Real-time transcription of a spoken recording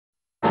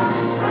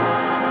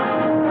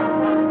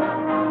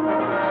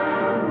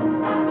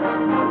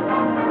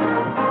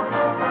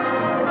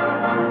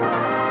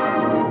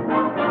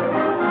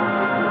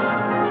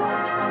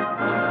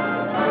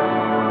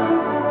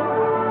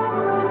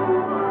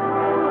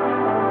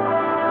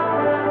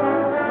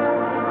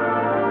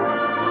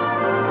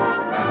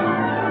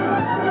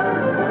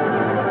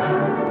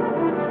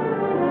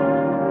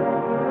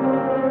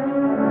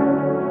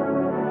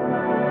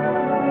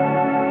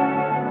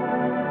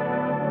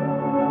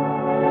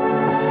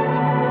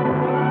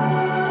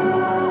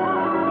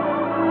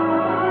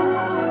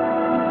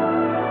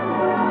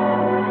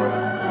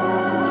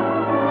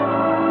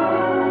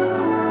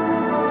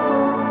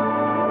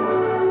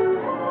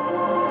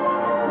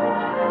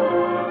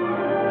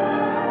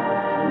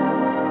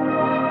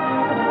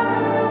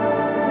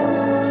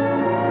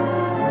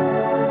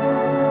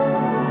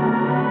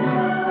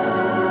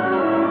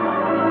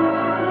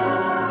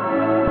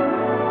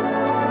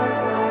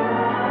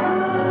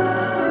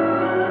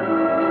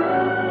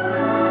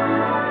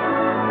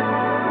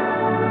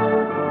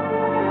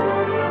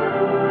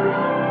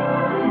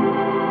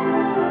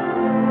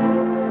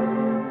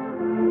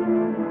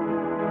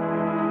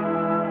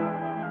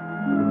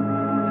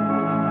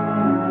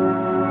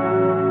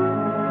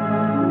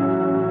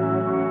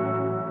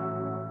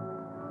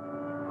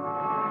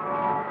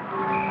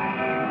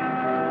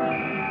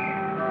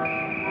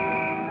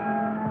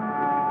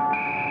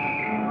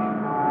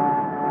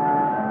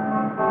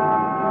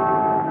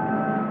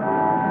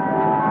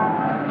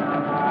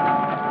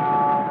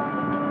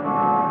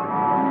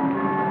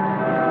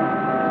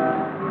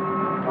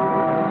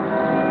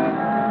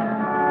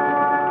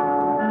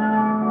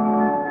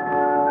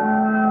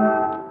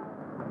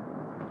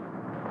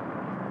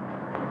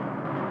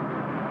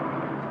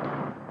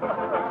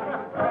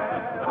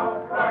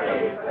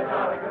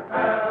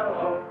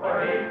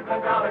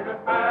jolly good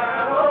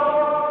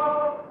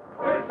fellow,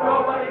 which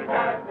nobody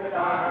can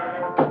deny,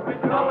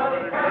 which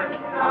nobody can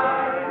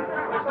deny,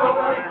 which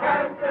nobody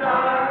can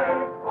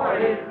deny. For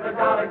he's a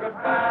jolly good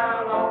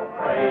fellow,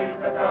 for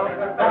he's a jolly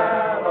good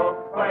fellow,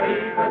 for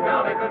he's a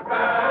jolly good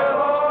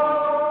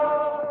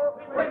fellow,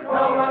 which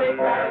nobody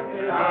can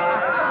deny.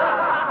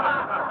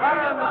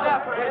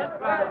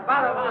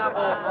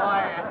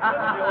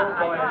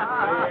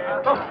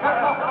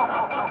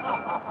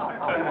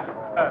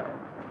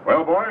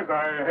 Well, boys,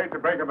 I hate to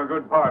break up a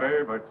good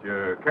party, but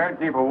you can't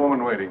keep a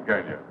woman waiting,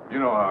 can you? You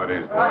know how it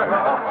is.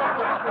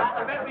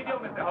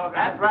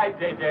 That's right,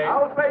 J.J.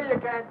 I'll say you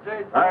can't,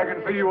 J.J. I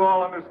can see you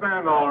all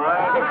understand, all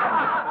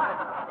right.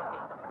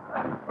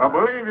 Well,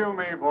 believe you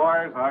me,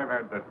 boys, I've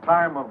had the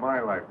time of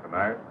my life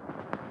tonight.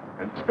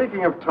 And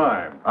speaking of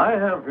time, I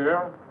have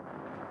here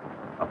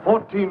a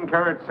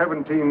 14-karat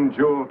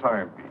 17-jewel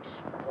timepiece.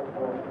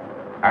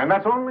 And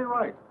that's only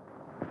right,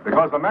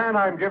 because the man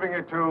I'm giving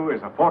it to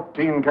is a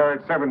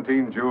 14-karat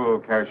 17-jewel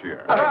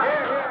cashier.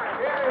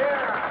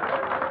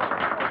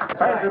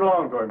 Pass it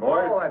along to him,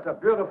 boys. Oh, that's a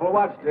beautiful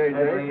watch,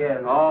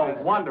 J.J. Oh,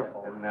 wonderful.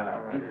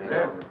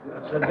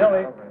 Sir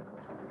Billy.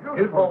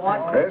 Beautiful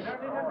watch. Yes?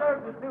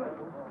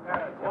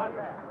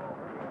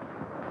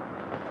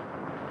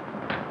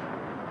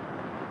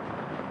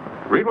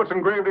 Read what's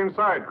engraved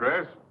inside,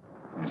 Chris.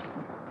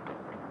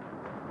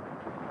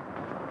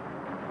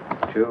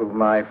 To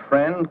my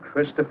friend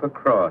Christopher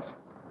Cross,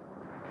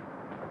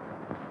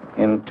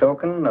 in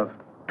token of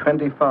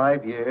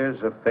 25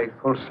 years of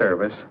faithful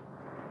service,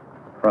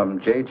 from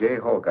J.J.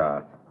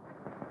 Hogarth,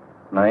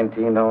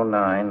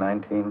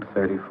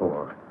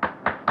 1909-1934.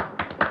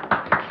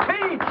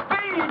 Speed!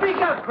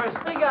 Speak up, Chris,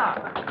 speak up.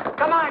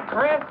 Come on,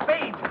 Chris,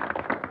 speed.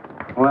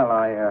 Well,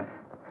 I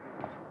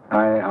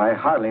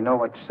hardly know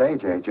what to say,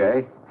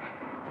 J.J.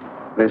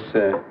 This,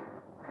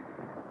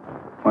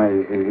 why,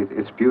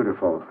 it's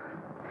beautiful.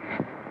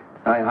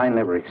 I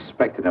never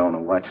expected to own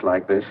a watch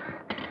like this.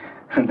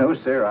 No,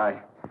 sir,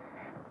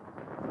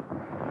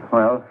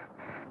 well,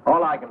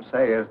 all I can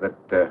say is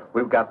that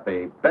we've got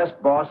the best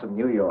boss in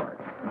New York.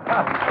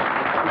 For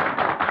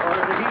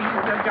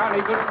he's a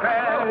jolly good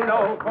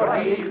fellow, for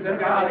he's a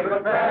jolly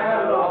good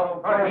fellow,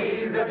 for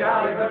he's a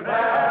jolly good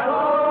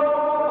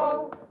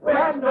fellow,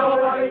 which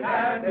nobody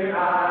can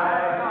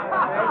deny.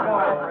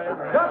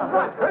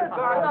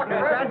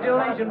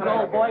 Congratulations,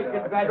 old boy,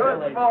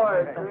 congratulations.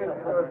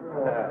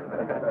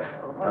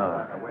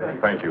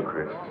 Thank you,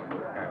 Chris.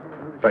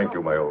 Thank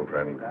you, my old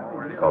friend.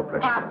 God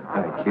bless you.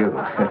 Thank you.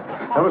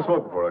 Have a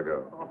smoke before I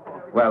go.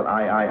 Well,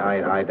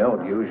 I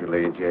don't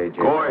usually, J.J.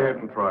 Go ahead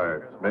and try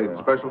it. It's made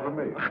special for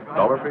me.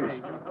 $1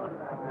 piece.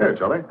 Here,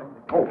 Charlie.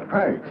 Oh,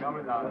 thanks.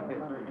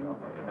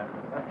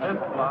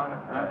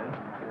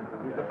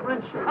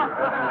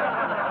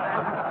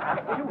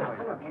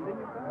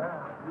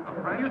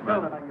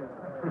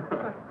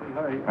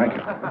 Thank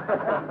you.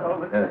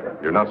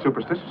 You're not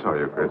superstitious, are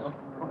you, Chris?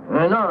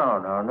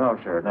 No,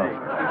 sir, no.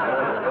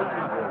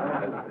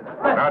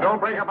 Now, don't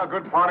break up a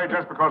good party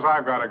just because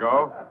I've got to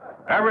go.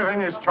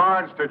 Everything is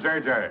charged to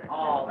J.J.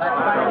 Oh,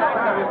 that's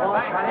very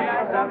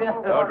nice of you.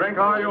 So drink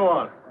all you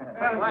want.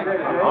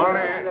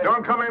 Only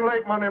don't come in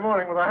late Monday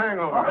morning with a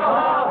hangover.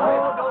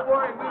 Oh, don't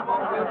worry, we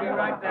won't. We'll be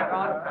right there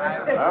on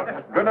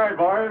time. Good night,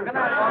 boys. Good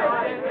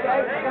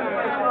night,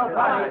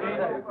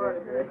 boys.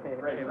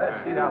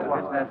 Let's see that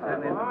watch. That's a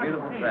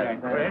beautiful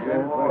dress.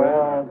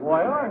 Oh,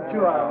 boy, aren't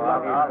you?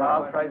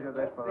 I'll treasure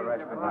this for the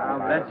rest of my life. I'll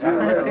bet you will.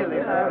 I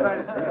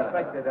don't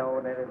expect to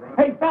own anything.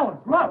 Hey,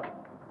 fellas, look!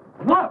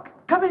 Look!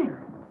 Come here!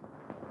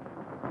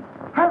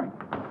 Hurry!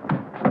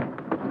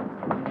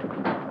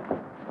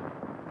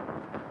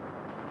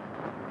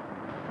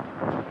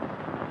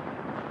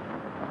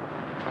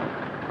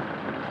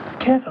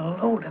 Get a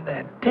load of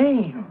that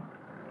dame.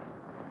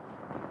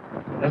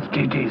 That's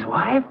JJ's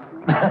wife?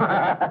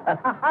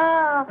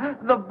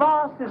 The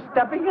boss is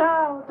stepping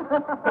out.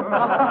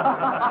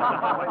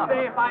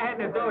 Say, if I had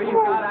to do his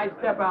God, I'd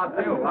step out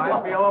too.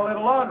 I feel a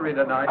little laundry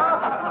tonight.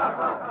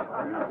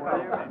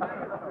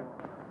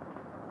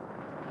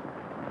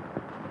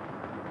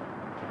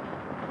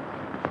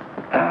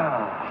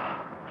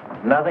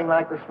 Nothing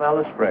like the smell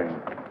of spring.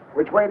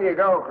 Which way do you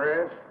go,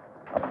 Chris?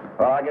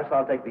 Well, I guess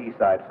I'll take the East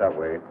Side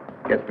subway.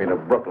 Gets me to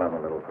Brooklyn a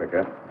little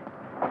quicker.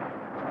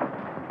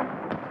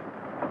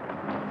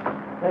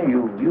 Hey,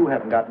 you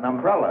haven't got an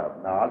umbrella.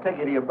 Now, I'll take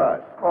you to your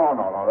bus. Oh,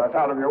 no, that's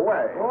out of your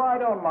way. Oh, I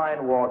don't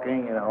mind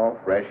walking,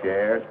 fresh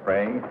air,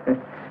 spring.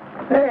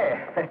 Hey,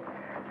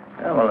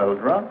 I'm a little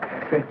drunk.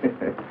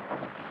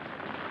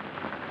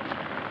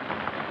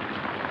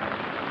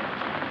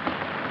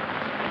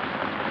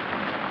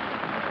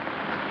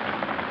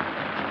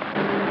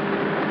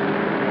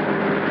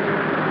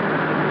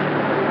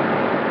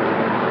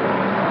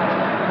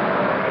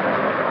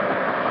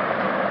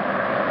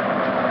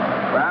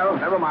 Well,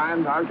 never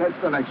mind. I'll catch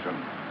the next one.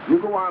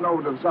 You go on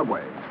over to the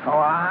subway. Oh,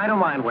 I don't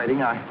mind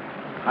waiting.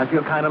 I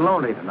feel kind of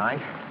lonely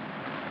tonight.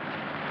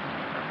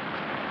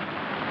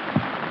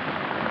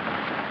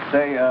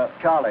 Say,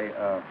 Charlie,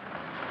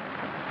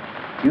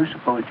 Do you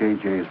suppose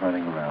J.J. is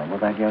running around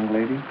with that young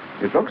lady?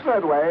 It looks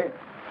that way.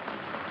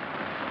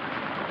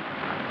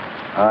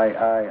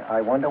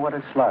 I wonder what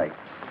it's like.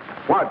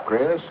 What,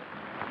 Chris?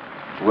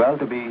 Well,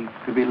 to be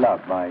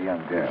loved by a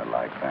young girl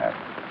like that.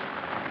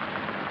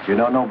 You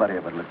know, nobody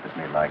ever looked at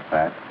me like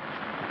that.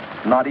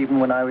 Not even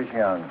when I was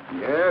young.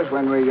 Yes,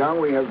 when we're young,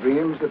 we have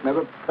dreams that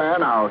never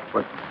pan out,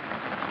 but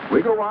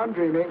we go on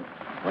dreaming.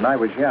 When I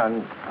was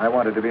young, I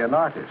wanted to be an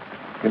artist.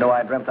 You know,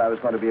 I dreamt I was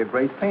going to be a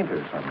great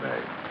painter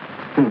someday.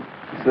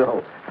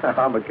 So,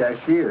 I'm a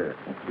cashier.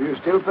 Do you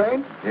still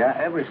paint? Yeah,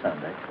 every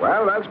Sunday.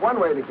 Well, that's one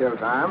way to kill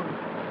time.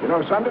 You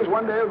know, Sunday's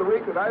one day of the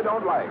week that I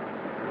don't like.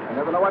 I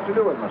never know what to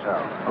do with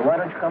myself. Well, why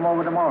don't you come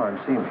over tomorrow and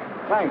see me?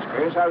 Thanks,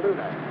 Chris. I'll do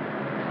that.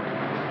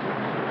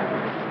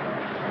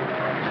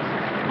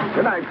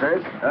 Good night,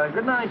 Chris.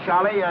 Good night,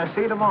 Charlie.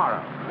 See you tomorrow.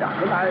 Yeah,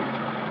 good night.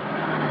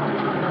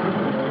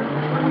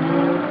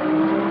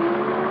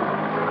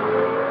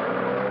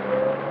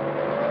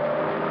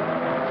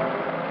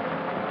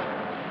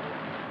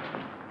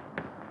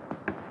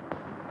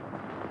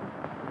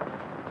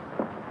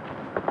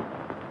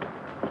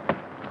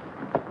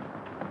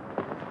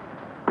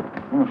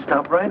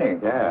 Stopped raining.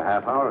 Yeah,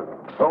 half hour ago.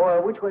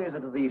 So, which way is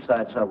it to the East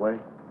Side Subway?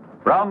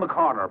 Round the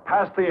corner,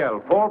 past the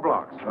L, 4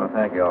 blocks. Oh,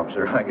 thank you,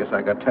 officer. I guess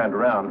I got turned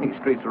around. These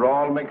streets are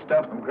all mixed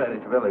up from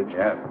Greenwich Village.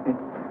 Yeah.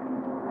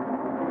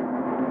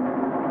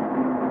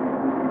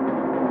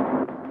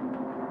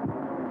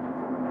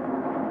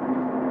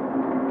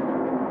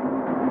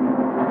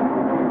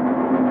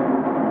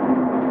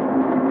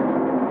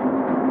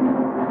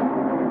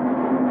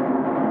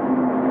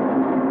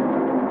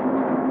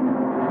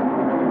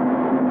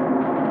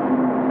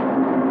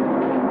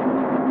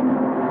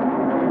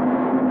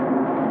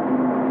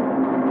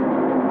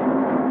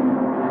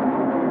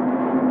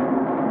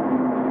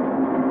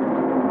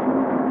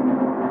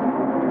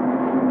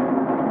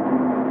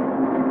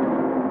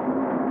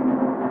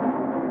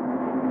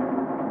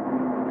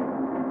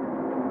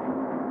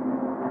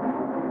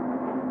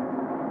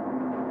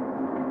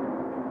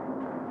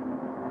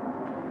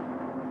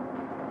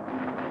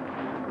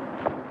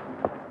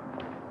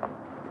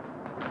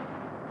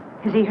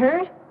 Is he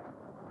hurt?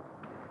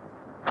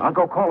 I'll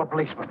go call a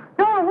policeman.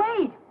 No,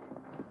 wait!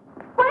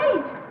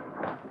 Wait!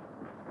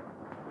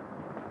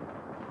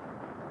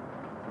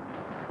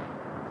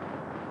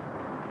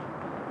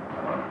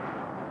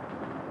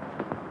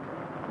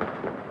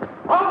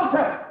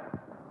 Officer!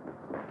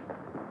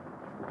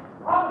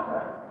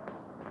 Officer!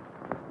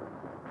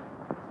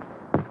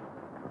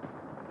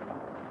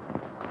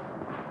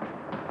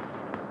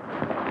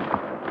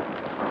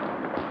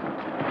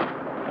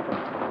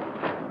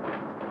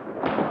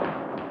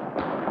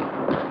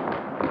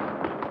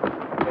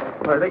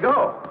 Where'd they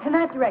go? In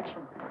that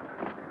direction.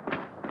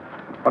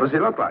 What does he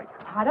look like?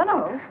 I don't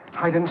know.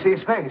 I didn't see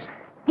his face.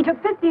 He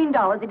took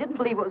 $15. He didn't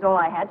believe it was all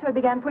I had, so he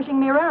began pushing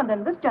me around,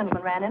 and this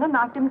gentleman ran in and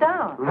knocked him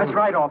down. That's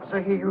right,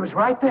 officer. He was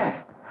right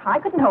there. I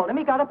couldn't hold him.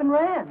 He got up and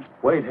ran.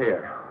 Wait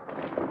here.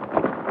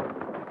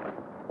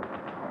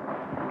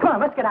 Come on,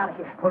 let's get out of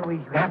here. Well,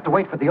 we have to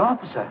wait for the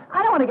officer.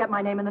 I don't want to get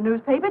my name in the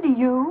newspaper, do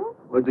you?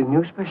 With the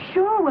newspaper?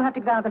 Sure, we'll have to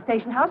go down to the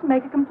station house and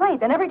make a complaint.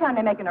 Then every time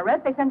they make an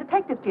arrest, they send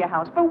detectives to your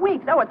house for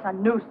weeks. Oh, it's a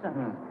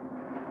nuisance.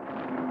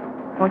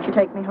 Won't you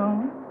take me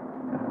home?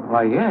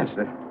 Why, yes.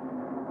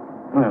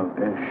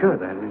 Sure,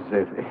 that is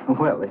it.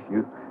 Well, if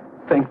you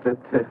think that...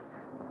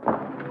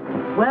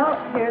 Well,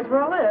 here's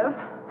where I live.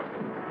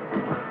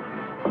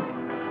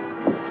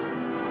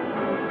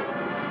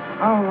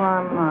 Oh,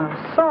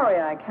 I'm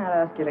sorry I can't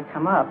ask you to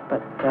come up,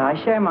 but I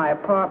share my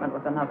apartment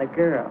with another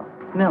girl,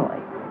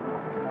 Millie.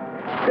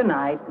 Good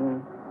night,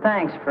 and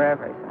thanks for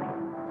everything.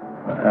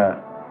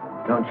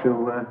 Don't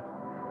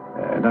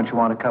you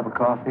want a cup of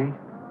coffee?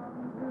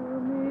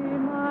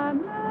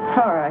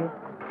 All right.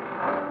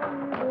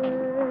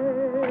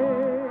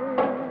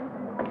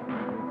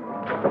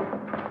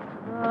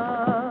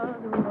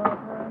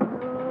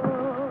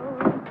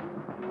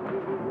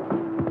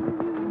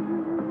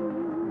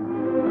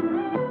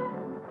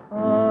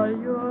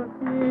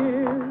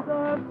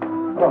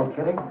 Hello,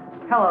 Kitty.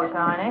 Hello,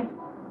 Tiny.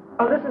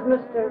 Oh, this is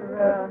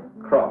Mr.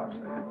 Cross.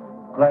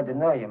 Glad to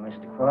know you,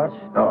 Mr. Cross.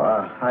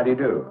 Oh, how do you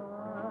do?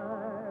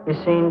 You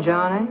seen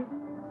Johnny?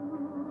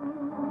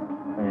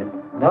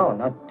 No,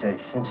 not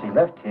since he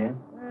left here.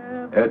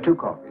 2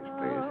 coffees,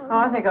 please. Oh,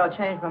 I think I'll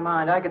change my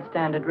mind. I could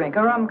stand a drink.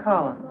 A rum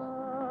Collins.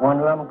 One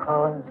rum,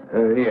 Collins?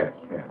 Yes.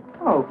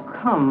 Oh,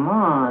 come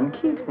on.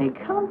 Keep me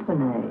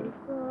company.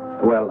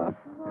 Well,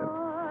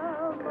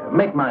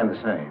 make mine the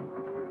same.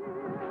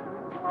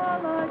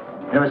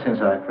 Ever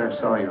since I first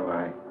saw you,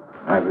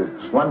 I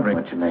was wondering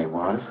what your name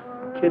was.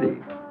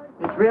 Kitty.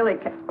 It's really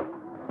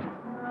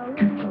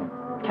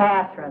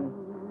Catherine.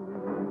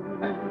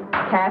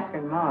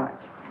 Catherine March.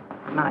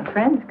 My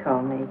friends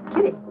call me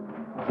Kitty.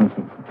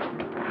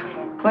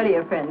 What do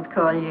your friends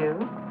call you?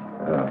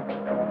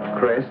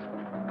 Chris.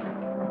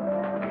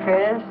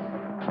 Chris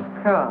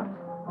Cross.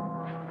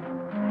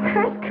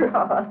 Chris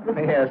Cross.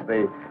 Yes,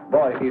 the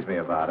boy teased me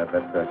about it,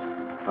 but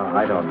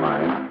I don't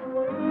mind.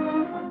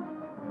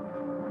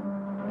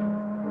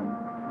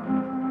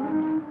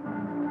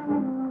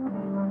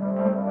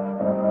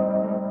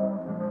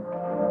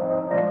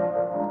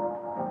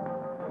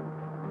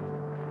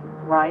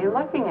 are you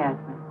looking at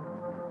me?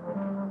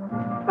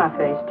 Is my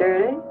face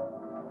dirty?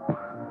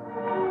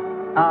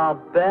 I'll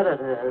bet it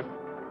is.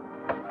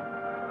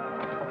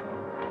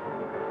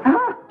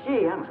 Oh,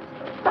 gee, I'm a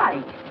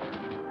sight.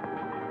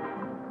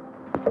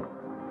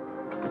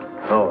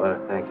 Oh,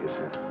 thank you,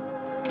 sir.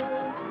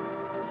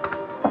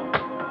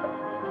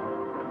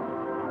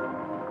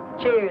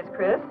 Cheers,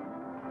 Chris.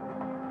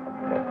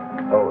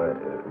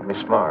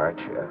 Miss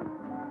March.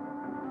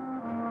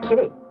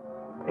 Kitty.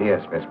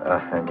 Yes, Miss.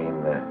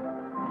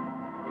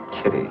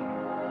 Kitty.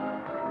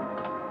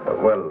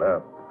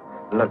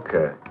 Look,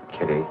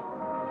 Kitty.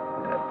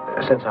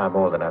 Since I'm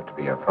old enough to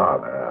be your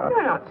father,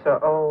 You're not so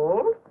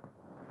old.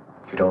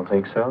 You don't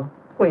think so?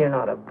 Well, you're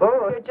not a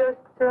boy. You're just,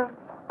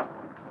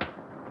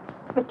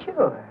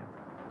 mature.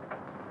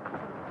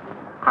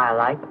 I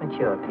like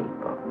mature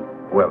people.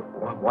 Well,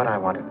 what I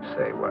wanted to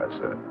say was,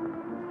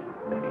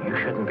 you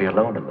shouldn't be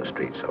alone in the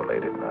street so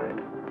late at night.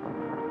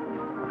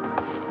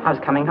 I was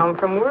coming home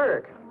from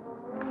work.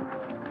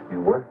 You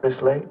work this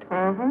late?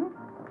 Mm-hmm.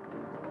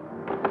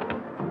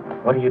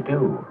 What do you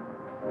do?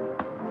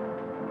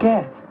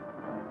 Yes.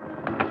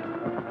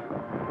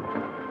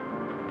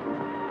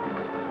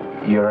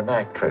 You're an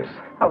actress.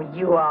 Oh,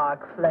 you are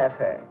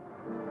clever.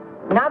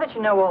 Now that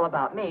you know all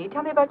about me,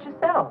 tell me about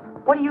yourself.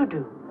 What do you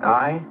do?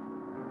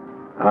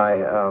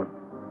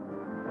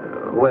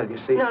 Well, you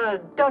see... No,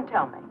 don't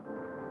tell me.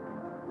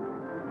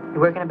 You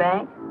work in a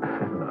bank?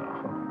 No.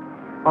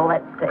 Well,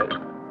 let's see.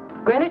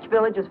 Greenwich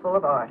Village is full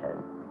of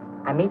artists.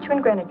 I meet you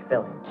in Greenwich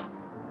Village.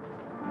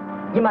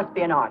 You must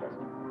be an artist,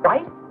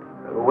 right?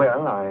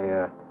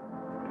 Well,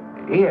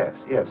 Yes,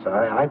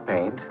 I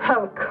paint.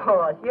 Of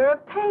course. You're a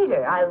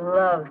painter. I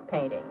love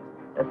painting.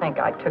 To think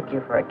I took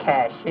you for a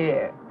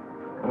cashier.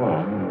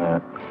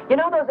 You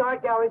know those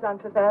art galleries on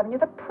Fifth Avenue?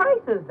 The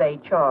prices they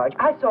charge.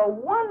 I saw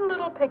one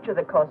little picture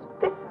that cost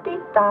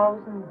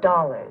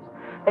 $50,000.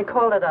 They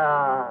call it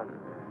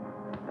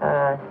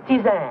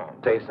Cézanne.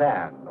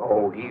 Cézanne.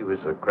 Oh, he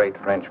was a great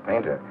French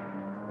painter.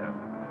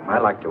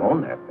 I'd like to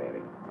own that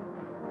painting.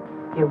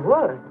 You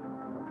would?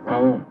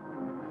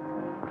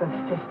 For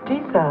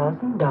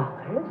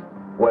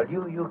 $50,000? Well,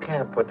 you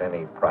can't put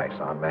any price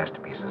on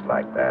masterpieces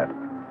like that.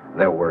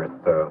 They're worth,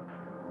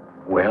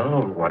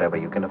 whatever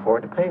you can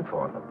afford to pay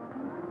for them.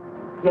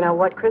 You know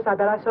what, Chris? I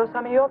bet I saw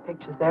some of your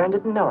pictures there and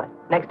didn't know it.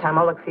 Next time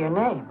I'll look for your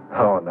name.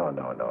 Oh, no.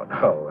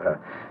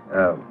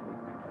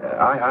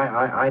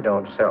 I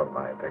don't sell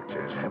my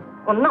pictures.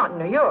 Well, not in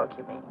New York,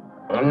 you mean?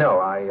 No,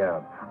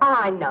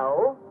 I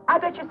know. I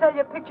bet you sell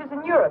your pictures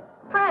in Europe,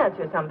 France,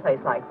 or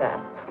someplace like that.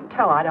 You can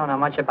tell I don't know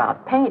much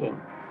about painting.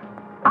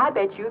 I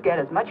bet you get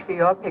as much for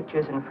your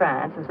pictures in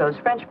France as those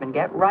Frenchmen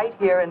get right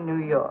here in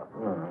New York.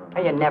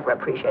 And you're never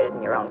appreciated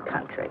in your own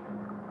country.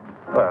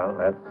 Well,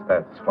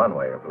 that's one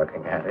way of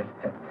looking at it.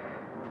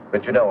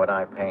 But you know, when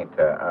I paint,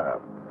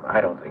 I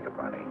don't think of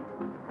money.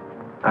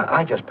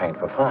 I just paint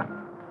for fun.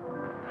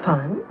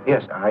 Fun?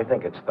 Yes, I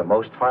think it's the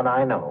most fun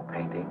I know,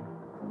 painting.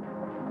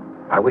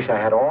 I wish I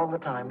had all the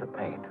time to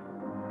paint.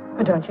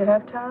 But don't you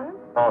have time?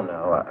 Oh,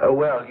 no.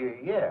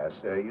 Yes.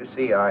 You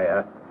see,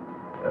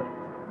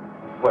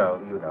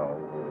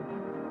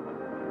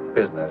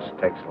 business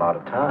takes a lot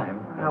of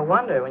time. No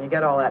wonder when you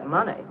get all that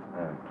money.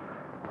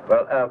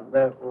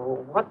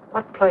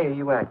 What play are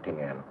you acting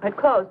in? It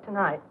closed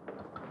tonight.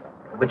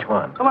 Which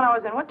one? The one I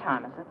was in. What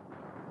time is it?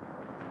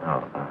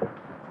 Oh.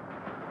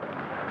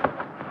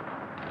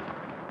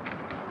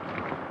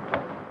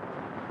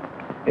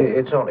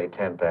 It's only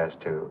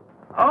 2:10.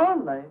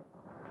 Only?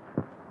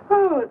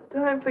 Oh, it's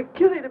time for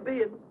Kitty to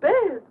be in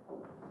bed.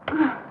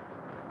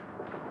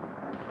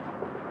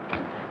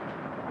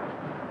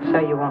 So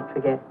you won't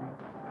forget me.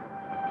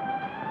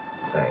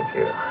 Thank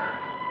you.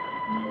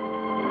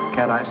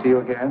 Can't I see you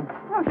again?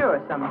 Oh, sure,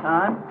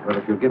 sometime. Well,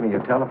 if you'll give me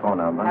your telephone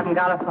number. I haven't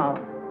got a phone.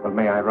 Well,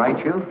 may I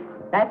write you?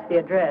 That's the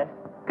address.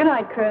 Good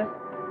night, Chris.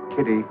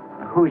 Kitty,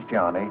 who's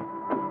Johnny?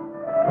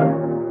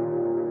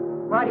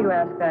 Why do you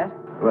ask that?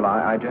 Well,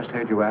 I just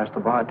heard you ask the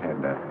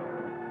bartender.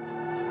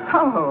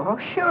 Oh,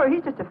 sure.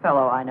 He's just a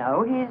fellow I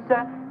know. He's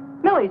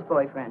Millie's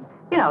boyfriend.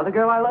 You know, the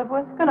girl I live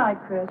with. Good night,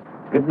 Chris.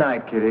 Good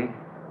night, Kitty.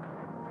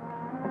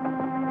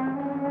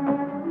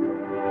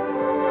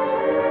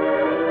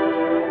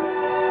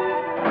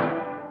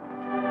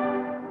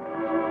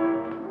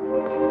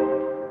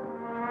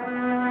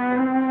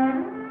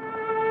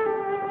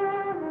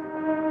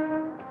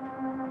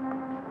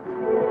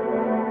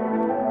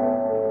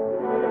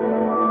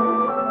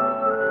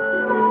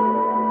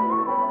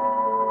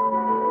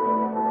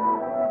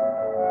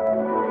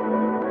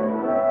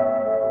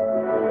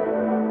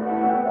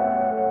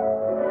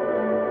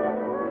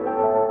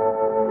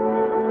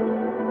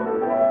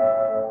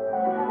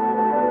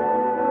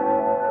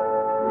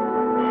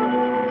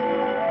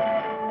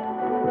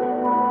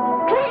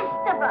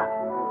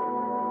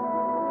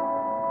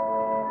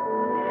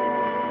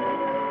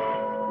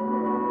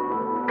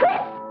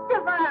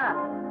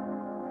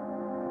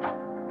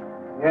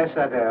 Yes,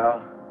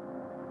 Adele.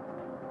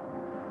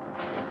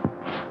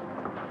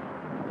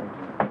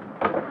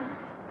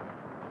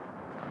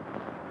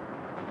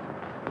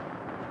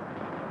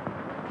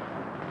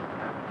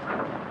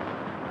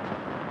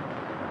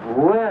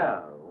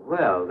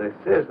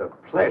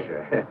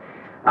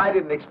 I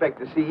didn't expect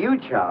to see you,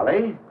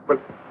 Charlie.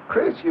 But,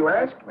 Chris, you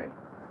asked me.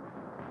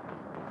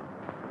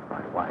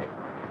 My wife.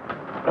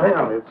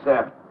 Well,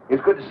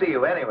 it's good to see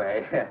you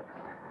anyway.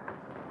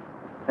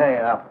 Hey,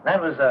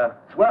 that was a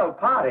swell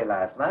party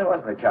last night,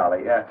 wasn't it,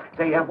 Charlie?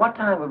 Say, what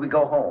time would we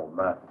go home?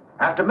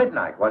 After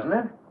midnight, wasn't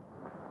it?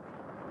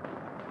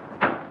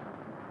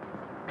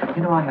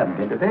 You know, I haven't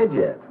been to bed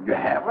yet. You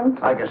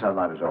haven't? I guess I'm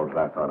not as old as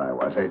I thought I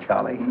was, eh,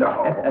 Charlie?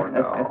 No,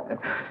 no.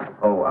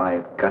 Oh,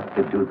 I've got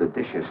to do the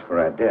dishes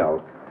for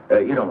Adele.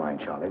 You don't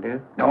mind, Charlie, do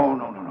you?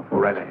 No. Go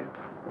right ahead.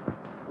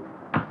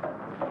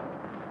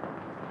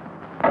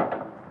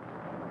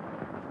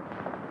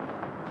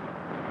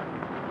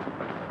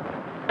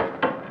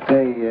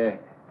 Say,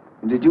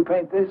 did you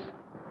paint this?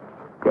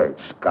 Great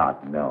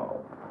Scott, no.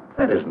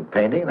 That isn't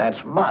painting,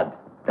 that's mud.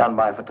 Done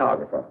by a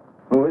photographer.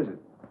 Who is it?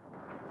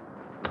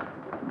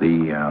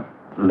 The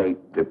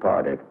late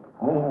departed.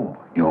 Oh,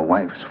 your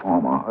wife's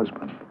former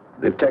husband.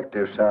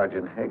 Detective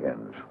Sergeant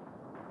Higgins.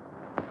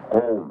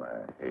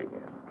 Homer Higgins.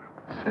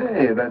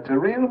 Say, that's a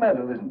real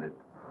medal, isn't it?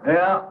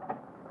 Yeah.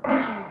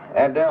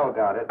 Adele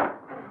got it.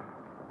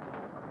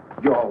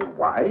 Your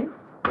wife?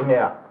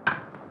 Yeah.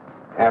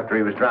 After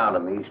he was drowned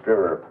in the East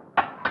River.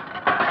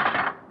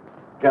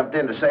 Jumped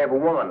in to save a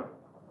woman.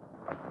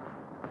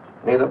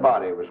 Neither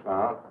body was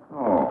found.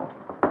 Oh.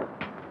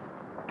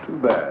 Too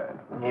bad.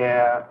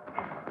 Yeah.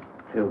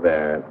 Too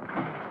bad.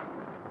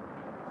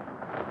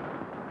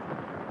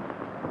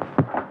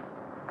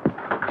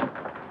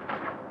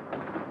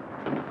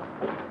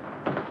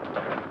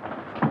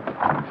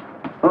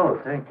 Oh,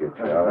 thank you,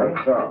 Charlie.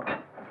 So.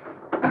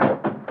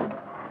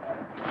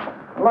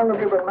 How long have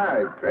you been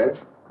married, Chris?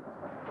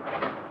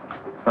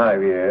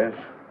 5 years.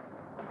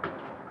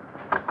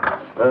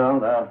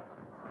 Well,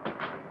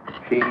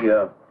 she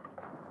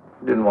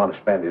didn't want to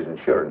spend his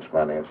insurance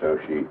money, and so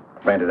she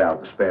rented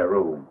out the spare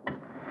room.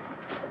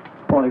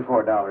 Only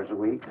 $4 a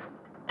week.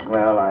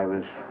 Well, I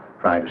was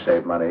trying to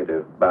save money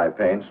to buy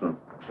paints, and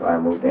so I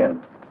moved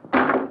in.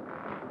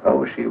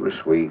 Oh, she was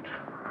sweet.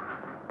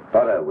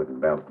 Thought I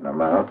wouldn't melt in her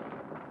mouth.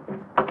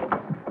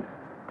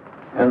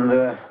 And,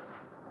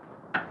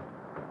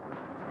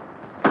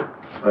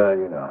 well,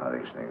 you know how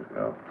these things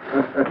go.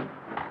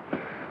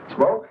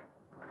 Smoke?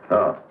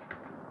 Oh.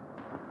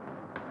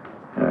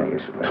 I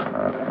guess it doesn't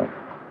matter.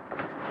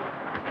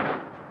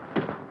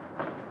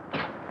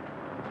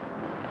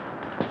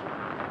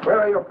 Where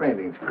are your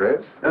paintings,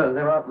 Chris?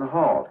 They're out in the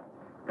hall.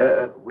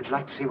 Would you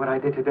like to see what I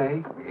did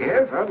today?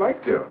 Yes, I'd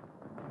like to.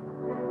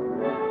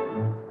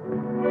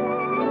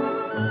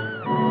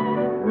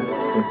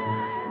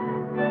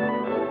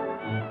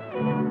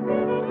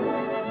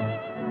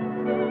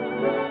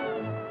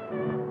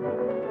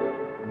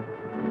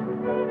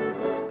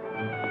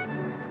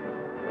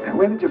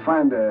 Where did you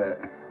find a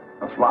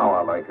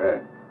flower like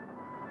that?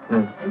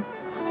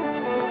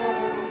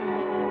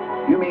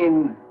 You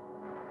mean,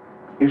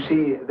 you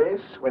see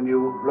this when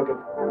you look at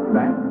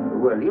that?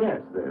 Well,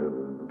 yes.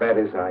 That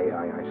is, I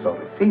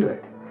sort of feel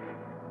it.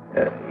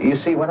 You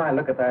see, when I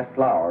look at that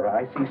flower,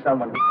 I see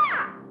someone... Is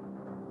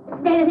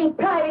there anything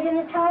private in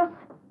this house?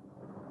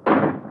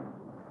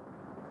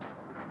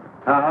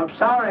 I'm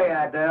sorry,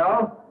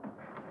 Adele.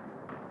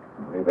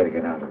 We better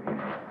get out of here.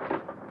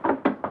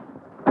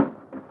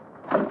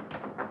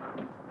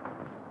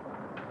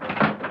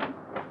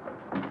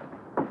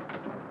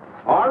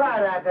 All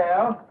right,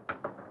 Adele.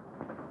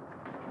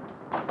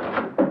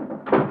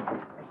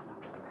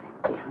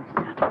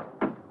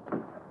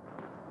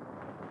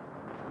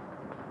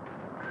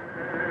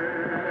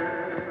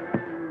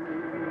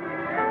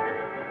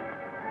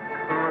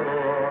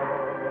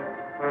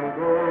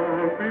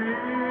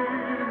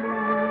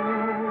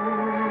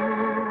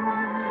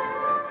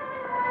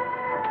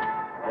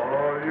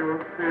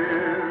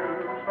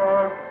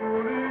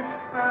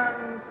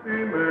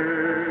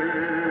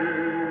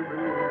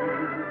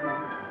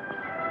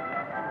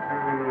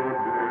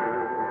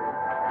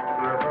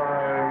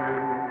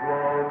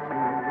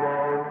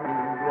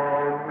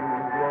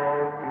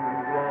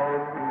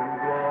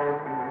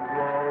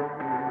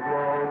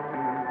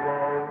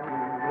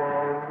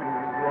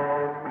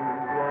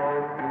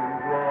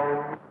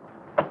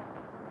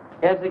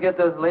 Can't you get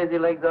those lazy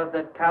legs off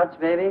that couch,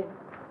 baby?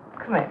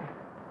 Come here.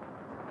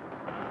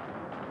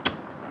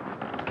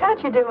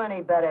 Can't you do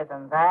any better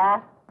than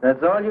that?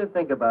 That's all you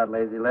think about,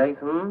 lazy legs,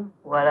 hmm?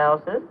 What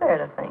else is there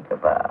to think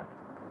about?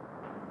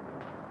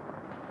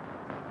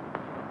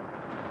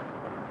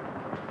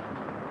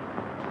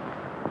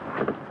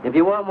 If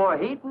you want more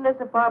heat in this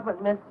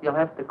apartment, miss, you'll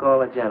have to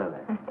call a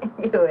janitor.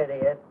 You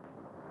idiot.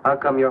 How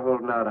come you're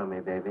holding out on me,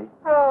 baby?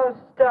 Oh,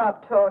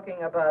 stop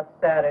talking about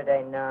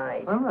Saturday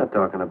night. I'm not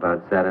talking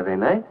about Saturday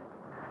night.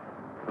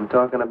 I'm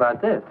talking about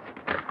this.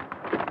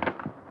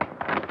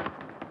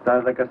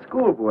 Sounds like a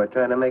schoolboy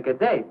trying to make a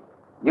date.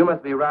 You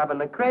must be robbing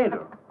the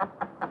cradle.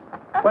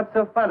 What's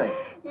so funny?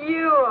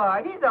 You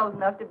are. He's old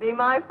enough to be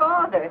my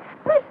father.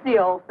 This is the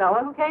old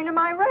fellow who came to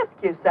my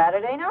rescue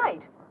Saturday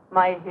night.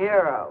 My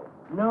hero.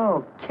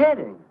 No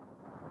kidding.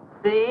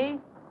 See?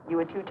 You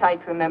were too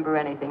tight to remember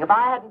anything. If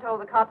I hadn't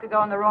told the cop to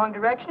go in the wrong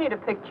direction, he'd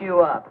have picked you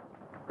up.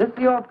 This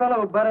the old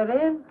fellow who butted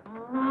in?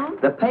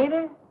 Mm-hmm. The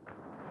painter?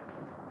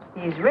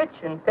 He's rich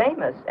and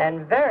famous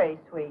and very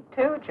sweet,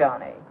 too,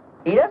 Johnny.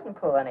 He doesn't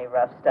pull any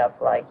rough stuff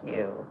like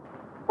you.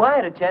 Well, I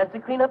had a chance to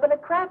clean up in a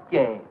crap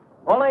game.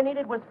 All I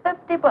needed was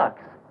 $50.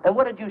 And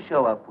what did you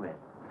show up with?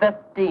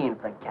 15,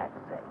 for cat's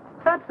sake.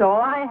 That's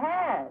all I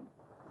had.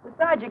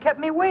 Besides, you kept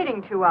me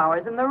waiting 2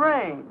 hours in the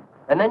rain.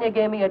 And then you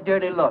gave me a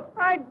dirty look.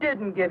 I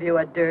didn't give you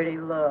a dirty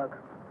look.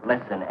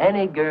 Listen,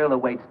 any girl who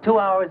waits 2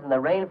 hours in the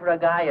rain for a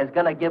guy is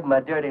gonna give him a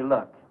dirty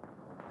look.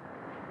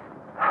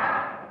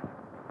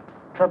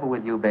 Trouble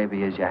with you,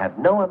 baby, is you have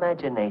no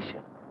imagination.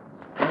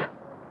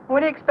 What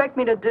do you expect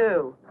me to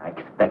do? I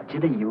expect you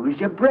to use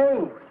your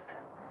brains.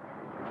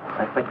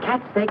 But for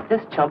cat's sake,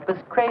 this chump is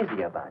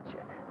crazy about you.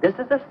 This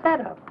is a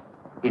setup.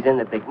 He's in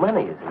the big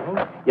money, isn't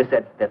he? You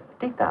said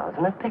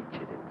 50,000 a picture,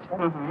 didn't you?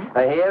 Mm-hmm.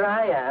 Now, here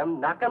I am,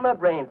 knocking my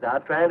brains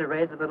out, trying to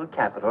raise a little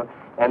capital,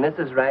 and this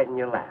is right in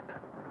your lap.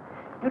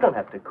 You don't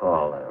have to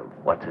call,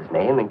 what's his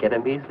name, and get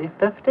him easily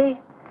 50.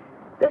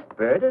 This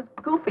bird is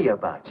goofy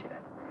about you.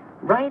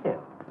 Write him.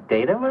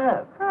 Date him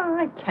up. Oh,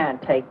 I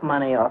can't take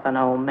money off an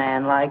old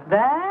man like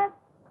that.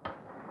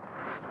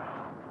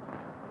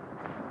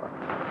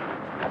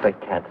 For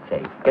cat's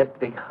sake, get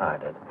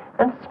big-hearted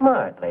and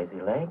smart,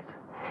 lazy legs.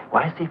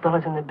 Why, I see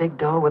fellas in the big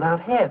door without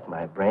half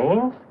my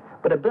brains,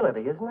 but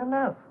ability isn't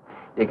enough.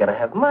 You gotta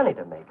have money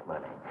to make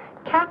money.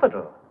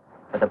 Capital.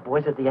 But the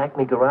boys at the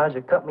Acme garage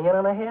will cut me in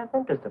on a half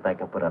interest if I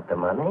can put up the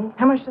money.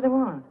 How much do they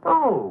want?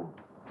 Oh,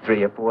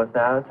 3,000 or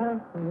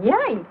 4,000.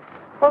 Yikes.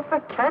 Well, for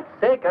cat's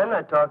sake, I'm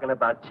not talking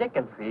about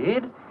chicken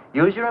feed.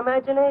 Use your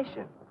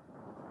imagination.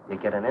 You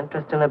get an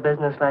interest in a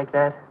business like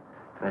that,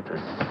 and it's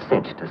a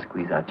cinch to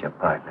squeeze out your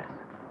partners.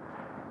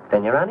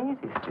 Then you're on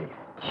easy street.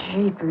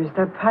 Jeepers,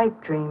 the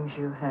pipe dreams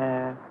you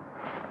have.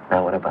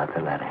 Now, what about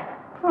the letter?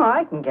 Oh,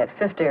 I can get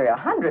 50 or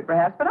 100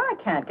 perhaps, but I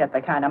can't get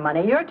the kind of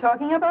money you're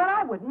talking about.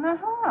 I wouldn't know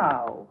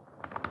how.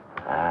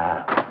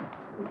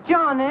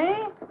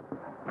 Johnny?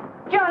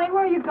 Johnny,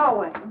 where are you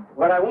going?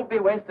 Well, I won't be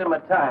wasting my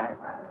time.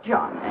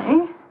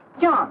 Johnny?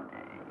 Johnny?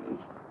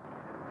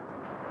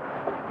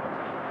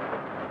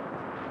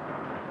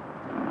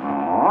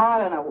 Oh, I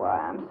don't know why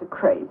I'm so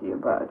crazy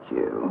about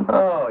you.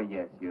 Oh,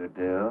 yes, you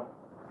do.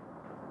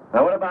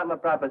 Now, what about my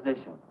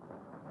proposition?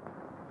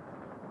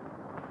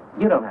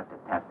 You don't have to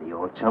tap the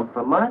old chump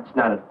for much,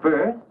 not at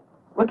first.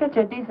 We'll get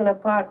you a decent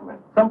apartment,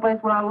 someplace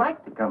where I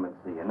like to come and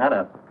see you, not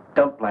a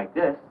dump like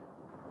this.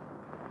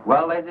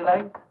 Well, lazy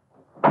legs?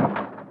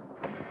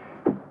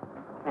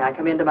 May I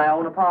come into my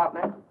own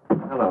apartment?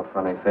 Hello,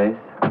 funny face.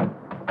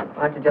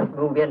 Why don't you just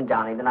move in,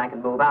 Johnny, then I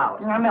can move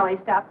out. Now, Millie,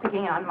 stop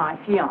picking on my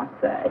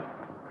fiancée.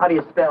 How do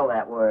you spell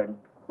that word?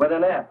 With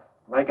an F,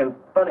 like in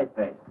funny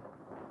face.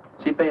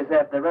 She pays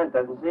half the rent,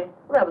 doesn't she?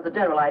 Well, that was the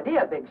general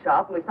idea, Big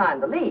Shop, when we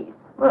signed the lease.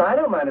 Well, I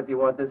don't mind if you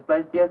want this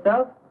place to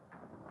yourself.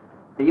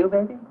 Do you,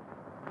 baby?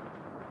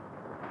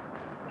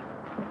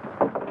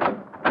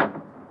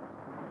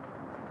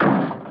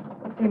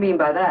 What do you mean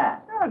by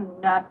that? Oh,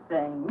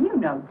 nothing. You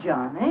know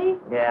Johnny.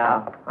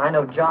 Yeah, I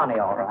know Johnny,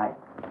 all right.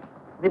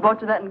 Has he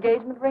bought you that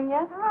engagement ring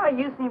yet? Oh,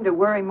 you seem to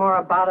worry more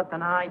about it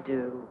than I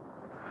do.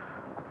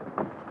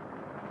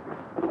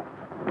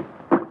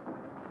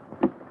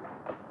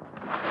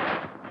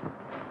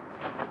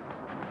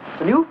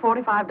 The new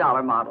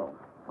 $45 model.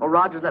 Oh,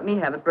 Rogers let me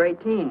have it for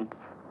 18.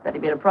 Said he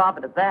made a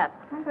profit at that.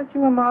 I thought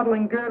you were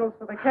modeling girdles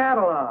for the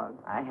catalog.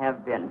 I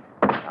have been.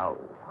 Oh.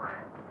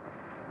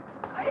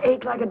 I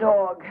ache like a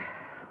dog.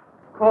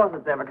 Of course, if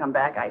it's ever come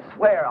back, I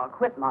swear I'll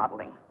quit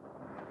modeling.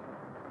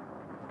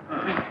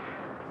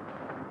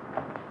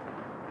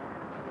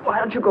 Why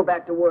don't you go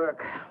back to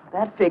work?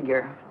 That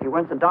figure, you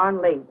weren't so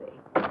darn lazy.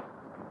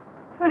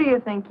 Who do you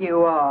think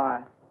you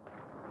are?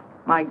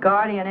 My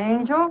guardian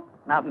angel?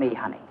 Not me,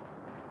 honey.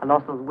 I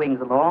lost those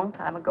wings a long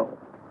time ago.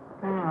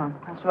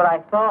 That's what I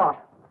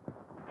thought.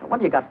 No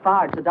wonder you got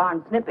fired so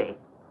darn snippy.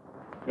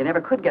 You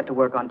never could get to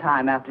work on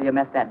time after you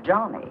met that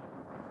Johnny.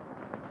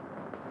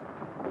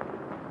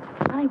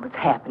 Honey, what's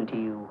happened to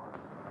you?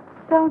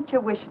 Don't you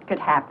wish it could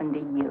happen to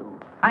you?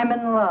 I'm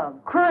in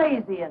love,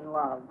 crazy in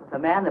love. With a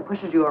man that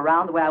pushes you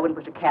around the way I wouldn't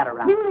push a cat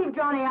around. You leave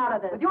Johnny out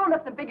of this. With your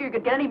looks and figure, you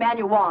could get any man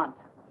you want.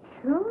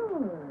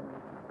 Sure,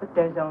 but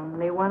there's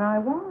only one I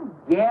want.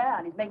 Yeah,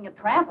 and he's making a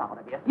tramp out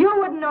of you. You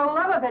wouldn't know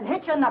love if it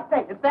hit you in the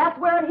face. If that's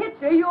where it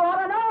hits you, you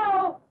ought to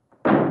know.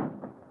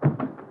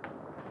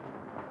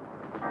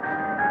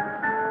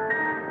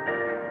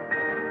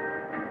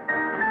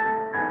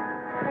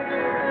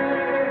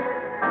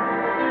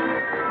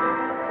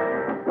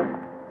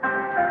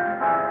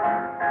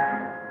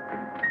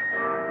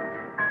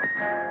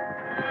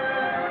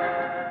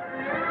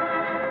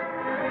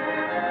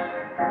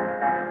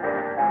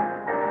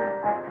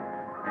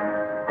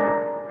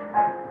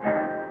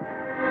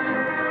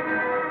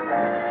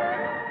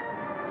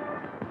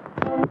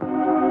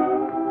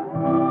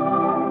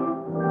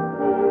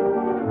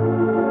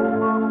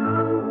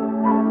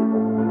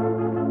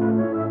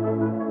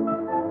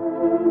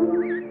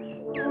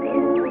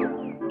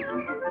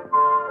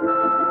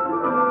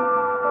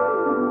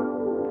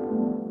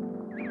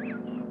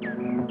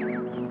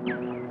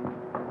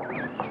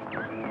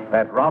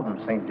 That robin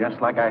sings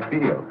just like I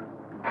feel.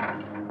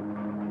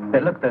 Hey,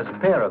 look, there's a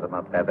pair of them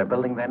up there. They're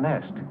building their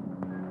nest.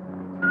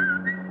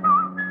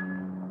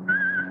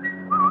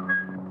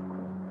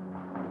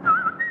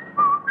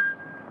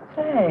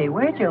 Say,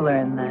 where'd you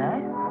learn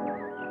that?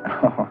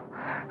 Oh,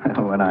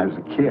 when I was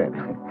a kid.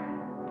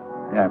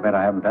 Yeah, I bet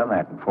I haven't done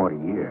that in 40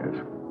 years.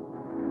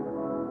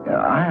 Yeah,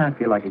 I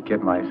feel like a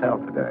kid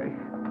myself today.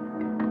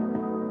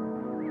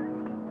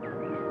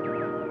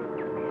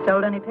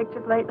 Sold any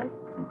pictures lately?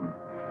 Mm-hmm.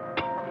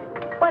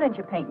 Why didn't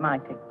you paint my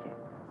picture?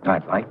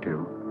 I'd like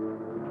to.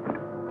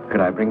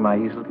 Could I bring my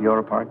easel to your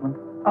apartment?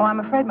 Oh, I'm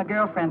afraid my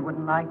girlfriend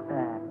wouldn't like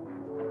that.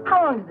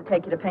 How long does it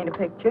take you to paint a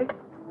picture?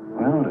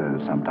 Well,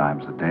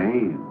 sometimes a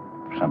day,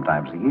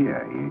 sometimes a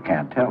year. You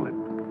can't tell. It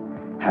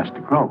has to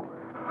grow.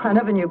 I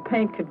never knew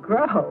paint could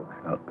grow.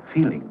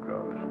 Feeling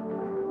grows.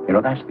 You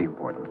know, that's the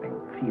important thing,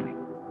 feeling.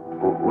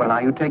 Well, now,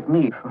 you take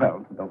me.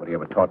 Well, nobody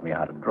ever taught me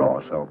how to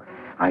draw, so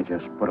I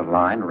just put a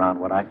line around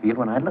what I feel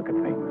when I look at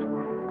things.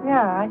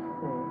 Yeah, I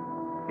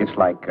see. It's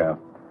like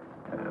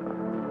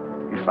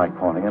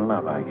falling in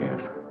love, I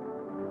guess.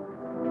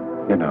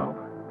 You know,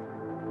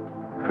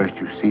 first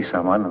you see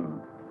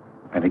someone,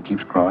 and it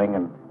keeps growing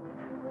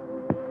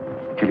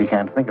until you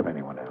can't think of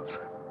anyone else.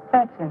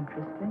 That's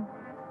interesting.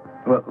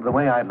 Well, the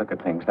way I look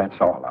at things, that's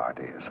all art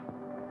is.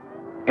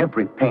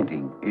 Every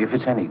painting, if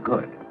it's any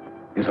good,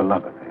 is a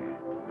love affair.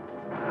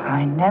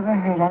 I never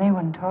heard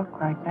anyone talk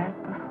like that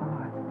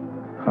before.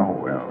 Oh,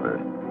 well,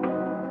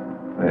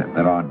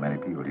 there aren't many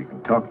people you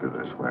can talk to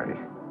this way.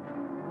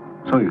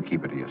 So you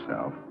keep it to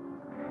yourself.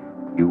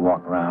 You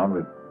walk around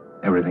with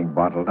everything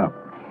bottled up.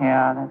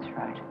 Yeah, that's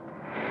right.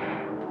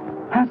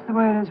 That's the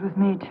way it is with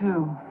me,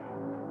 too.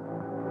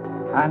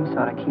 I'm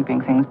sort of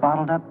keeping things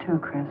bottled up, too,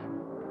 Chris.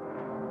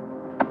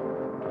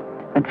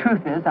 The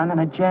truth is, I'm in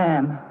a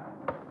jam.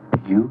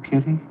 You,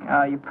 Kitty?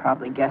 Oh, you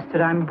probably guessed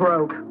it. I'm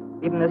broke.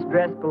 Even this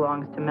dress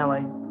belongs to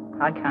Millie.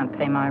 I can't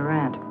pay my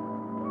rent.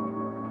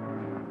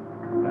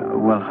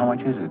 Well, how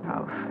much is it?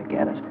 Oh,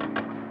 forget it.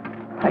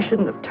 I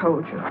shouldn't have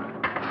told you.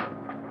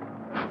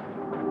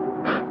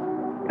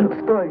 It'll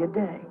spoil your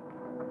day.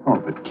 Oh,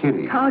 but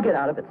Kitty... I'll get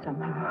out of it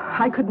somehow.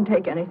 I couldn't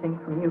take anything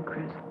from you,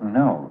 Chris.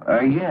 No.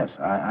 Yes,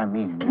 I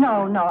mean...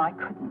 No, I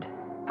couldn't.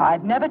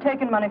 I've never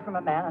taken money from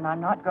a man, and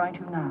I'm not going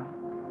to now.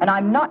 And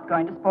I'm not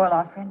going to spoil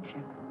our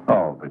friendship.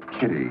 Oh, but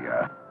Kitty,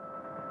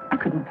 I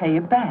couldn't pay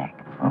you back.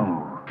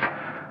 Oh.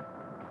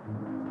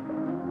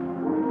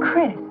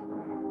 Chris,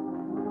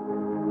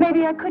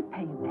 maybe I could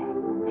pay you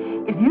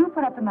back. If you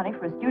put up the money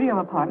for a studio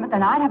apartment,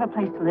 then I'd have a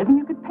place to live and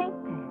you could paint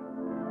there.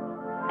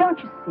 Don't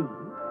you see?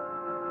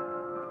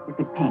 You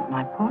could paint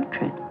my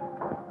portrait.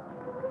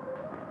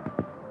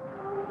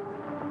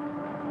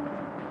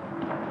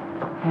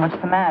 What's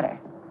the matter?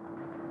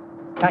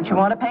 Don't you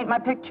want to paint my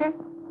picture?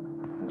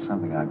 There's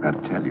something I've got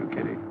to tell you,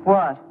 Kitty.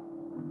 What?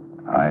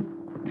 I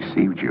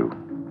deceived you.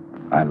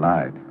 I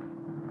lied.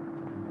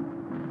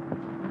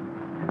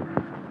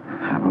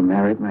 I'm a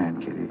married man,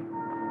 Kitty.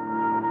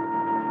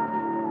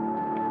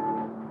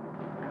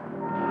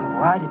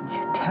 Why didn't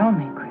you tell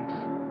me, Chris?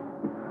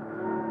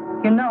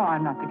 You know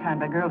I'm not the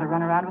kind of girl to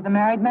run around with a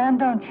married man,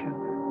 don't you?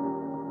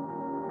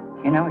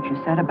 You know what you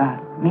said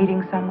about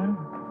meeting someone?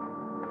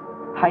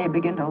 How you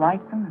begin to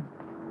like them?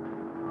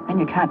 And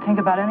you can't think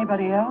about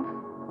anybody else?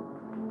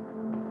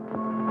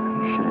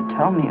 You should have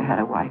told me you had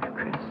a wife,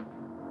 Chris.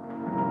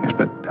 Yes,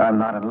 but I'm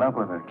not in love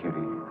with her,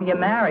 Kitty. You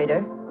married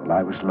her? Well,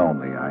 I was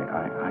lonely.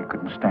 I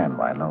couldn't stand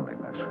my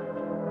loneliness.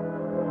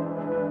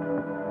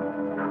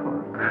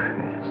 Poor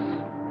Chris.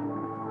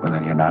 Well,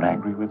 then you're not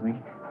angry with me?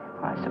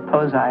 I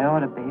suppose I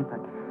ought to be,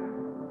 but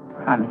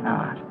I'm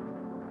not.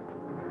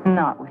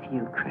 Not with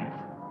you, Chris.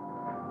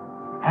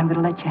 I'm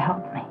going to let you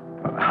help me.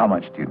 Well, how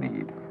much do you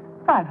need?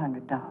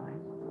 $500.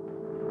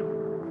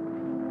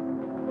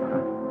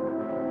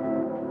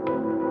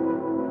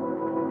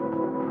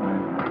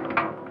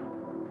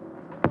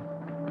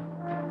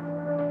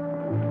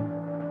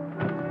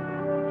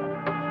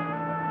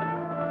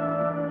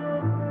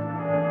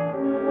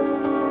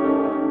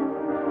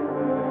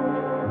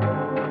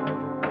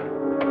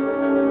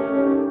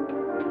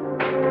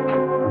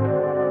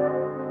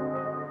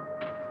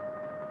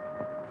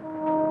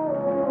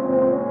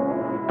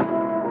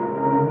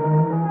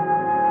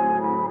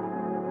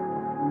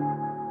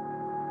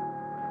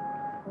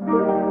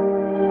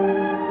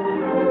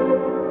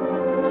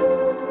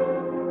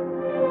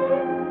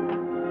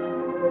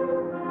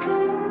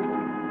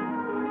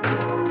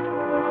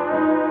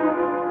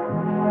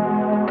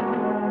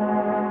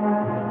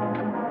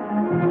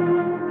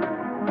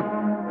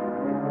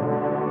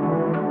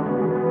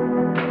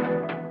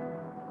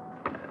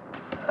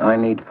 I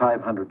need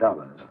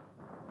 $500.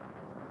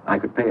 I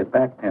could pay it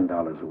back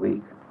 $10 a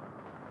week.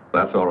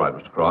 That's all right,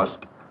 Mr. Cross.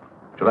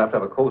 You'll have to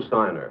have a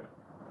co-signer.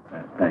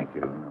 Thank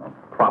you. No.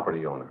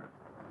 Property owner.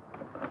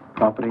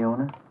 Property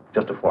owner?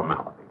 Just a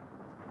formality.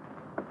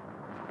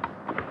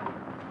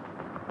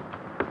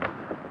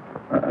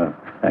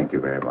 Thank you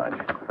very much.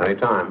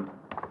 Anytime.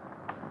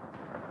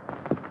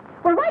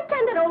 Well, why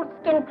can't that old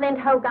skinflint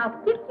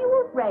Hogarth give you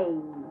a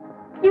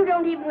raise? You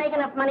don't even make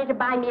enough money to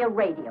buy me a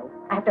radio.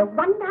 I have to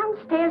run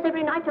downstairs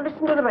every night to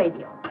listen to the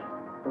radio.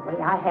 The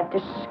way I have to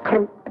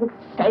scrimp and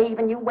save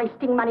and you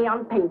wasting money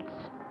on paints.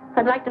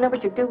 I'd like to know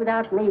what you'd do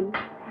without me.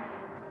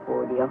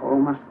 Poor dear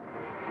Homer.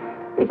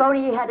 If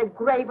only you had a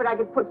grave where I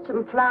could put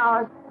some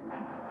flowers.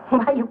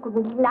 Why, you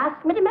couldn't even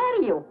ask me to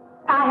marry you.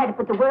 I had to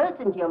put the words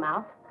into your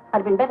mouth. I'd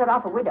have been better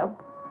off a widow.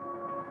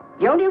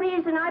 The only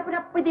reason I put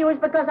up with you is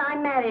because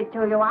I'm married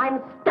to you.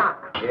 I'm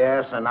stuck.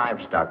 Yes, and I'm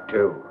stuck,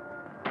 too.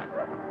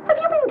 Have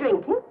you been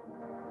drinking?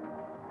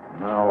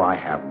 No, I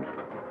haven't.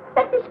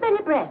 Let me smell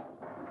your breath.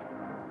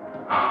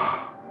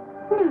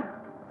 No.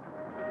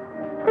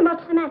 Then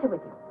what's the matter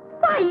with you?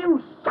 Why are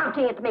you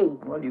shouting at me?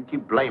 Well, you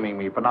keep blaming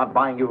me for not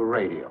buying you a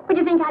radio. But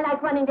you think I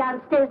like running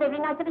downstairs every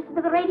night to listen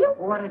to the radio?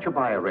 Well, why don't you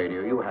buy a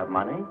radio? You have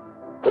money.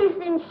 Is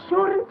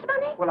insurance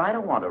money? Well, I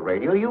don't want a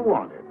radio. You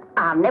want it.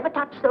 I'll never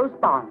touch those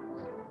bonds.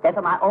 They're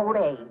for my old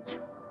age.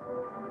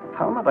 If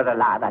Homer were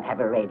alive, I'd have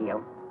a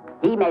radio.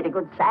 He made a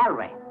good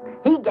salary.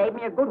 He gave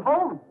me a good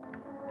home.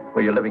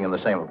 Well, you're living in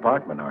the same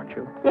apartment, aren't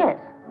you? Yes.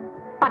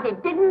 But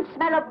it didn't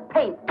smell of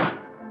paint.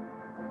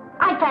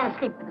 I can't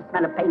sleep with the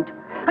smell of paint.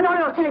 And all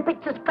your silly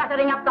pictures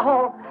cluttering up the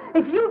hall.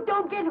 If you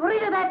don't get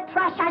rid of that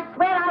trash, I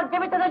swear I'll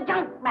give it to the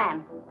junk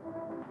man.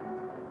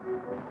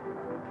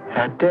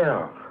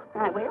 Adele.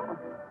 I will.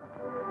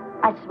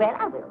 I swear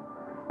I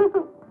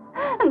will.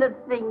 And the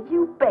things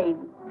you paint.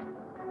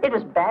 It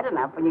was bad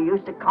enough when you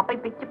used to copy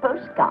picture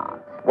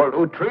postcards. Well,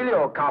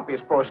 Utrillo copies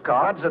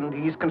postcards, and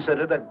he's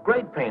considered a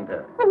great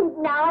painter.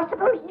 And now I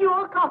suppose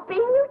you're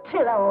copying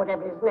Utrillo, or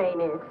whatever his name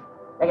is.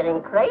 They're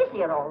getting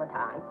crazier all the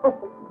time.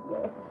 Oh,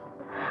 yes.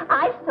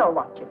 I saw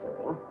what you're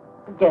doing.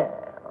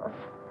 Girls.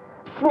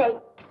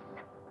 Snakes.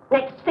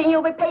 Next thing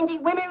you'll be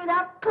painting women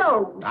without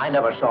clothes. I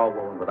never saw a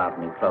woman without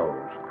any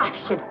clothes. I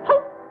should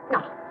hope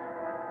not.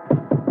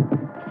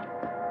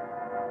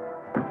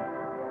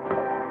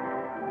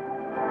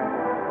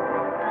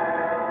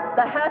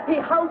 The happy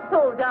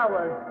household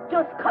hours.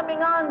 Just coming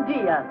on,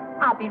 dear.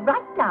 I'll be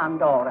right down,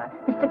 Dora.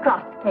 Mr.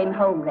 Cross came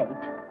home late.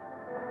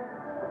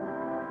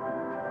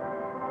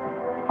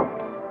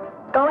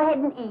 Go ahead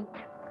and eat.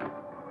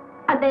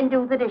 And then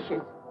do the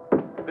dishes.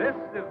 This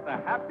is the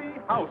Happy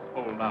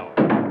Household Hour,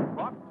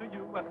 brought to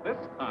you at this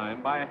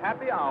time by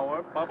Happy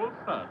Hour Bubble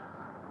Suds.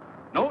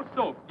 No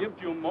soap gives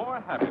you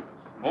more happiness,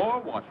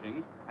 more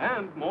washing,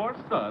 and more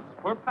suds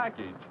per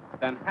package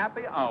than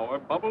Happy Hour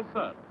Bubble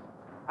Suds.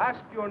 Ask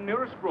your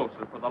nearest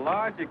grocer for the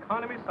large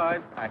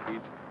economy-sized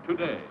package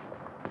today.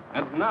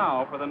 And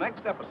now for the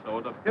next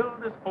episode of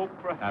Hilda's Hope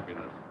for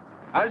Happiness.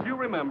 As you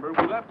remember,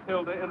 we left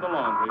Hilda in the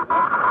laundry.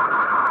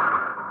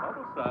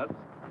 Bubble Suds,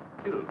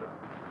 Hilda.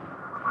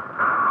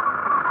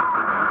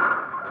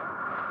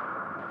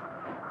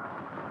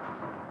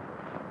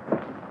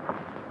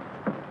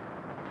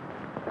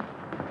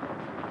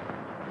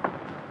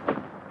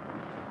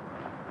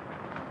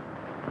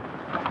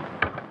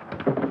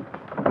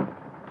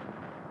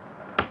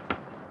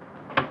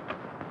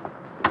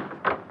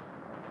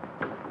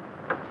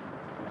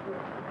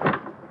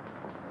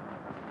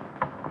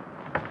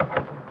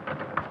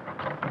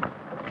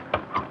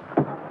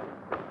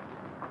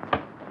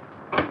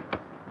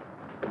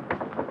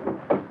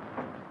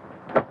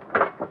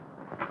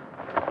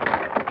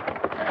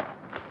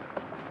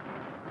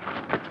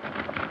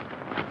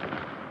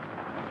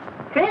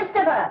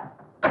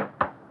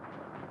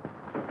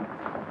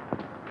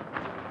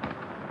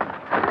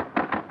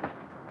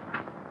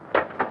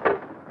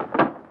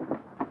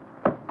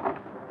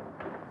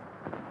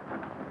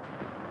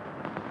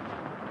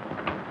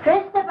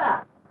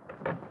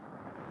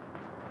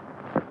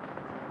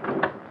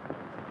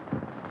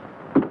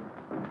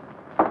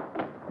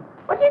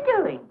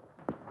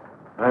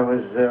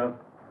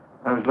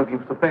 I was looking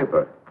for the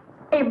paper.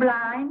 Are you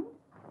blind?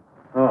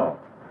 Oh.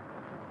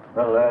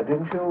 Well,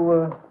 didn't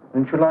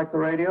you like the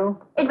radio?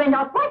 It went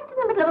off right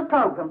in the middle of a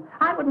program.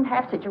 I wouldn't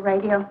have such a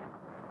radio.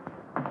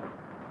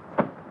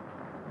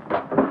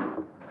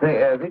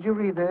 Hey, did you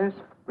read this?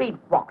 Read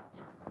what?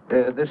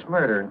 This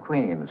murder in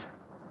Queens.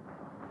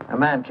 A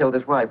man killed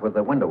his wife with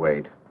a window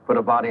weight, put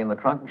a body in the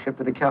trunk and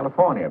shipped it to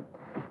California.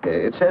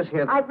 It says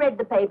here... I've read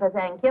the paper,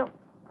 thank you.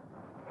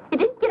 He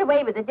didn't get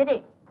away with it, did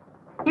he?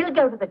 He'll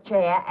go to the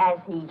chair, as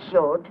he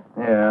should.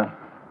 Yeah.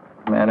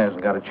 Man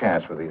hasn't got a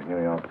chance with these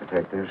New York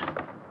detectives.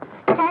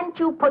 Can't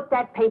you put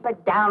that paper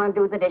down and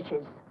do the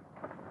dishes?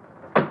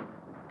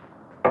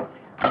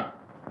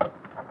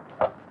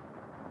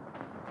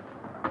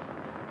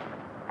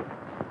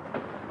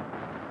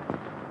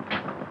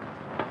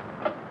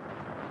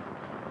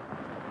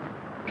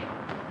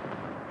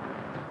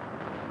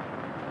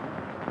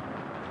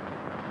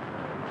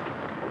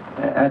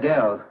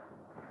 Adele,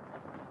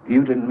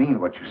 you didn't mean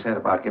what you said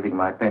about giving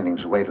my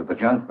paintings away to the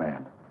junk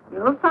man.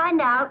 You'll find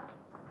out.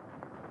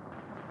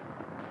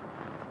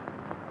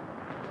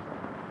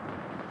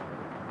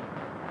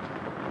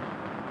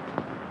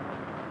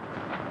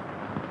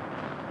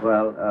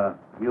 Well,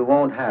 you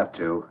won't have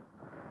to.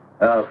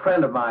 A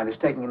friend of mine is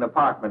taking an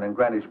apartment in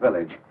Greenwich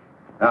Village.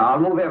 I'll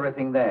move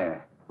everything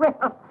there.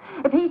 Well,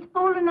 if he's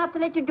fool enough to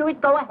let you do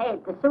it, go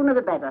ahead. The sooner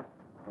the better.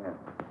 Yeah.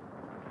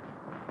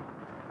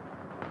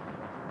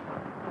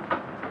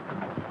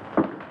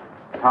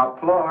 Top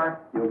floor.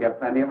 You'll get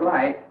plenty of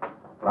light.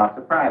 Lots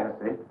of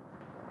privacy.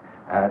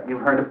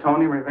 You've heard of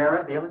Tony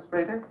Rivera, the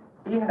illustrator?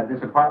 He had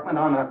this apartment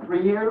on a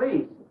 3-year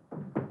lease.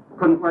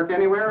 Couldn't work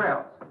anywhere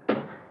else.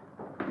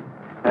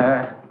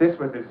 This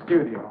was his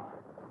studio.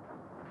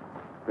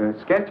 The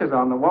sketches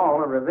on the wall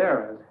are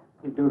Rivera's.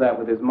 He'd do that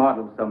with his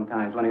models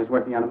sometimes when he was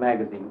working on a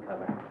magazine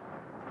cover.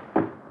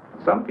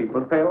 Some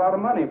people pay a lot of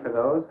money for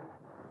those.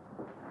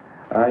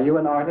 Are you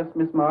an artist,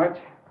 Miss March?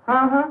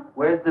 Uh-huh.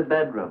 Where's the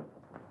bedroom?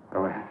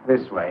 Oh,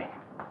 this way.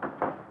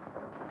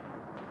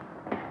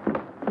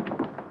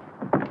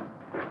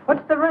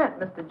 What's the rent,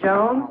 Mr.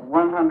 Jones?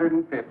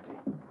 150.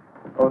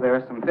 Oh, there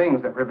are some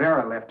things that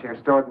Rivera left here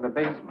stored in the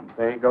basement.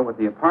 They go with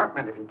the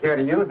apartment if you care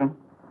to use them.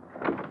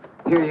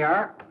 Here you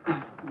are.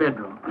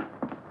 Bedroom.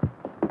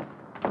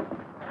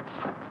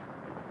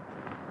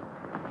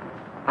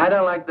 I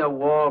don't like the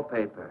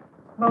wallpaper.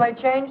 Will they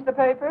change the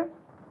paper?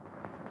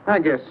 I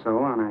guess so,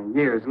 on a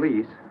year's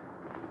lease.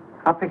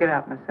 I'll pick it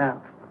out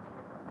myself.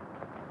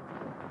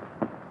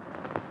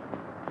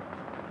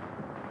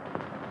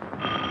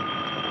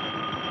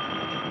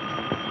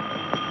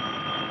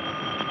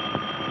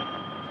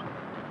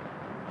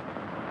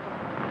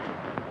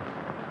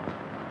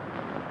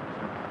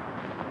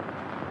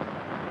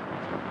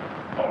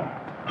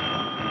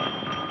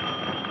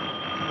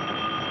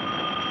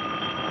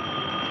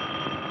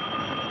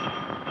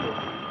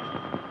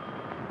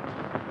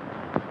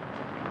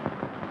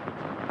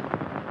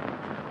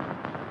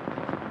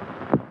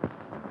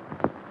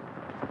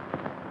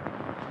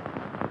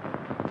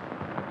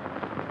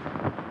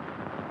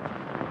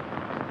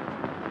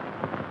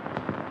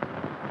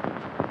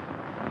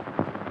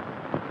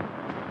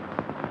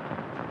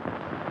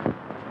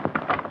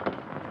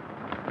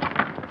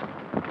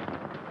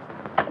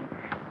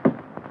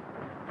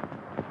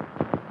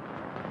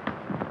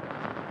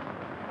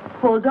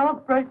 Well,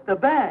 don't break the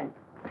bank.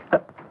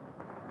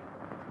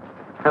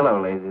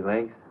 Hello, Lazy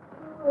Legs.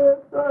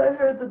 I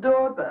heard the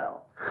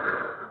doorbell.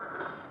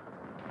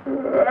 I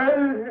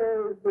didn't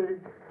hear anything.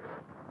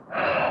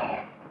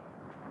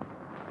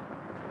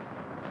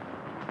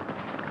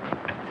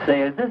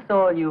 Say, is this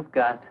all you've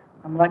got?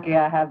 I'm lucky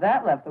I have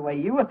that left the way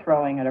you were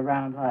throwing it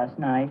around last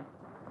night.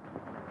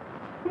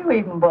 You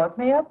even bought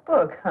me a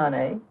book,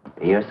 honey.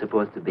 You're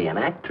supposed to be an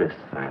actress,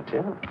 aren't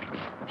you?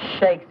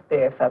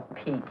 Shakespeare, for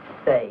Pete's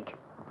sake.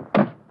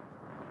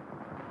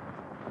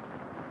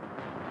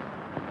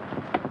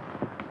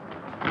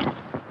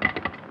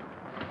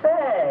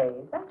 Say,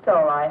 that's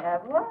all I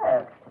have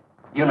left.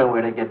 You know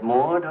where to get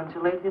more, don't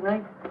you, Lazy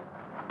Legs?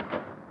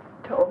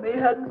 Told me he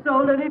hadn't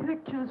sold any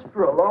pictures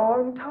for a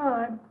long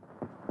time.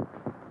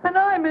 And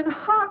I'm in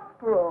hock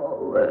for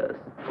all this.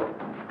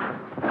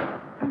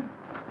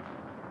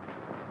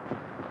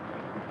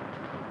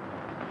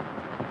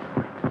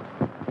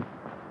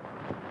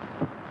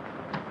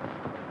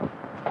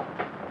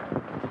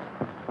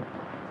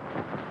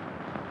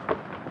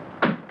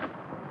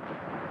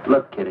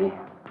 Look, Kitty.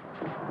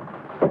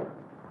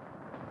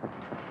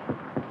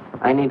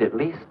 I need at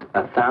least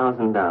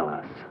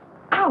 $1,000.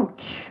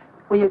 Ouch!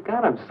 Well, you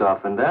got him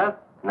softened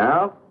up.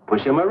 Now,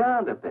 push him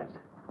around a bit.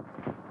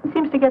 He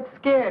seems to get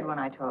scared when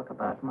I talk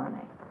about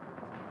money.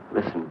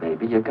 Listen,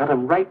 baby, you got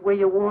him right where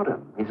you want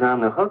him. He's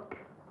on the hook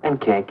and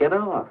can't get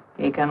off.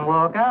 He can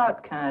walk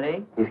out, can't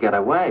he? He's got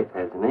a wife,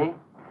 hasn't he?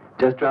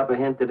 Just drop a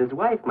hint that his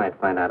wife might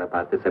find out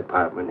about this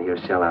apartment and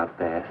he'll shell out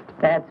fast.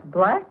 That's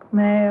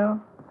blackmail.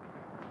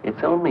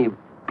 It's only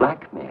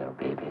blackmail,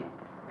 baby,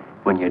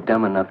 when you're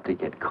dumb enough to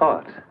get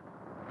caught.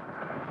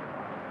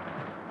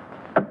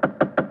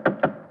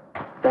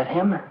 That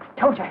him?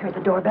 Told you I heard the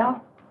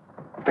doorbell.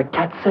 For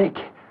cat's sake,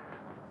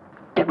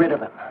 get rid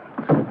of him.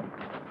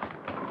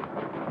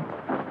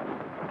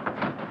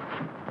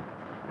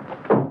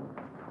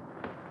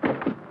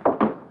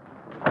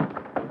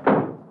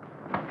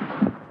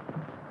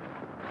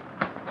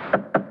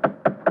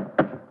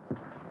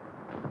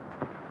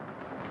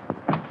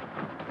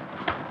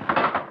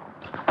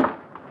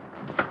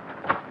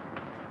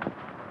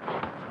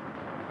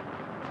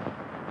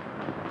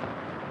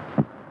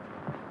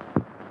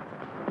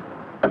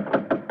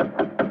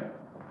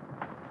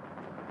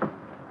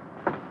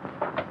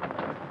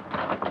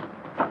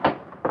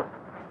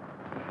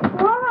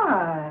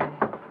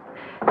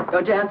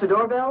 Don't you answer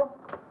doorbell?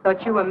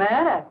 Thought you were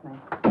mad at me.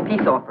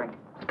 Peace offering.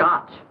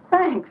 Scotch.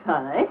 Thanks,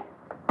 honey.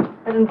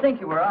 I didn't think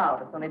you were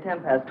out. It's only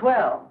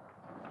 12:10.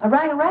 I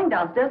rang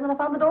downstairs and I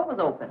found the door was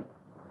open.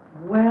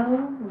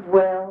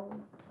 Well.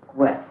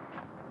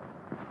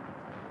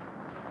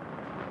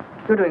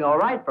 You're doing all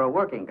right for a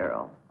working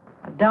girl.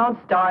 But don't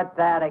start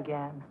that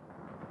again.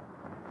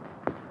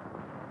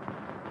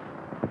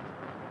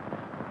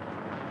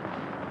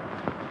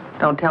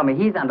 Don't tell me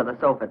he's under the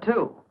sofa,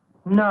 too.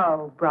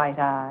 No, bright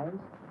eyes.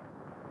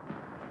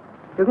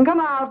 You can come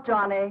out,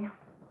 Johnny.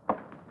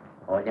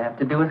 All you have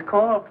to do is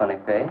call, funny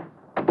face.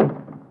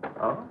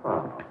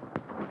 Oh.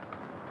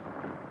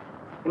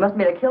 You must have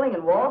made a killing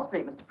in Wall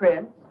Street, Mr.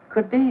 Prince.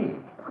 Could be.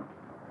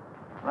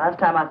 Last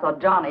time I saw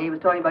Johnny, he was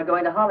talking about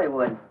going to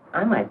Hollywood.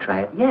 I might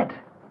try it yet.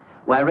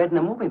 Why, I read in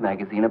a movie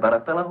magazine about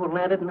a fellow who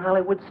landed in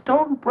Hollywood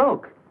stone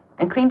broke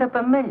and cleaned up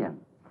 $1 million.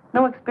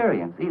 No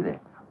experience either.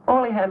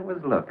 All he had was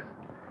looks.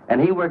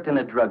 And he worked in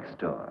a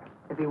drugstore.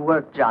 If he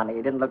worked, Johnny,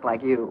 he didn't look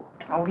like you.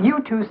 Oh, you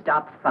two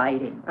stop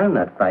fighting. I'm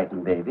not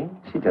fighting, baby.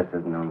 She just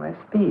doesn't know my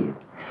speed.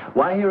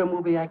 Why, here are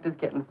movie actors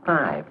getting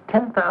 $5,000,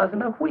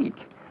 $10,000 a week.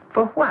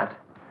 For what?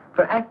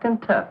 For acting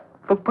tough.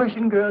 For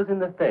pushing girls in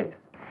the face.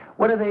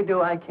 What do they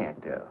do I can't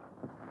do?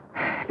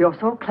 You're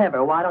so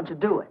clever. Why don't you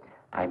do it?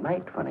 I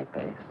might, funny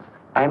face.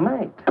 I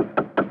might.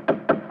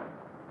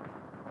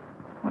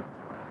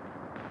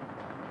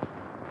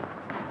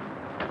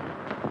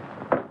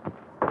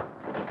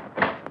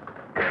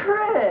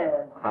 Chris!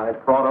 I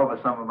brought over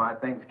some of my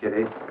things,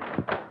 Kitty.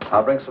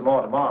 I'll bring some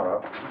more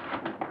tomorrow.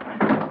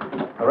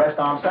 The rest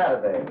on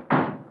Saturday.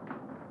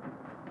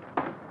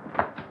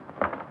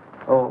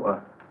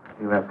 Oh,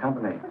 you have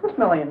company. This is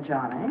Millie and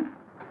Johnny.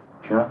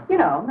 Sure. You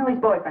know, Millie's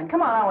boyfriend.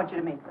 Come on, I want you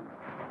to meet them.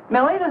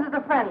 Millie, this is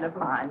a friend of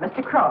mine,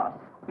 Mr. Cross.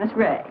 Miss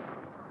Ray.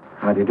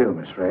 How do you do,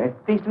 Miss Ray?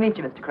 Pleased to meet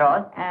you, Mr.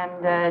 Cross.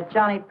 And,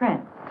 Johnny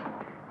Prince.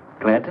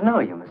 Glad to know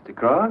you, Mr.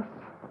 Cross.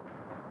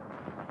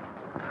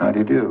 How do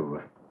you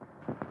do?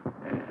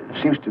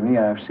 Seems to me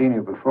I've seen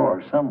you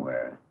before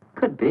somewhere.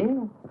 Could be.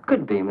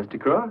 Could be, Mr.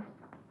 Cross.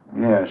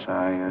 Yes,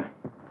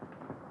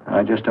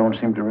 I just don't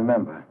seem to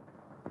remember.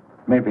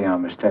 Maybe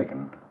I'm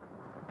mistaken.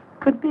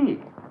 Could be.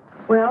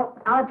 Well,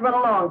 I'll have to run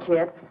along,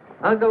 kid.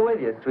 I'll go with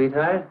you,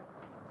 sweetheart.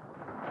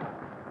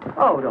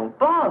 Oh, don't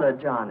bother,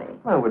 Johnny.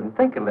 I wouldn't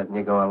think of letting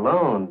you go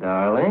alone,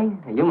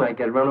 darling. You might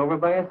get run over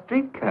by a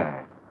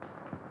streetcar.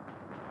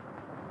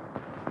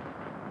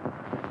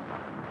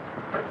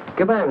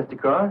 Goodbye, Mr.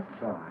 Cross.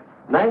 Bye.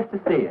 Nice to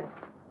see you.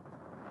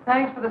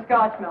 Thanks for the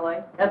scotch,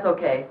 Millie. That's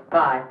okay.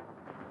 Bye.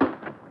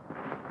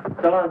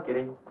 So long,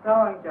 Kitty. So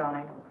long,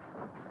 Johnny.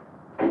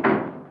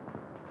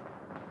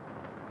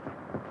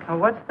 Now,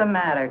 what's the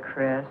matter,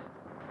 Chris?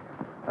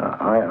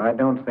 I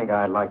don't think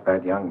I like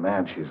that young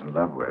man she's in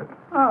love with.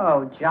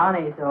 Oh,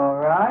 Johnny's all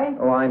right.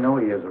 Oh, I know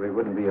he is, or he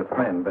wouldn't be a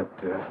friend, but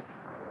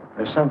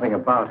there's something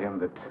about him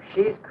that...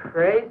 She's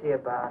crazy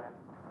about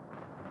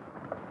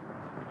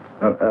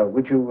him.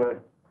 Would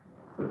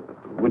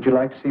you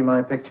like to see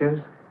my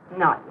pictures?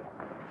 Not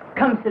yet.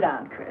 Come sit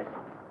down, Chris.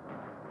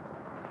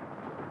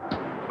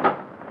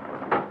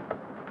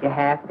 You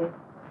happy?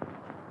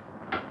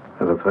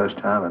 For the first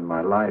time in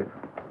my life.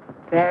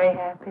 Very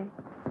happy?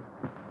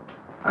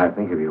 I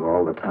think of you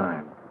all the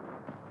time.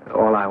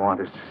 All I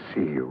want is to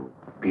see you,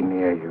 be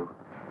near you.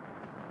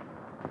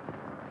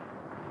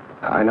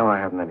 I know I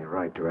haven't any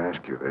right to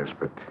ask you this,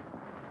 but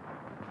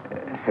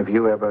have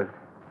you ever...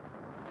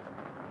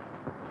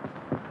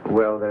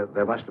 Well,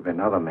 there must have been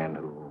other men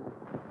who...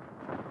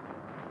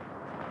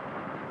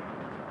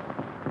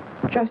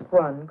 Just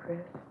one, Chris.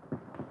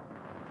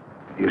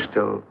 You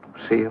still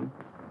see him?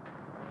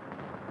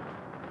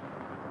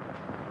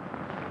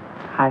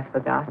 I've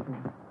forgotten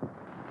him.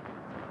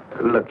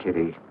 Look,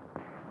 Kitty,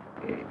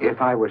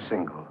 if I were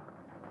single,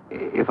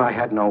 if I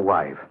had no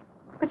wife...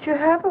 But you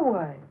have a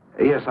wife.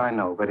 Yes, I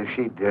know, but if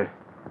she'd...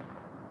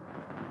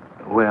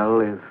 well,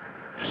 if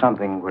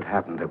something would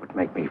happen that would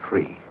make me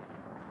free...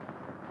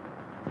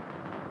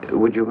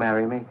 Would you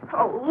marry me?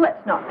 Oh,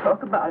 let's not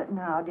talk about it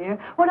now, dear.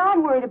 What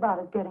I'm worried about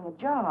is getting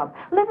a job.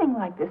 Living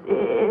like this,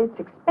 it's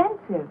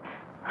expensive.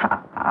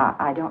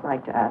 I don't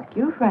like to ask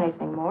you for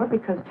anything more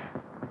because,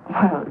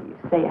 well, you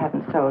say you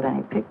haven't sold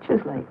any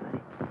pictures lately.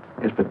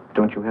 Yes, but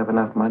don't you have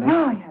enough money?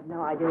 No, you have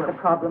no idea what the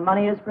problem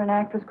money is for an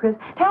actress, Chris.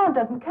 Talent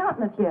doesn't count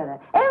in the theater.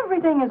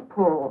 Everything is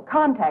pull,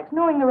 contacts,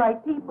 knowing the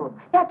right people.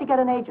 You have to get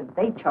an agent.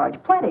 They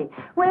charge plenty.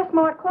 Wear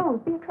smart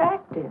clothes. Be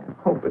attractive.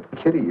 Oh, but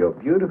Kitty, you're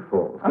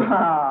beautiful.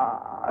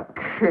 Ah,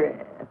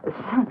 Chris.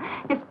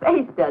 Your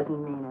face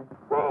doesn't mean a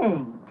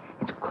thing.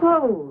 It's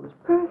clothes,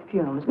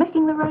 perfumes,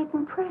 making the right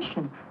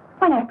impression.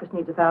 An actress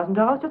needs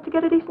 $1,000 just to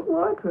get a decent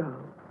wardrobe.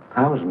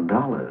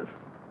 $1,000?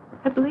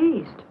 At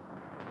least.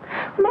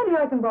 Maybe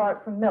I can borrow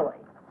it from Millie.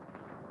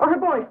 Or her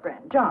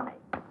boyfriend, Johnny.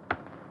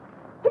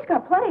 He's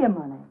got plenty of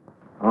money.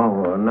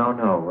 Oh, no.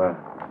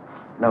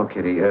 No,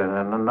 Kitty,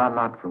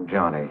 not from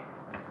Johnny.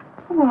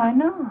 Why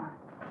not?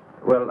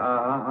 Well,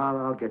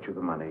 I'll get you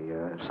the money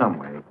some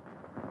way.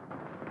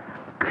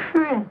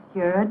 Chris,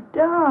 you're a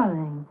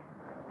darling.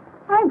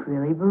 I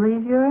really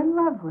believe you're in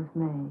love with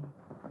me.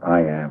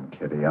 I am,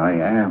 Kitty, I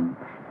am.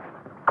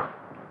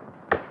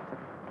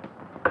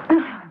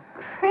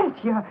 Chris,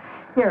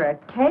 you're a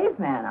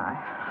caveman.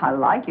 I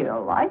like you to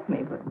like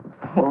me, but,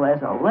 well,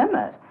 there's a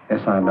limit.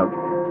 Yes, I know.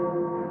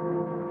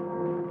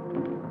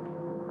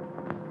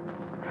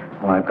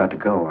 Well, I've got to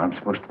go. I'm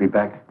supposed to be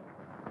back.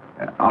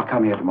 I'll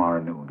come here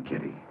tomorrow noon,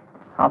 Kitty.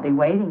 I'll be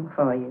waiting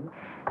for you.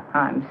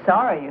 I'm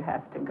sorry you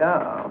have to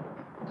go.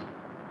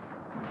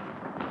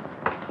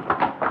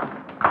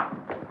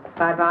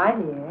 Bye-bye,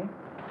 dear.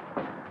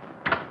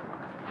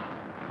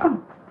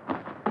 Oh,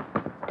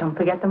 don't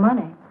forget the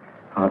money.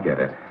 I'll get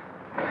it.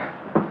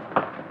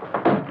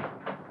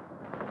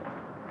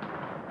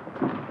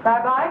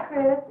 Bye-bye,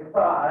 Chris.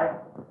 Goodbye.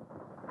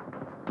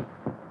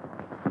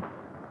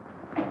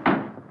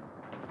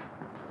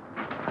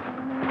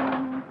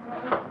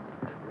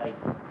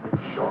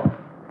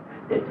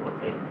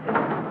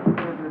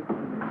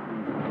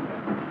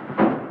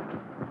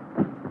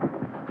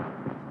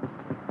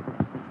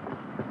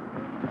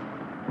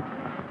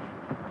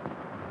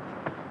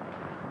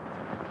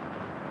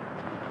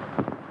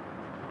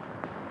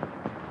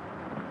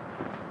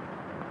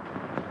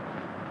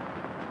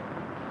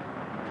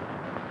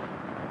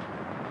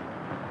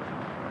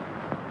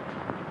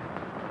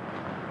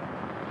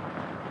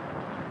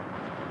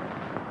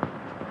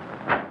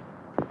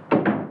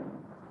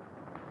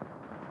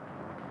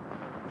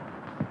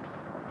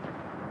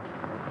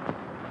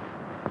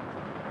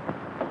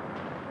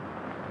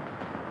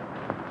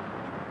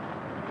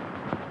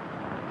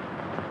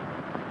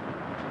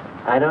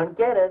 I don't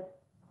get it.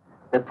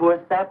 The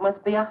poor sap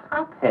must be a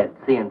hophead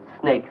seeing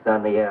snakes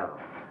on the L.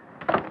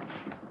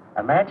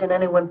 Imagine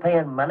anyone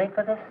paying money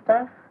for this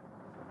stuff?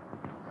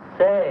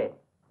 Say,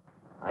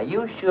 are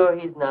you sure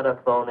he's not a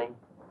phony?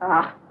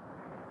 Ah,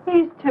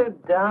 he's too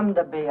dumb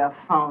to be a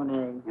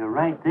phony. You're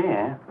right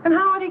there. And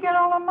how would he get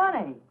all the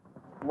money?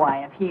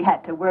 Why, if he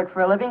had to work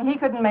for a living, he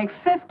couldn't make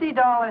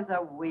 $50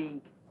 a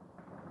week.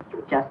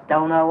 You just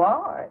don't know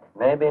art.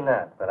 Maybe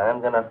not, but I'm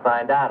going to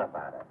find out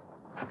about it.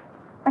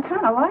 I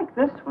kind of like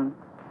this one.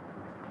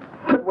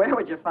 But where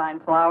would you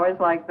find flowers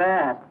like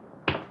that?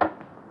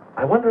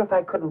 I wonder if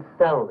I couldn't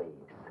sell these.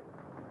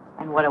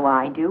 And what do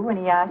I do when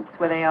he asks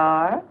where they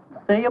are?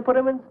 Say you put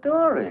them in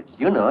storage.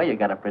 You know, you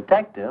got to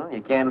protect them.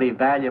 You can't leave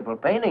valuable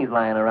paintings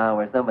lying around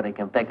where somebody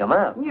can pick them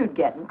up. You'd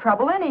get in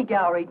trouble. Any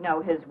gallery'd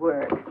know his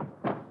work.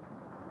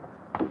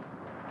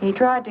 He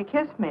tried to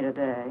kiss me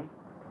today.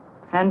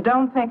 And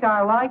don't think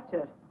I liked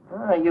it.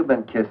 Oh, you've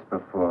been kissed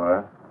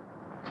before.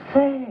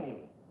 Say,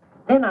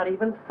 they're not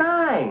even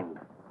signed.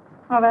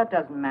 Oh, that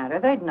doesn't matter.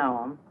 They'd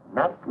know him.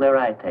 Not where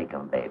I take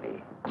them,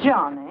 baby.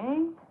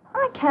 Johnny,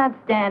 I can't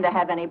stand to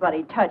have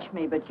anybody touch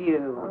me but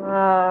you.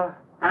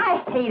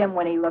 I hate him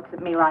when he looks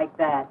at me like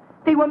that.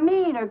 If he were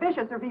mean or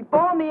vicious or if he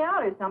bawled me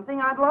out or something,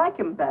 I'd like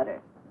him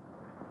better.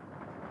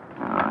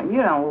 Oh,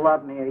 you don't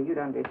love me or you'd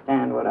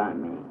understand what I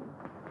mean.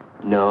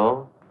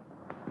 No?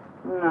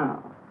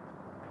 No.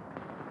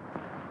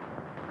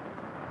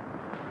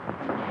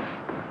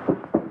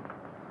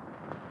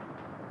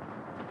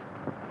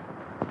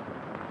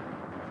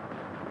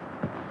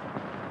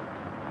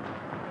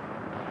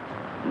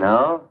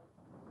 No?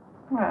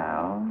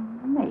 Well,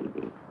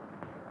 maybe.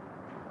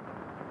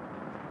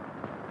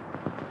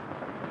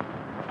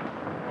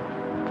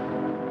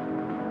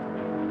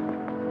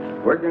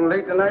 Working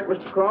late tonight,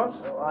 Mr. Cross?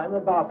 Oh, I'm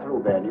about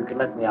through, Ben. You can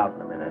let me out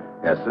in a minute.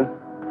 Yes, sir.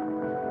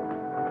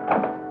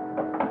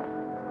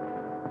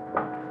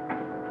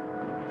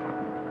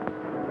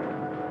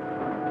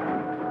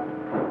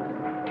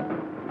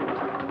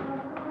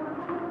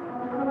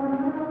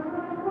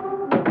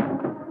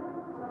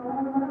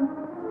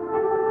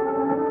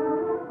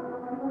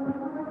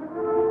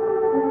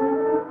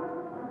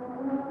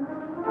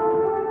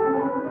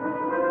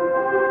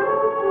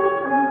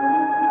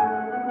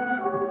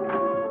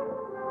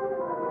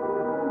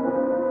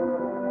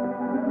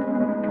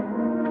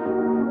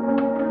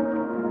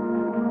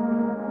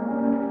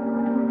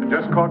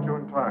 Just caught you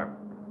in time.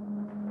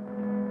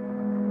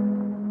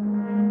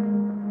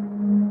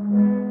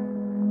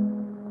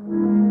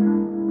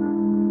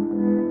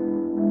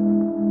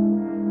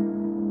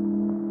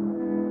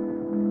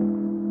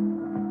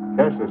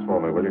 Cash this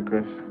for me, will you,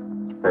 Chris?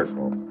 It's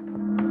personal.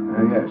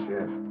 Yes,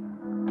 yes.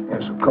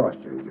 Yes, of course,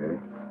 J.J.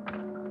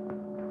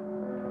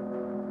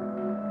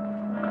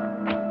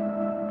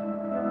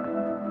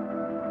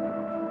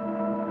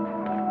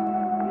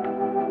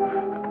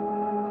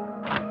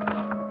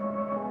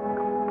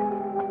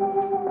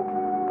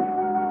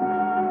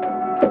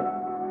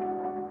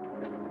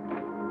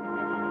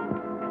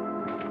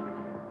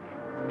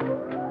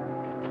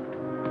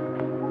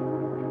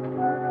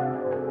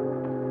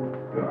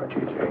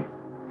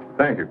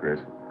 Thank you, Chris.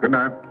 Good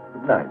night.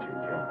 Good night, J.J.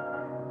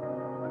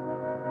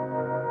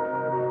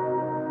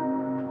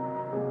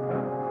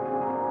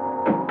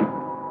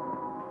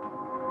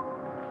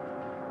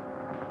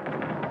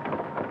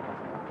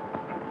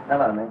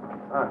 Hello, Nick.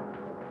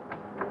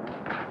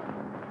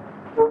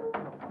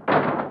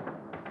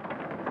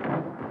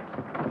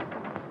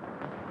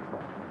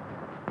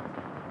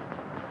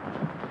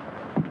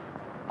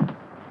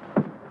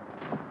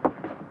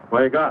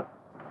 What you got?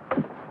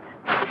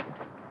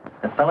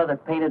 The fellow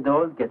that painted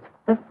those gets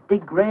 50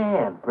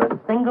 grand for a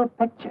single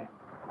picture.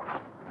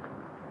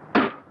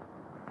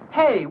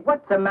 Hey,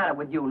 what's the matter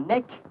with you,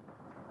 Nick?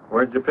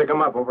 Where'd you pick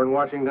him up? Over in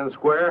Washington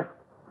Square?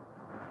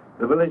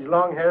 The village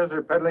longhairs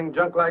are peddling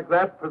junk like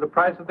that for the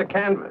price of the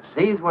canvas.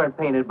 These weren't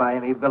painted by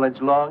any village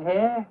long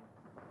hair.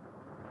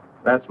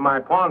 That's my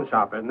pawn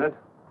shop, isn't it?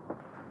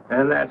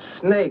 And that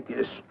snake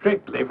is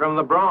strictly from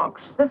the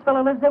Bronx. This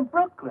fellow lives in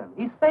Brooklyn.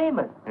 He's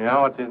famous.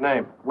 Yeah, what's his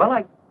name?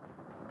 Well,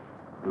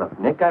 Look,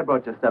 Nick, I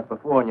brought you stuff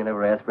before and you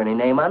never asked for any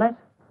name on it.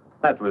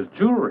 That was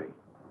jewelry.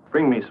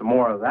 Bring me some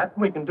more of that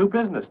and we can do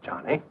business,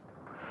 Johnny.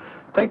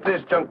 Take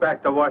this junk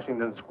back to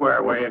Washington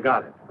Square where you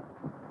got it.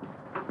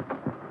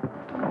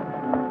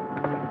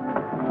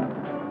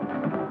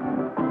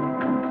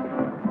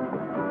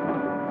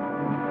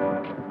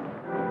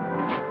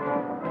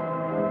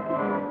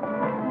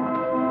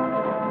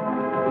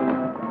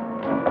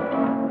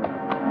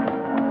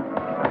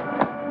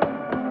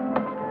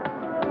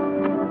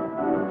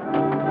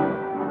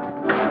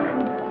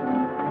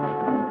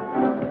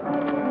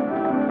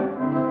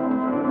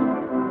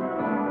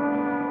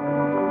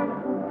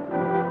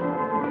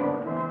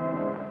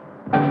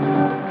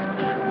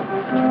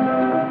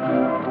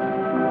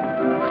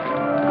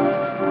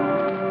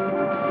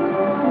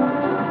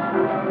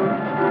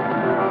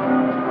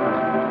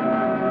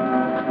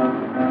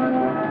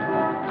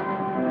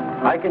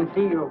 I can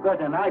see you've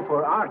got an eye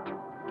for art.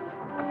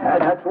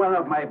 That's one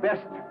of my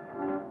best.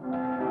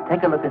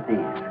 Take a look at these.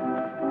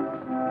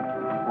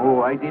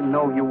 Oh, I didn't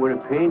know you were a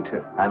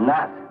painter. I'm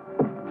not.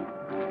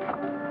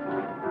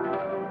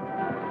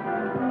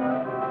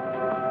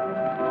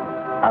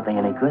 Are they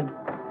any good?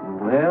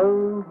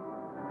 Well,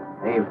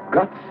 they've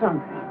got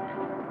something.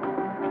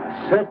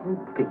 A certain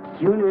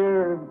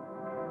peculiar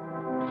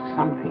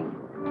something.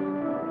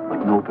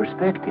 But no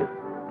perspective.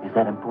 Is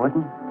that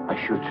important? I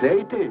should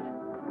say it is.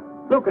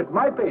 Look at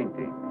my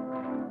painting.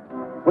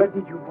 Where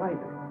did you buy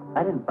them?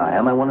 I didn't buy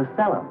them. I want to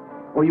sell them.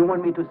 Or you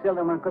want me to sell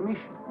them on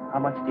commission? How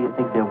much do you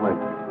think they're worth?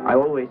 I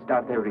always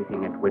start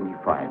everything at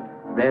 25.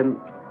 Then,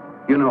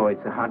 you know,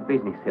 it's a hard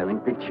business selling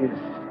pictures.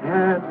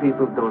 Yeah,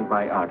 people don't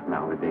buy art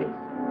nowadays.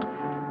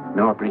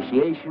 No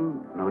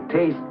appreciation, no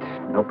taste,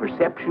 no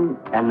perception.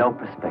 And no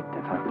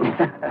perspective, huh?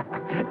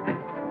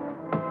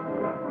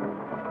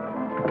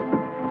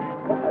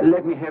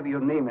 Let me have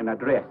your name and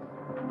address.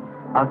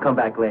 I'll come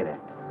back later.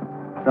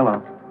 So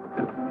long.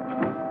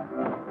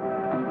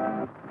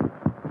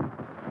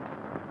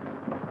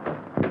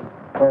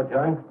 Hello,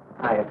 John.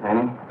 Hiya,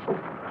 Tiny.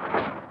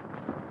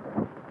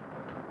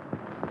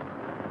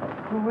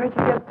 Well, where'd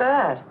you get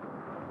that?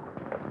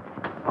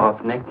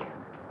 Off, Nick.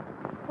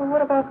 Well,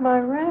 what about my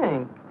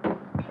ring?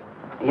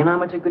 You know how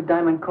much a good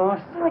diamond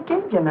costs? Well, I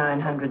gave you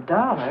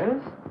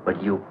 $900.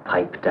 But you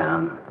pipe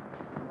down.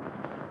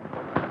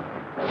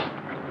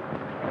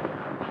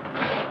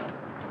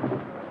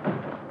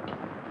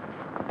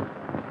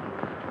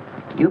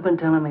 You've been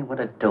telling me what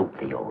a dope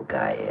the old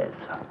guy is.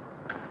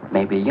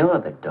 Maybe you're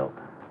the dope.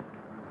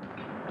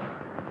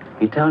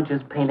 He tells you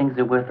his paintings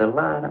are worth a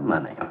lot of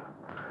money.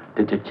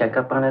 Did you check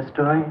up on his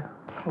story?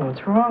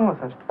 What's wrong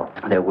with it?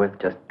 They're worth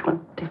just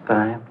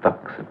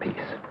 $25 a piece.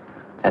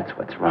 That's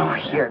what's wrong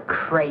with them. You're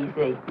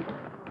crazy.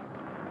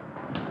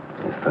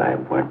 If I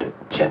weren't a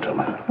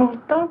gentleman. Well,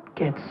 don't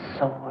get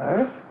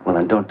sore. Well,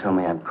 then don't tell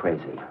me I'm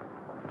crazy.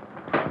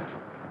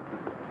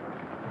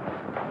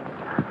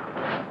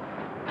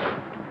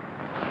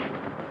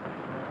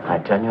 I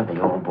tell you,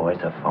 the old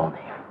boy's a phony.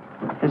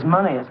 His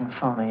money isn't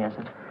phony, is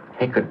it?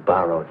 He could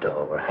borrow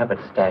dough or have it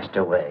stashed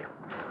away.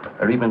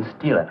 Or even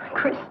steal it.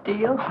 Chris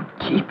steal?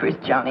 Jeepers,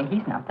 Johnny,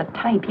 he's not the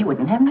type. He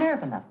wouldn't have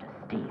nerve enough to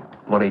steal.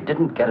 Well, he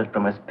didn't get it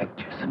from his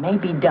pictures.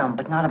 Maybe dumb,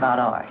 but not about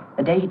art.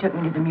 The day he took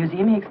me to the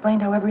museum, he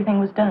explained how everything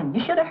was done. You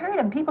should have heard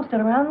him. People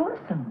stood around and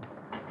listened.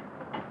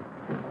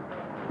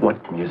 What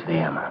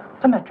museum?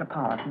 The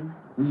Metropolitan.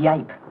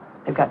 Yipe.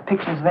 They've got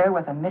pictures there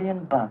worth $1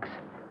 million.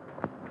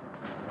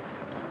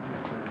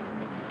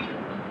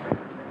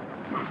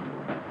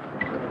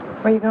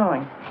 Where are you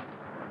going?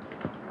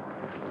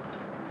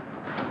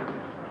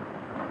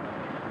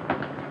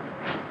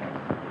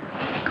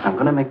 I'm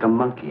gonna make a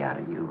monkey out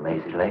of you,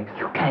 lazy legs.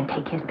 You can't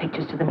take his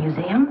pictures to the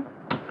museum.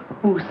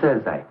 Who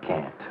says I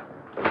can't?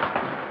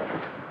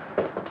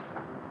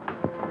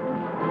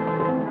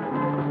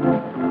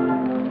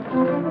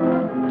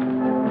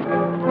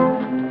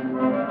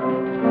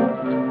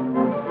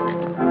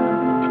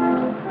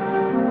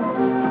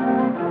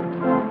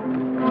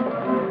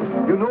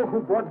 You know who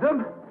bought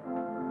them?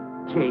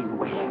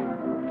 Janeway.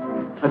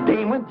 A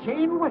Damon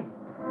Janeway.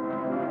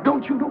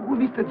 Don't you know who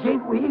Mr.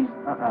 Janeway is?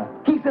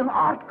 He's an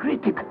art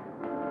critic.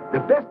 The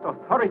best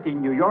authority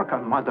in New York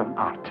on modern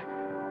art.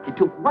 He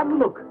took one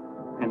look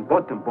and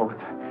bought them both.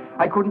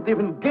 I couldn't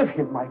even give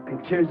him my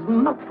pictures,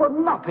 not for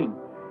nothing.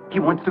 He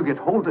wants to get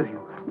hold of you.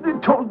 They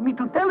told me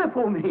to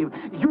telephone him.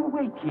 You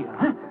wait here,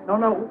 huh?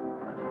 No.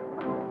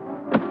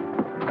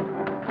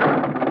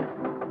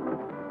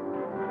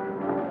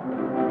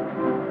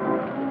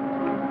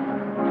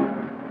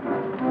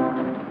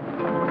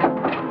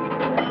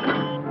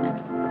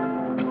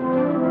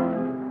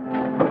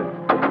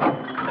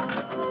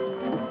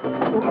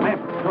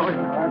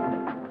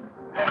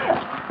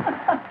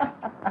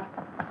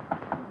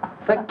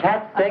 For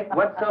cat's sake,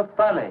 what's so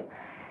funny?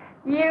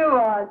 You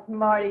are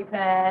smarty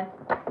pants.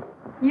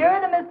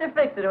 You're the Mr.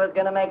 Fix-It who was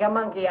going to make a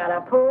monkey out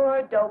of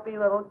poor, dopey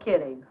little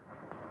kitty.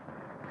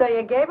 So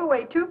you gave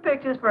away 2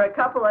 pictures for a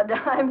couple of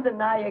dimes, and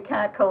now you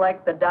can't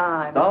collect the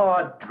dime.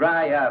 Oh,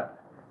 dry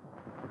up.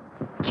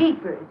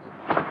 Jeepers.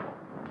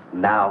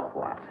 Now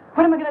what?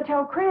 What am I going to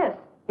tell Chris?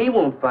 He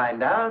won't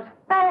find out.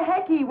 The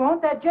heck he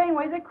won't. That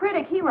Janeway's a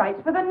critic. He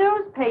writes for the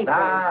newspaper.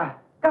 Ah.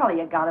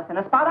 Golly, you got us in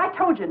a spot. I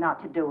told you not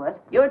to do it.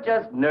 You're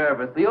just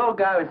nervous. The old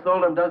guy who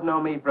sold him doesn't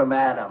know me from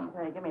Adam.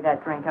 Hey, give me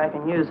that drink. I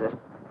can use it.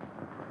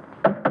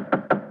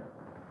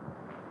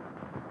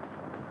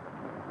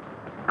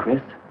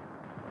 Chris?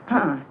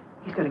 Huh.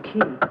 He's got a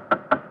key.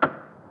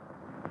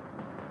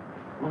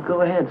 Well, go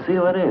ahead. See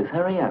who it is.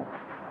 Hurry up.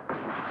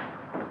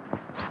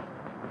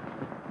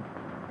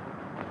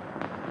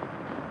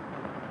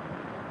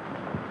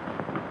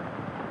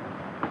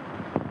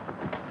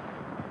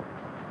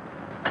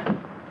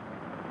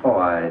 Oh,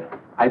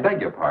 I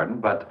beg your pardon,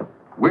 but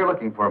we're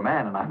looking for a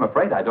man, and I'm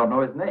afraid I don't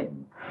know his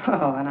name.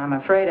 Oh, and I'm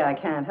afraid I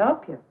can't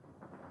help you.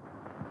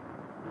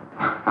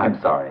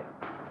 I'm sorry.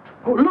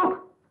 Oh, look!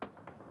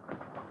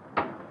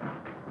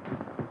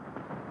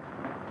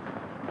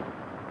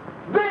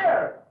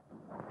 There!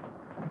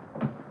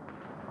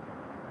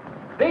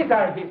 These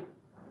are his...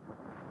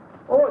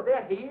 Oh,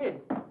 there he is.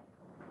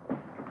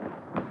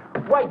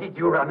 Why did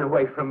you run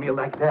away from me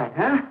like that,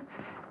 huh?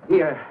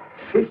 Here,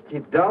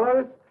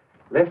 $50,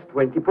 less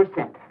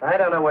 20%. I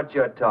don't know what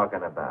you're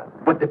talking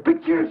about. But the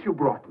pictures you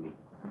brought me.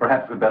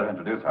 Perhaps we'd better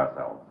introduce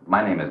ourselves.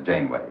 My name is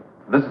Janeway.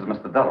 This is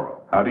Mr. Delarue.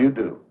 How do you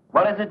do?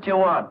 What is it you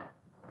want?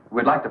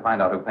 We'd like to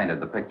find out who painted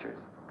the pictures.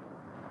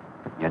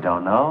 You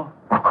don't know?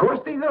 Of course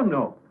they don't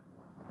know.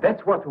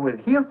 That's what we're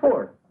here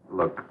for.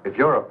 Look, if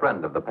you're a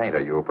friend of the painter,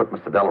 you'll put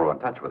Mr. Delarue in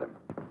touch with him.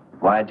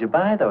 Why'd you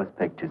buy those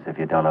pictures if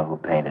you don't know who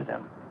painted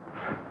them?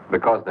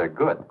 Because they're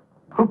good.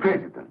 Who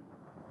painted them?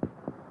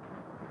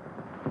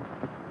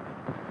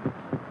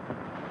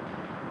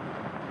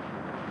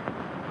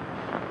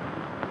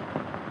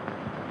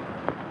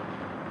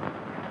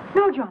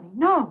 No, Johnny,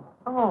 no.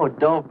 Oh,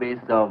 don't be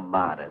so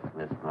modest,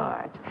 Miss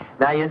March.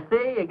 Now, you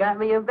see, you got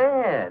me in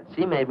bed.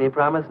 She made me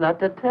promise not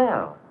to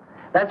tell.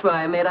 That's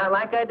why I made out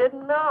like I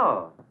didn't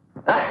know.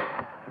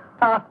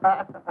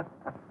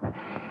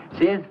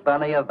 She's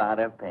funny about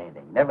her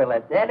painting. Never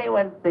lets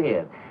anyone see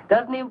it.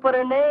 Doesn't even put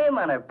her name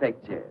on her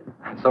pictures.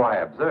 So I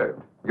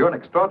observed. You're an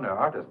extraordinary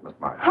artist, Miss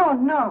March. Oh,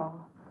 no.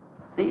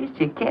 See,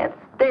 she can't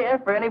stare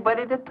for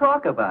anybody to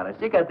talk about her.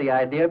 She got the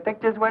idea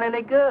pictures weren't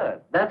any good.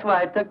 That's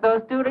why I took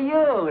those two to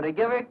you, to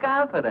give her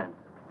confidence.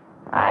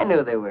 I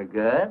knew they were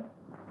good.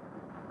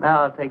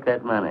 Now I'll take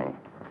that money.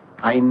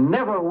 I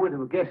never would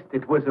have guessed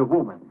it was a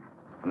woman.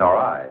 Nor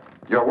I.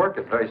 Your work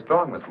is very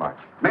strong, Miss March.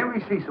 May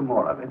we see some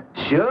more of it?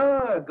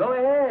 Sure, go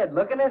ahead.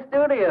 Look in the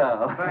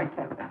studio. Thank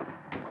you.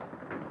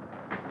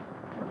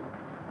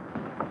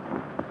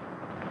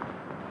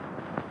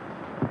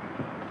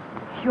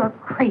 You're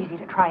crazy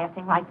to try a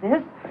thing like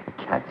this. For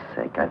cat's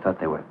sake, I thought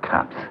they were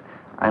cops.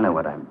 I know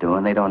what I'm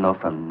doing. They don't know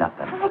from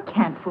nothing. I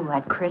can't fool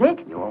that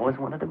critic. You always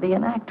wanted to be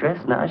an actress.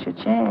 Now's your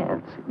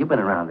chance. You've been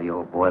around the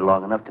old boy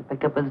long enough to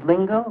pick up his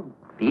lingo.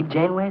 Feed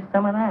Janeway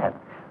some of that.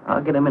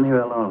 I'll get him in here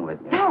alone with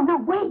you. No,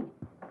 wait.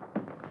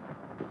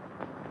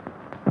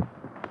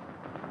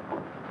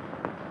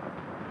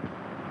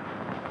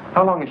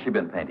 How long has she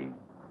been painting?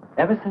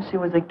 Ever since she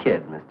was a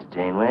kid, Mr.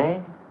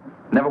 Janeway.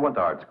 Never went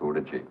to art school,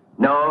 did she?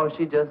 No,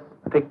 she just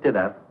picked it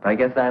up. I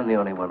guess I'm the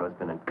only one who's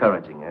been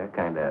encouraging her,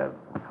 kind of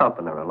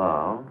helping her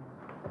along.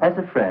 As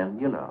a friend,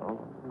 you know.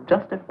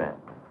 Just a friend.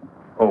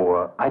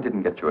 Oh, I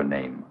didn't get your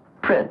name.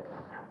 Prince.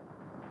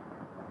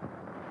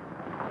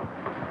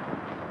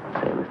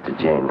 Say, Mr.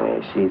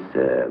 Janeway, she's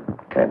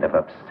kind of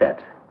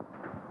upset.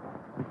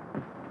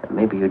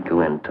 Maybe you'd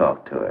go in and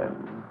talk to her.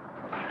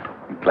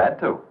 Glad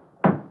to.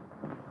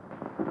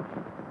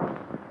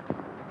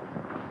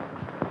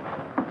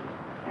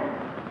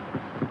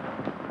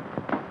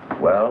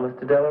 Well,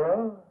 Mr.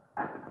 Delarue?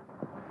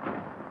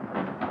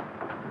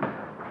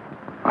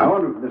 I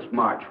wonder if Miss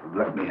March would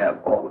let me have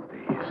all of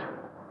these.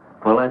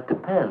 Well, that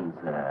depends.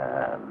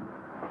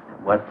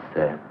 What's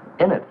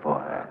in it for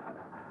her?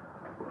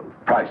 Well,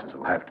 prices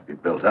will have to be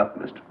built up,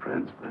 Mr.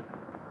 Prince, but...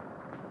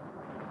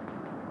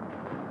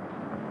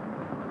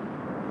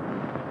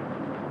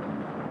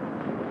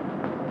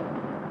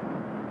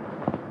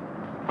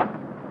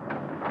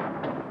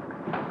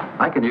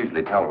 I can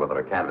usually tell whether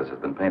a canvas has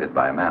been painted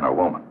by a man or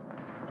woman.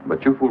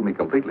 But you fooled me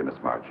completely, Miss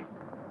March.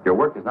 Your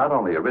work is not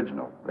only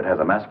original, it has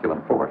a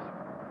masculine force.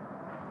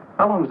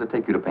 How long does it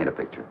take you to paint a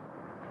picture?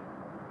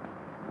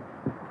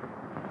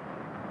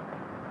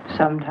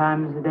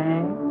 Sometimes a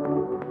day,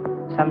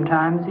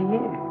 sometimes a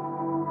year.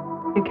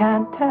 You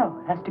can't tell.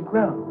 It has to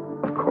grow.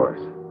 Of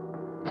course.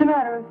 It's a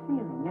matter of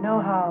feeling. You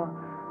know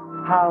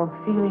how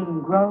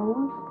feeling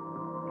grows?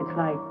 It's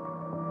like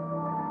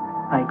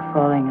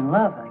falling in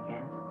love, I guess.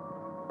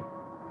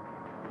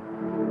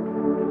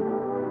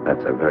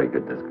 That's a very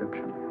good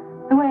description.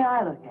 The way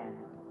I look at it,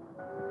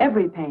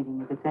 every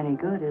painting, if it's any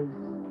good, is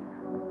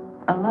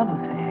a love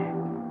affair.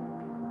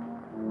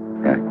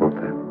 Yeah, quote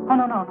that. Oh,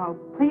 no.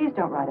 Please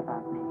don't write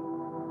about me.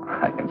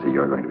 I can see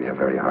you're going to be a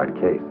very hard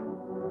case.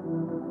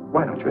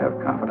 Why don't you have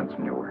confidence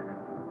in your work?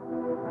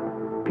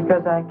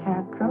 Because I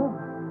can't draw.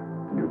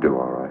 You do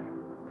all right.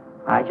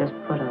 I just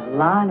put a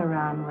line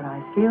around what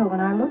I feel when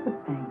I look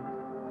at things.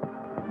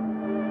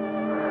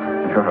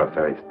 You're a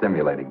very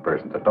stimulating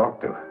person to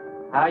talk to.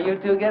 How you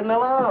two getting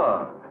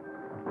along?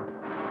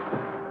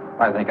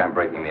 I think I'm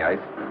breaking the ice.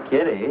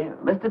 Kitty,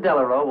 Mr.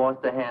 Delarue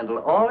wants to handle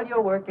all your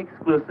work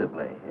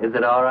exclusively. Is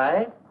it all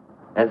right?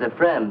 As a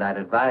friend, I'd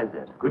advise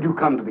it. Could you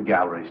come to the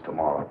galleries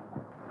tomorrow?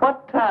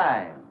 What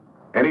time?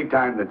 Any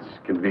time that's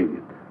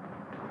convenient.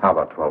 How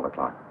about 12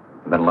 o'clock?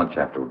 And then lunch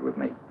afterward with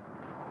me.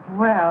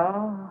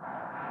 Well,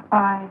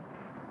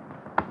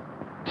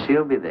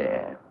 She'll be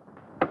there.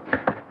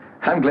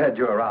 I'm glad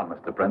you're around,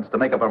 Mr. Prince, to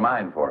make up her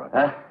mind for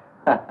her.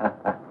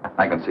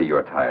 I can see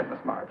you're tired, Miss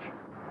March.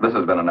 This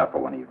has been enough for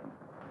one evening.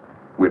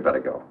 We'd better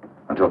go.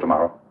 Until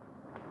tomorrow.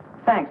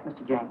 Thanks,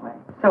 Mr. Janeway.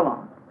 So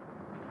long.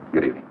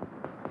 Good evening.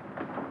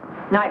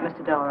 Night,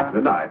 Mr. Delarue.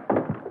 Good night.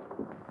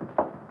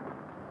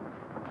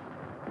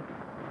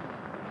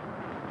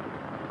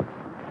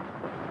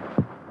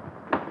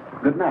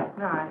 Good night.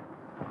 Night.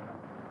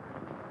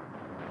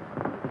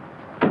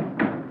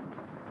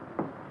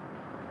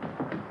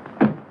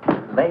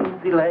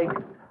 Lazy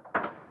legs.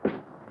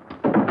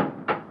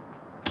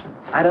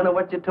 I don't know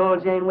what you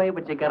told Janeway,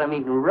 but you got him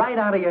eating right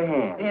out of your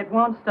hand. It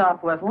won't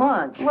stop with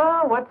lunch.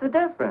 Well, what's the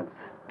difference?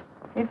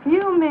 If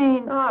you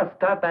mean... Oh,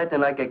 stop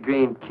acting like a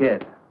green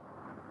kid.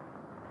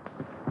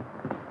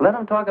 Let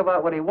him talk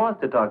about what he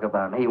wants to talk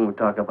about, and he won't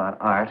talk about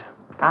art.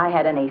 If I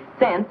had any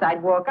sense,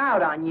 I'd walk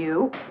out on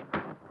you.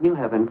 You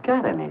haven't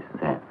got any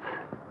sense.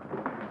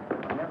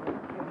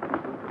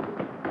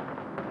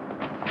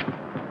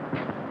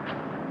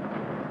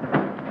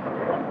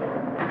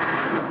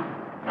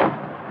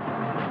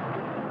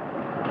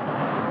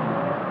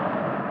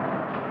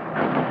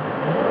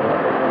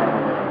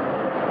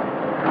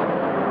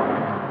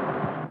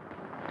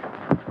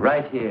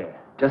 Right here,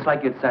 just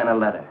like you'd sign a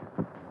letter.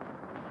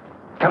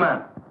 Come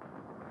on.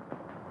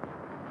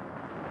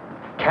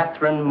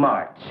 Catherine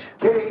March.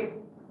 Kitty!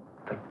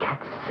 For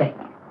cat's sake.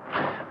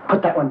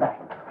 Put that one back.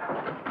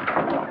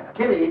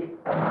 Kitty!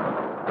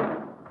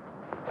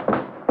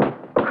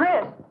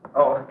 Chris!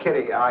 Oh,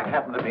 Kitty, I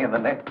happen to be in the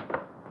next...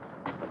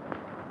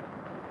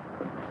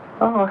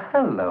 Oh,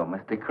 hello,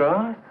 Mr.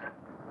 Cross.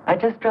 I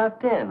just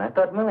dropped in. I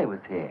thought Millie was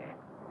here.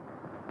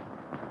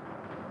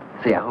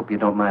 See, I hope you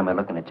don't mind my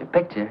looking at your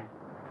picture.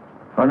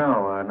 Oh,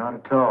 no, not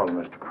at all,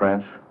 Mr.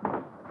 Prince.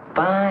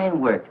 Fine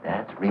work,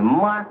 that's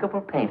remarkable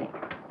painting.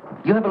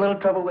 You have a little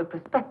trouble with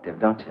perspective,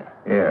 don't you?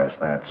 Yes,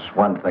 that's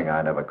one thing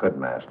I never could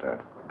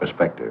master.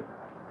 Perspective.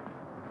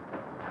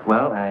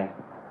 Well, I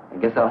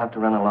guess I'll have to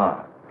run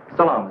along.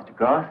 So long, Mr.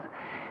 Cross.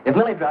 If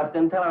Millie drops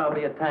in, tell her I'll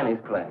be at Tiny's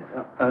place.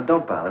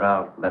 Don't bother.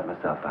 I'll let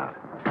myself out.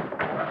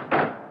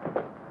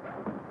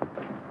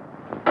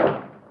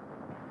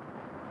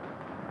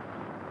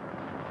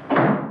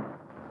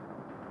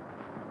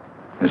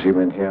 Has he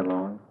been here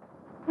long?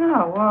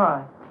 No,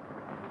 why?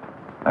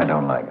 I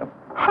don't like him.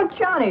 Oh,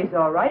 Johnny's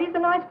all right. He's a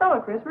nice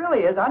fellow, Chris. Really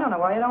is. I don't know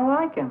why you don't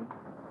like him.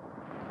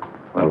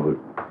 Well,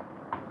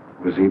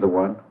 was he the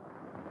one?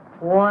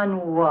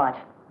 One what?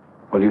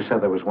 Well, you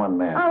said there was one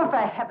man. Oh, for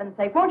heaven's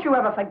sake, won't you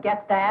ever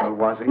forget that? Well,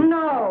 was he?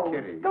 No.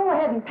 Kitty. Go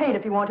ahead and paint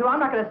if you want to. I'm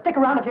not going to stick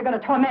around if you're going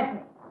to torment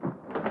me.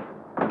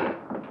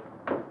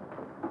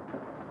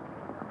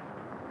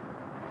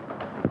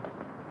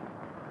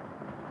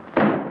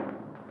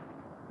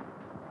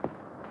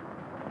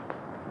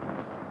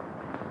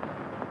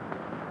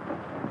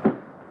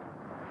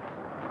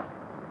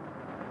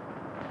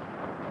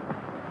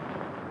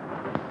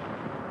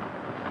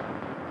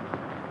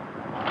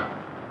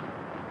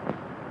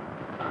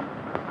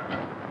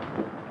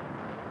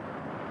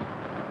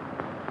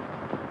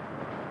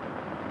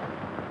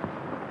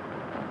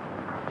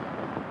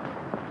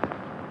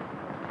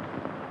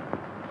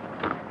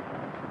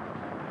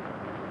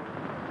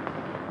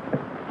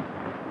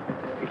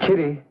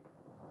 Kitty.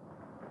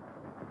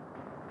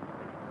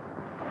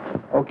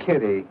 Oh,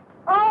 Kitty.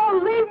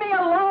 Oh, leave me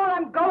alone.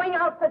 I'm going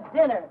out for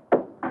dinner.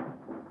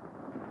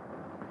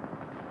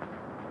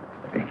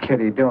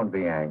 Kitty, don't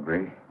be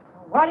angry.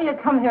 Why do you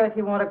come here if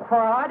you want to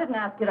quarrel? I didn't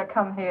ask you to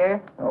come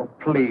here. Oh,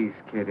 please,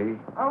 Kitty.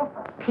 Oh,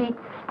 for Pete's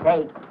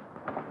sake.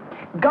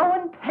 Go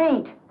and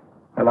paint.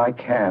 Well, I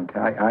can't.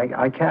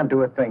 I can't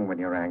do a thing when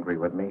you're angry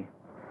with me.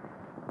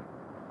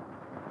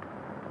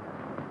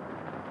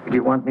 Do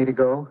you want me to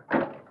go?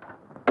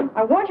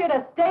 I want you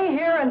to stay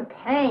here and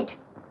paint.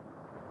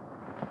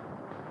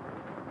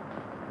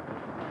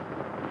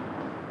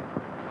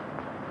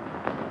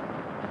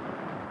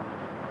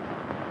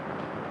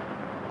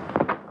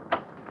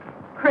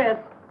 Chris,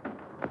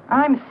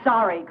 I'm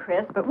sorry,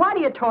 Chris, but why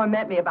do you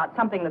torment me about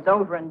something that's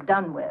over and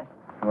done with?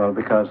 Well,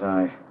 because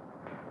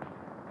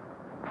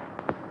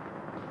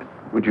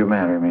Would you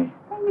marry me?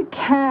 Well, you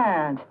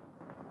can't.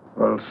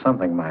 Well,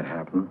 something might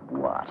happen.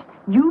 What?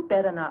 You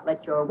better not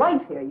let your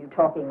wife hear you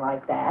talking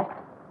like that.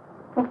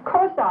 Of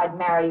course I'd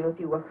marry you if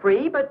you were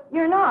free, but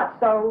you're not,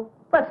 so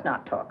let's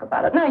not talk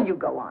about it. Now you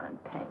go on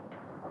and paint.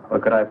 Well,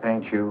 could I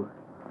paint you?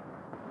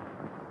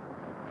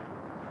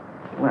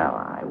 Well,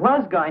 I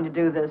was going to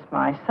do this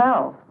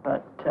myself,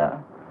 but,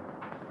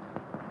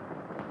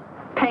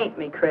 paint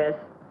me, Chris.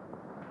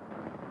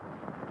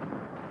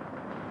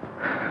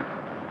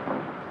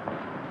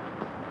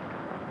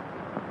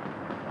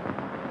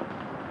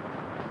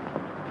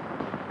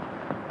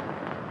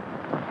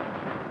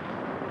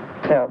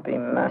 They'll be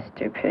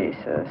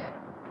masterpieces.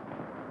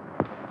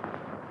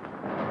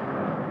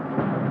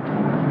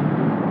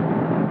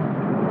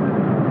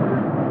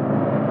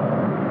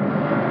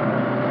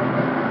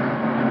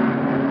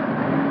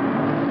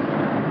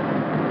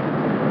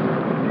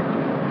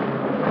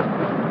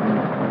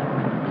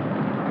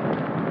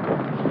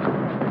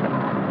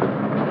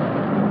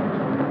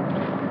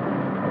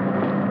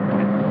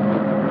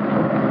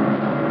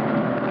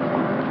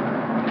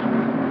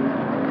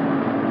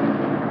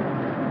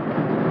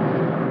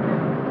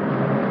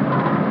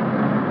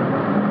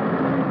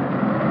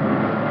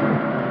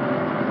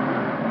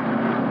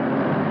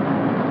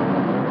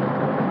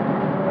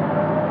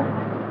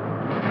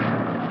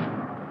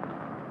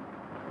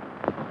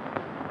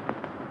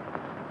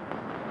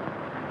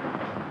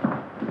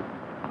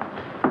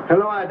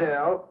 Hello,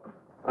 Idell.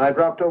 I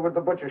dropped over to the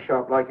butcher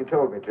shop like you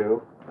told me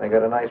to. I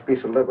got a nice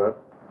piece of liver.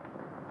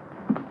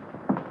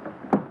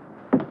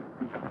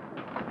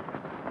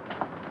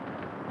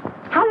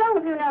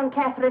 have you known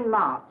Catherine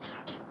March?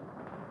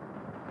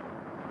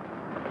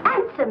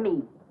 Answer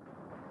me.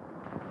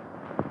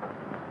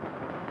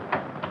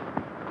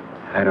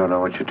 I don't know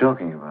what you're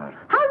talking about.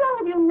 How long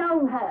have you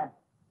known her?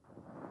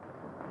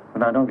 But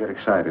now, don't get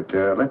excited.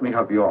 Let me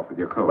help you off with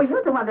your coat. Well,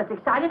 you're the one that's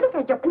excited. Look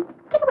at you.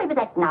 Get away with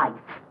that knife.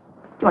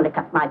 You want to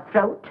cut my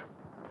throat?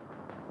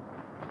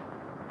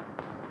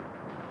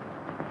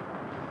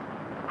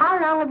 How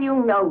long have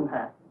you known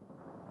her?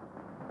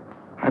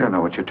 I don't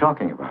know what you're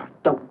talking about.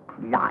 Don't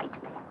lie to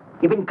me.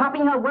 You've been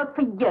copying her work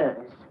for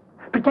years.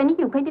 Pretending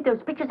you painted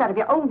those pictures out of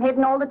your own head,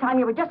 and all the time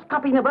you were just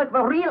copying the work of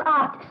a real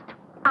artist.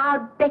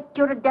 I'll bet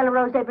you're at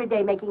Delarose every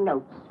day making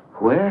notes.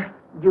 Where?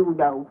 You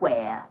know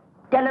where.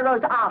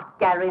 Delarose Art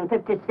Gallery in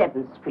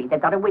 57th Street.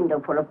 They've got a window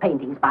full of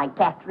paintings by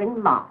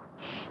Catherine March.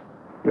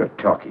 You're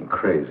talking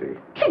crazy.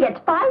 She gets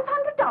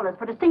 $500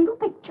 for a single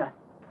picture.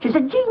 She's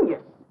a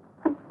genius.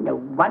 No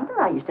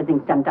wonder I used to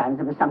think sometimes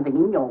there was something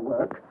in your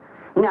work.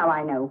 Now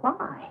I know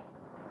why.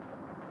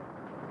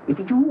 If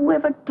you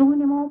ever do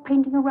any more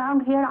painting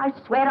around here, I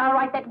swear I'll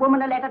write that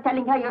woman a letter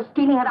telling her you're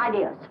stealing her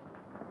ideas.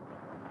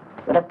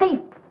 You're a thief.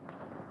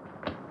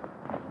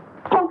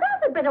 Oh, God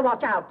had better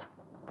watch out.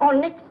 Or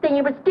next thing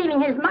you were stealing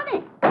his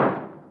money.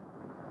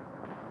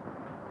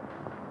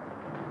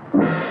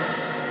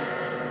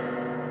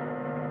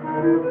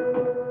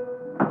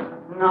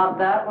 Not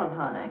that one,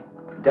 honey.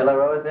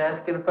 Delarose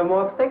asking for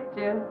more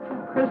pictures.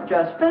 Chris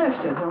just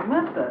finished it. He'll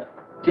miss it.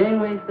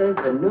 Janeway says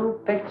the new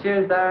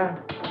pictures are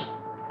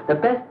the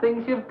best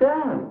things you've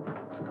done.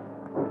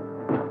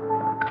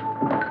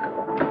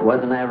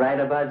 Wasn't I right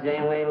about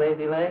Janeway,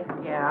 Lazy Leg?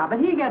 Yeah, but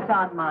he gets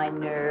on my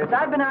nerves.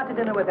 I've been out to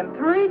dinner with him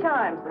 3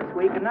 times this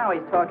week, and now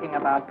he's talking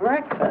about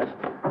breakfast.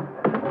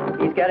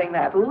 He's getting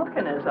that look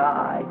in his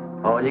eye.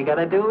 All you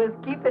gotta do is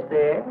keep it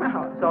there.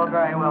 Well, it's all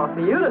very well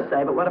for you to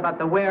say, but what about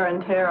the wear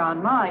and tear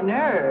on my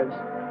nerves?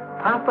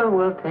 Papa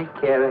will take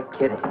care of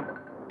Kitty.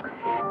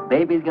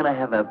 Baby's gonna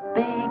have a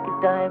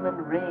big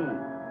diamond ring,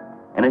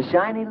 and a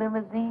shiny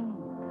limousine,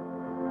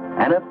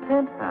 and a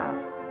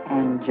penthouse.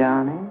 And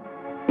Johnny?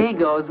 He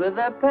goes with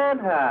the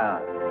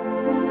penthouse.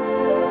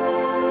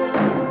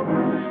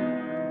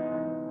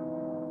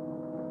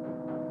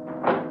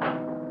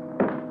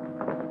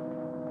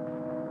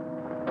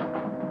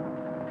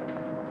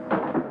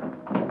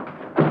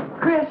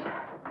 Chris.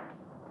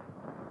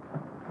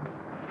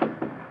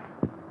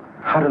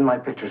 How did my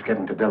pictures get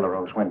into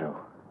Delarose's window?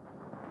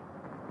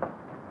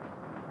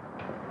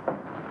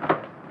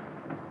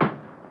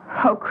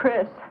 Oh,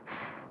 Chris.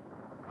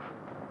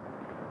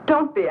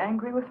 Don't be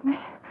angry with me.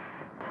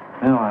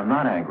 No, I'm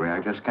not angry. I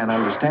just can't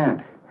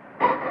understand.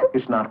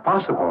 It's not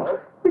possible.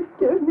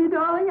 Forgive me,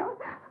 darling.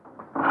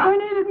 I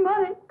needed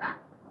money.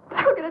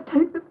 They were going to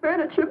take the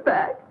furniture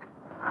back.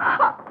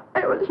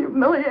 It was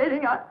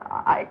humiliating.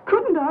 I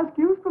couldn't ask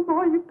you for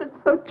more. You've been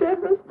so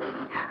generous.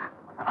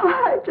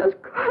 I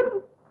just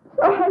couldn't.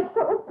 So I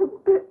sold the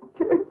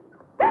pictures.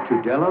 To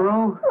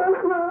Delarose?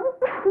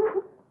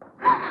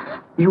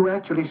 You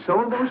actually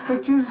sold those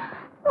pictures?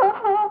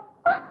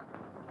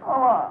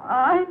 Oh,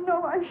 I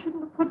know I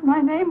shouldn't have put my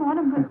name on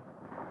them, but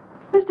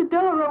Mr.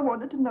 Delarose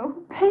wanted to know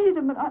who paid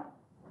him, and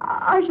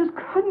I just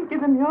couldn't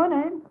give him your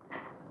name.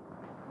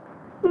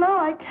 Now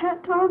I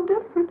can't tell him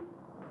different.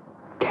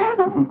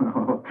 Can I?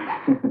 No.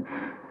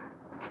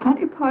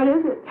 Funny part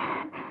is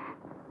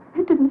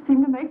it didn't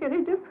seem to make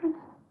any difference.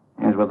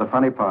 Yes, well, the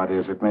funny part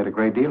is it made a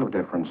great deal of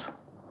difference.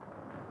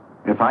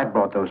 If I'd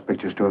brought those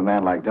pictures to a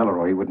man like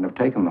Delarose, he wouldn't have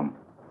taken them.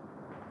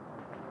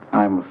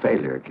 I'm a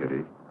failure,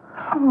 Kitty.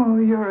 Oh,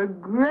 you're a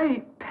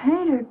great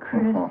painter,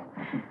 Chris.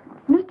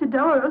 Mr.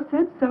 Delarose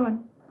said so,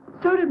 and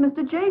so did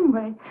Mr.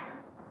 Janeway.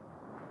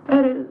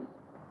 That is,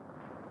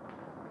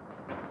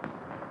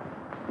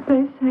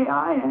 they say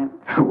I am.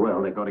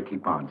 Well, they're going to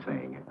keep on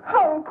saying it.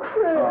 Oh,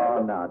 Chris.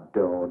 Oh, now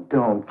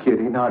don't,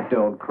 Kitty. Now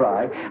don't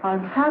cry.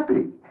 I'm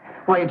happy.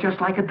 Why, it's just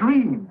like a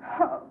dream.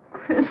 Oh,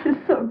 Chris is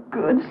so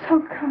good,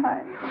 so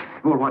kind.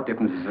 Well, what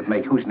difference does it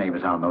make whose name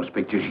is on those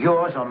pictures,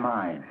 yours or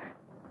mine?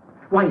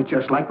 Why, it's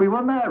just like we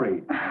were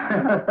married.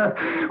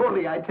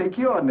 Only I take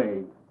your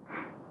name.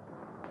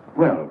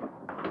 Well,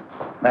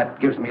 that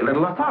gives me a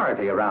little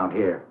authority around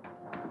here.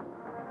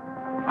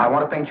 I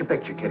want to paint your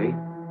picture, Kitty.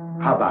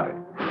 How about it?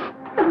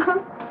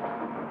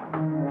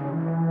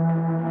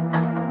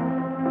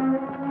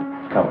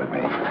 Come with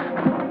me.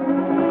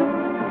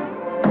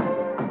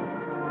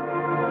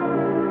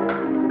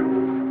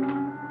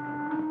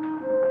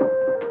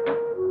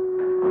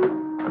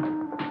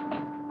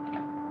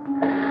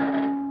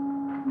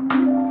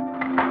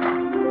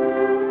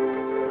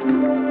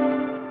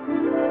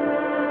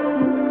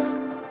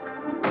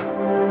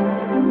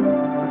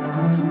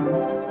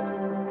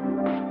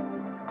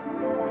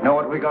 Know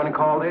what we're going to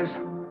call this?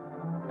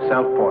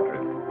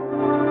 Self-portrait.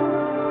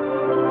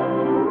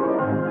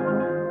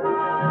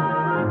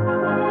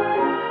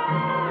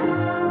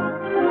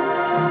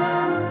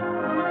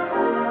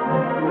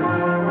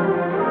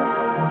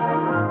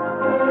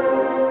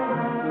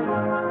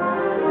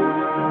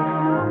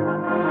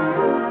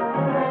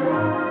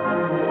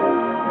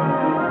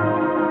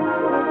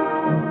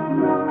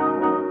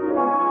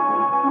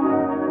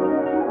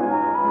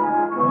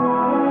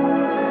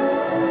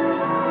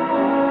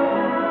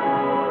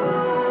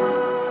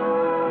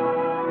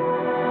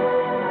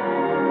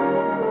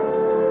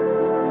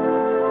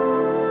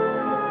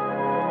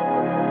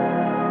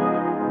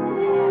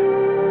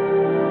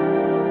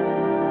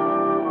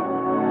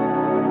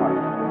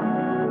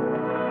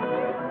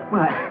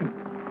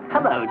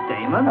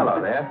 gentlemen.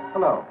 Hello there.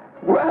 Hello.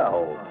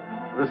 Well,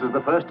 This is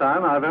the first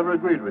time I've ever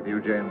agreed with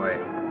you, Janeway.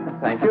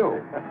 thank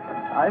you.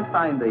 I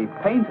find the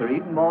painter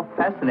even more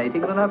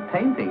fascinating than her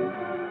painting.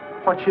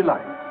 What's she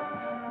like?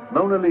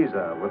 Mona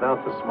Lisa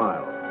without the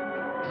smile.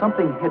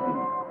 Something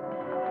hidden.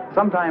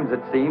 Sometimes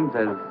it seems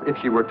as if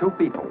she were two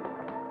people.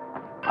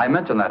 I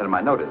mentioned that in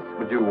my notice.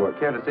 Would you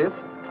care to see it?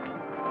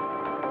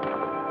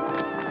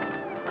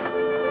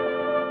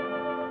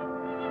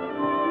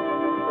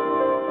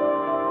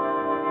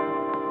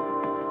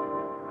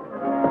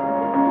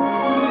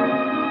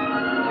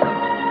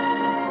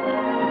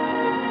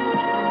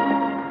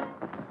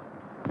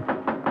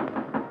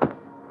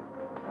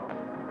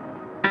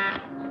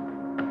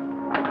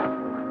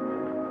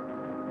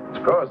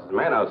 The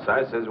man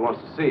outside says he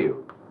wants to see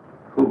you.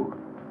 Who?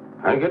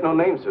 I didn't get no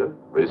name, sir,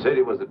 but he said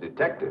he was a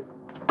detective.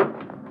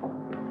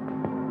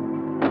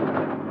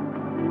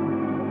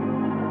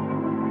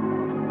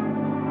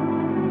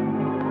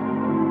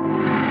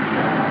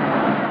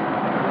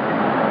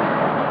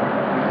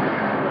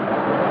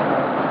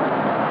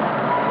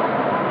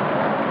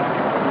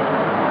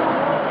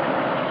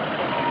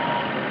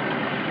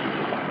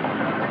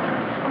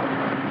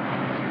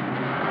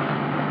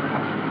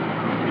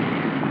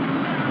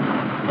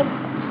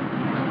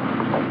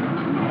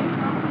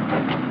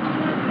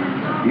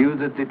 You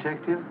the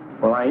detective?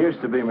 Well, I used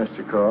to be,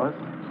 Mr. Cross.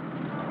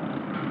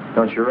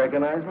 Don't you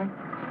recognize me?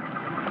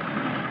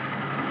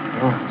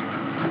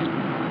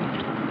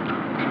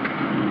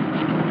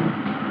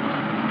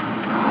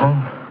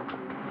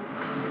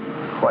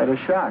 Quite a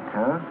shock,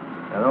 huh?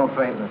 Now, don't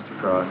faint, Mr.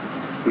 Cross.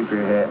 Keep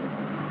your head.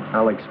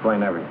 I'll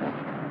explain everything.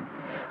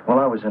 Well,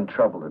 I was in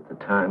trouble at the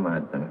time.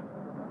 I'd been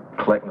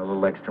collecting a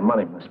little extra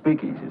money from the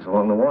speakeasies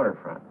along the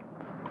waterfront.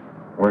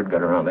 Word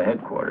got around to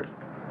headquarters.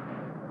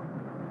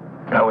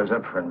 I was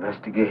up for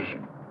investigation.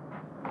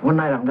 One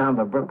night I'm down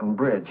by Brooklyn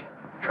Bridge,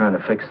 trying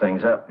to fix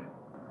things up.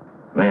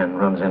 Man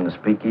runs in the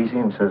speakeasy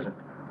and says,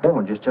 a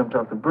woman just jumped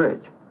off the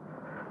bridge.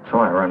 So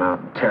I run out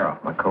and tear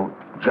off my coat,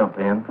 jump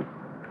in.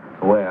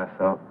 The way I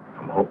felt,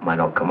 I'm hoping I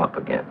don't come up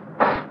again.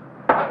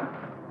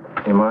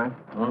 You mind?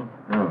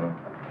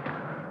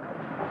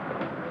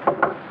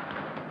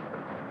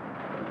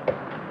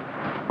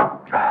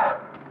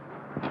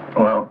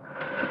 Well,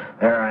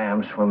 there I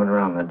am swimming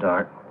around in the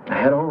dark. I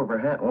had hold of her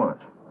hat once.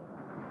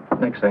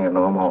 Next thing I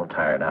know, I'm all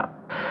tired out.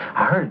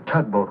 I heard a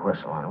tugboat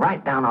whistling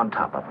right down on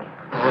top of me.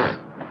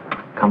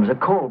 Comes a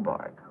coal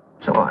barge.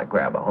 So I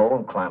grab a hole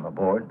and climb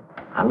aboard.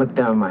 I look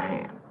down my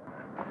hand.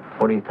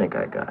 What do you think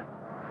I got?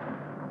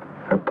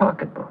 Her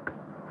pocketbook.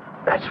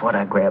 That's what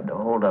I grabbed a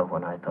hold of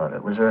when I thought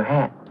it was her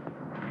hat.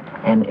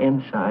 And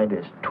inside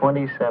is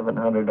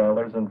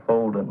 $2,700 in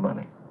folding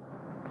money.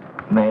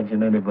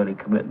 Imagine anybody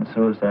committing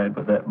suicide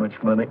with that much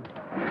money.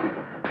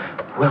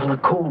 Well, the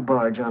coal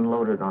barge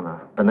unloaded on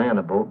a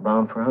banana boat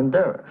bound for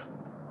Honduras.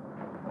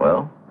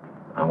 Well,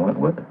 I went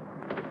with it.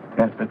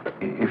 Yes, but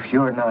if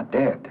you're not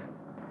dead,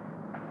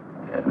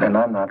 then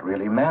I'm not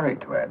really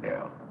married to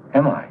Adele,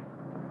 am I?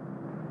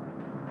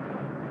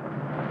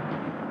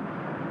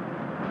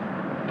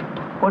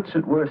 What's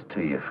it worth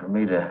to you for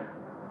me to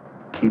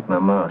keep my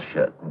mouth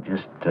shut and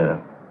just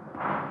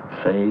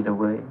fade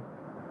away?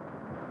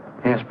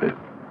 Yes,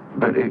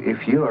 but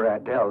if you're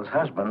Adele's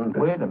husband...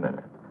 Wait a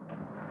minute.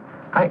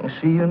 I can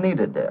see you need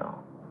Adele.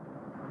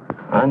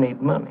 I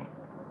need money.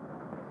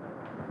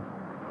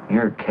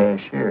 You're a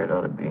cashier. It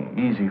ought to be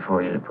easy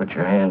for you to put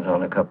your hands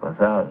on a couple of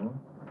thousand.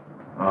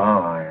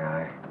 Oh,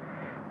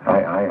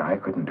 I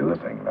couldn't do a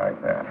thing like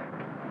that.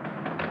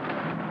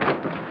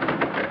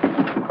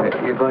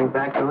 You're going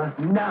back to her?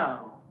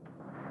 No.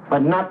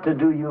 But not to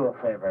do you a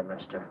favor,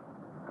 mister.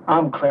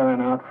 I'm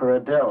clearing out for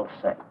Adele's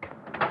sake.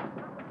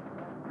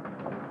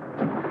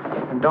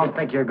 And don't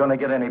think you're going to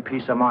get any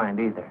peace of mind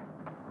either.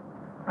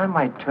 I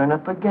might turn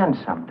up again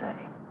someday.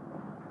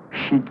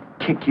 She'd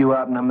kick you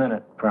out in a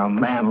minute for a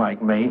man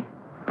like me.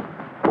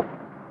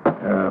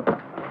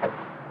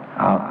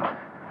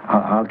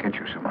 I'll get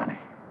you some money.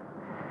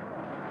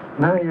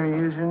 Now you're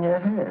using your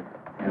head.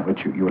 Yeah, but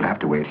you'll have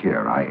to wait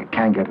here. I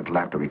can't get it till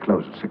after we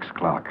close at 6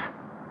 o'clock.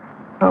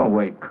 I'll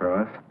wait,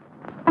 Cross.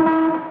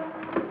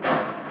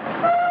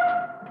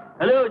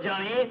 Hello,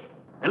 Johnny.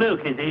 Hello,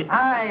 Kitty.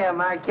 Hi,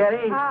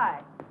 Marquetti.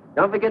 Hi.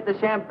 Don't forget the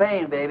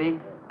champagne, baby.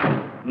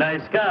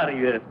 Nice car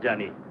you have,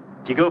 Johnny.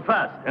 You go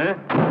fast, huh?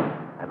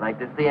 I'd like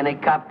to see any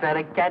cop try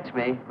to catch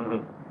me.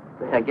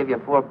 I'll give you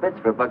 4 bits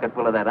for a bucket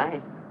full of that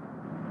ice.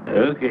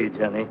 Okay,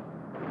 Johnny.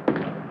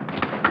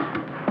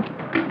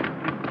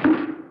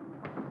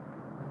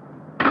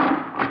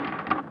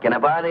 Can I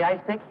borrow the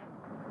ice pick?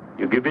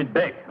 You give it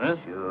back, huh?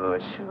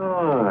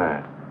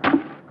 Sure.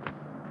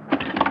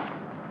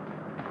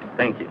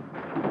 Thank you.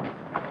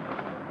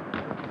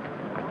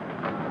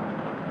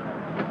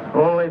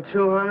 Only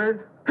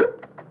 200?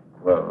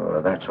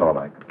 Well, that's all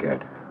I could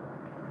get.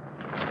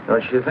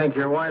 Don't you think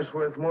your wife's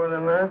worth more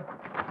than that?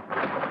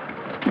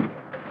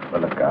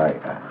 Well, look,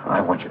 I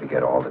want you to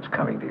get all that's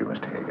coming to you,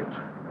 Mr. Higgins.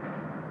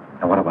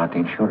 And what about the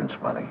insurance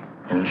money?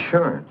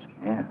 Insurance?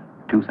 Yeah,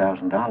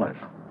 $2,000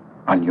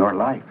 on your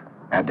life.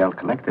 Adele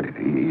collected it.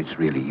 It's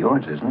really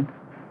yours, isn't it?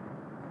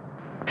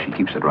 She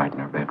keeps it right in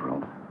her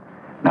bedroom.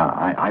 Now,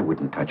 I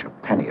wouldn't touch a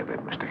penny of it,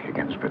 Mr.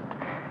 Higgins, but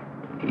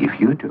if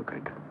you took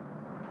it,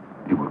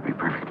 it would be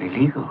perfectly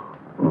legal.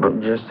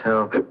 But just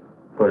how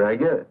would I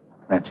get it?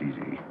 That's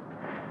easy.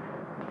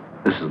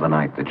 This is the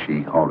night that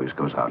she always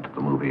goes out to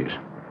the movies.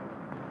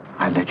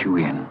 I let you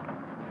in.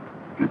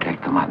 You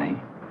take the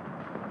money.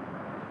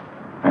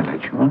 I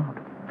let you out.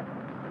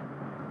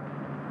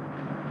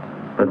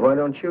 But why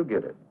don't you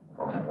get it?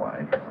 Oh,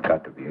 I've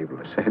got to be able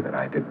to say that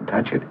I didn't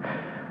touch it.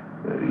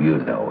 You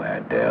know,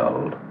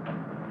 Adele.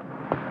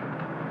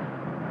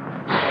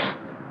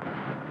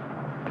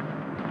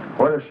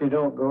 What if she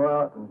don't go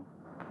out and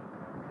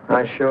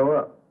I show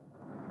up?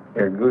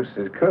 Your goose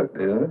is cooked,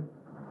 isn't it?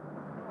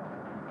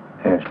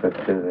 Yes, but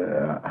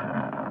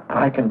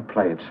I can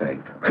play it safe.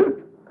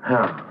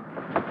 How?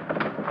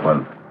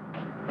 Well,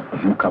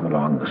 you come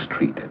along the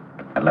street at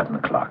 11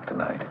 o'clock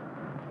tonight.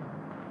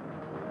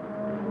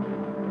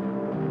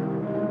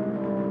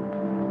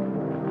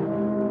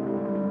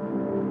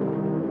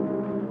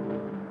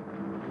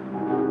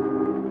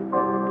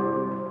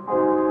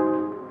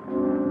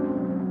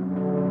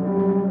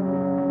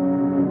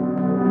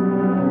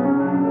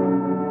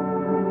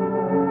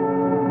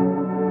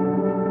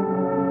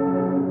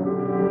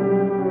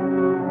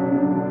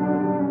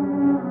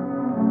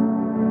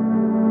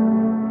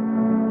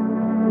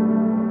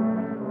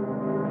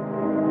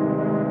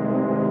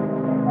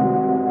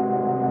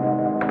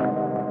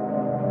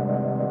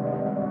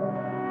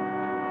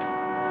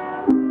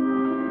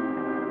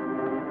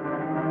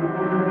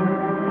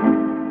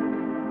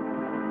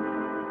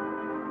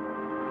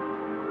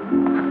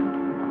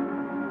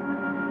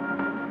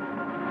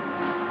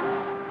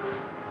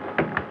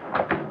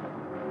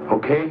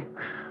 Okay?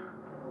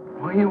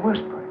 Why are you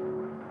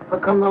whispering? How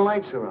come the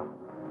lights are on?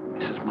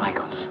 Mrs.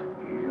 Michaels.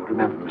 You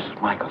remember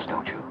Mrs. Michaels,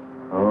 don't you?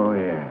 Oh,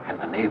 yeah. And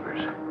the neighbors.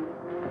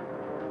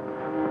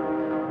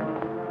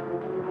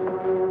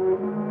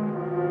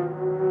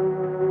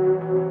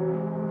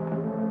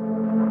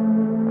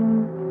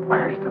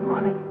 Where's the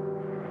money?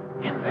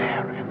 In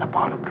there, in the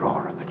bottom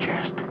drawer of the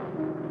chest.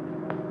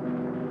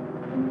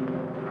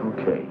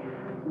 Okay.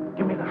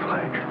 Give me the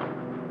flash.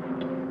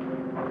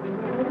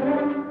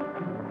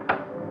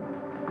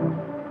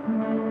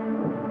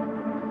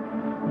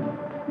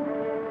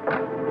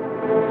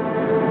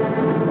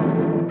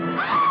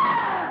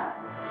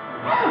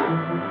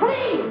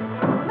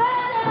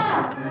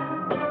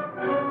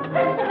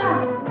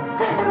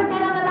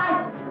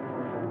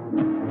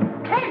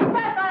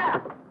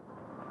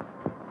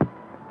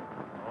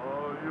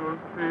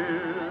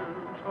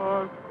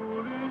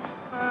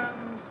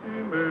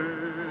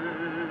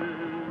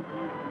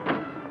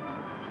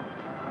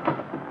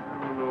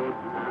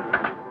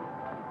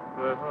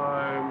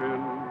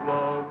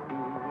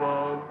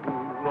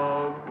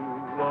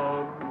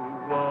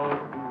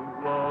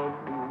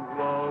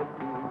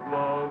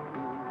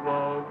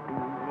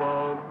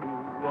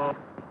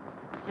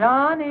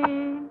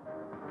 Johnny.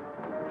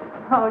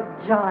 Oh,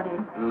 Johnny.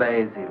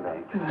 Lazy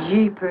legs.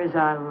 Jeepers,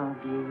 I love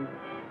you.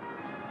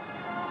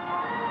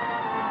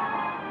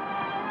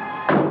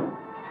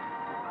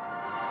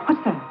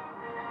 What's that?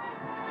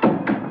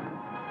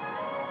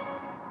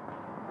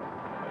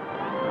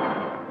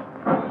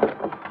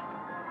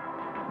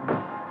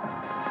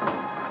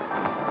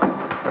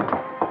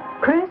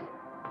 Chris?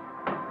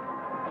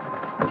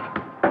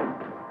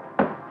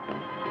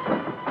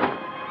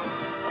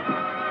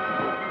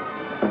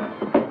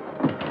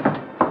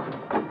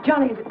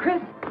 Johnny, is it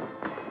Chris?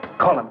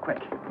 Call him quick.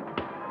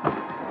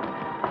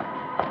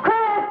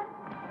 Chris!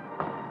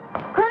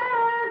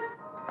 Chris!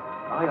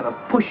 I ought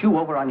to push you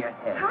over on your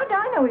head. How'd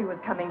I know he was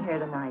coming here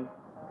tonight?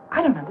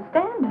 I don't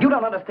understand it. You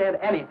don't understand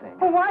anything.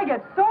 Well, why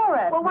get sore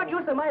at Well, me? what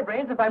use are my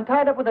brains if I'm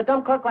tied up with a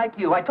dumb clerk like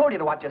you? I told you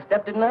to watch your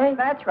step, didn't I?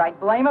 That's right.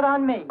 Blame it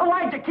on me. Well,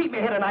 why'd you keep me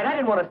here tonight? I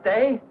didn't want to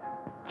stay.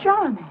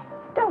 Johnny,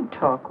 don't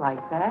talk like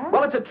that.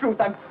 Well, it's the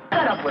truth. I'm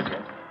fed up with you.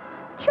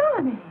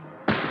 Johnny.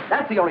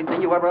 That's the only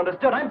thing you ever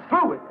understood. I'm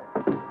through with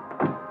you.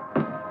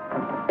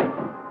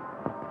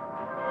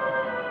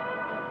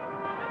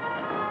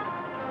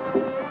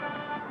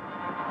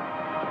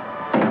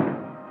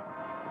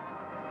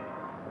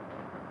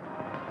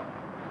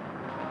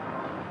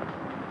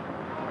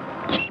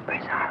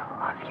 Jeepers, I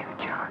love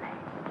you, Johnny.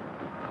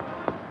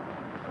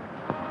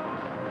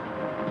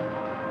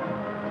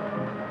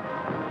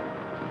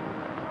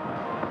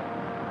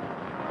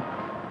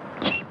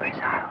 Jeepers,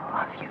 I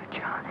love you,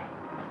 Johnny.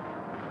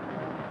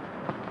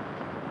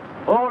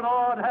 O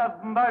Lord,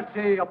 have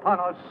mercy upon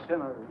us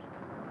sinners.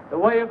 The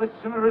way of the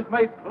sinner is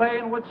made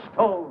plain with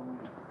stones,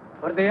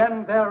 but the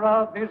end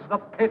thereof is the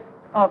pit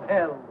of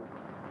hell.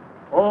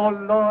 O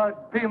Lord,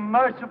 be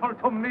merciful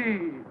to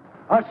me,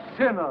 a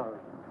sinner.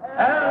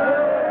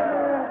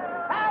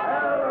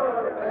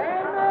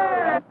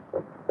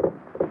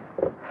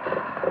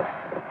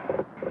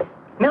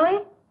 Millie?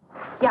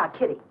 Yeah,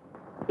 Kitty.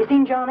 You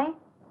seen Johnny?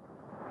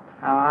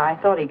 Oh, I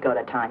thought he'd go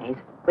to Tiny's.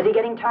 Was he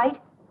getting tight?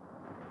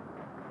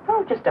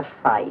 Oh, just a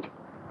fight.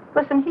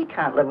 Listen, he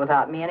can't live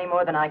without me any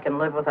more than I can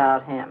live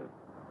without him.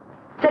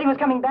 Said he was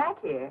coming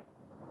back here.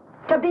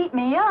 To beat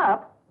me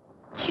up?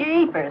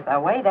 Jeepers, the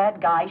way that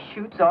guy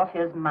shoots off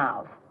his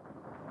mouth.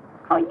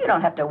 Oh, you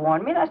don't have to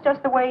warn me. That's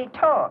just the way he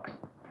talks.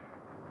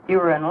 If you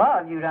were in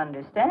love, you'd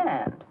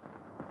understand.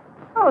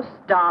 Oh,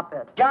 stop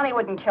it. Johnny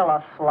wouldn't kill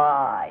a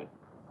fly.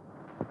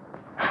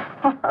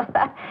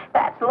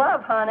 That's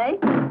love, honey.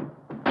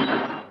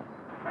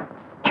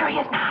 Here he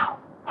is now.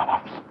 And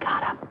has he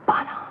got a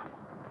bun on?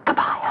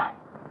 Goodbye, hon.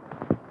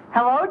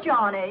 Hello,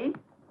 Johnny.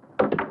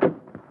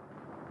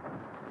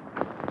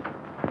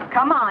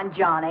 Come on,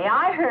 Johnny.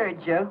 I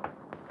heard you.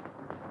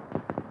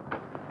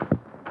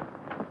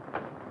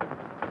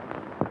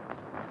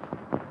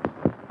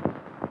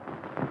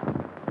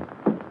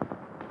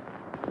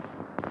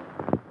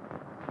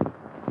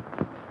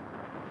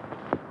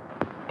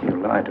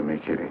 You lied to me,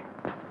 Kitty.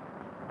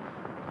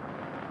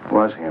 It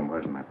was him,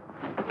 wasn't it?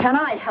 Can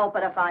I help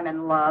it if I'm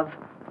in love?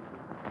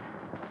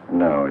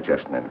 No,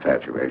 just an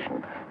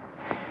infatuation.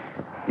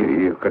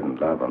 You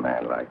couldn't love a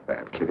man like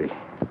that, Kitty.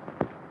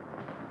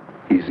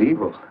 He's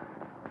evil.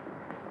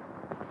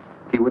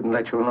 He wouldn't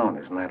let you alone,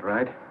 isn't that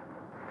right?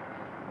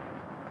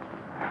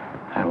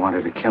 I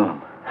wanted to kill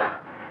him.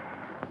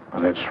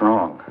 Well, that's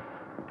wrong.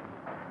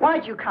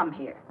 Why'd you come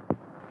here?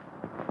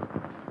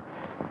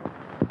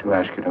 To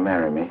ask you to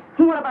marry me.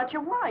 What about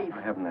your wife?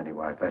 I haven't any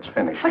wife. That's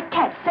finished. For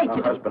cat's sake, My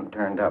you... husband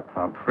turned up.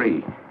 I'm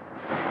free.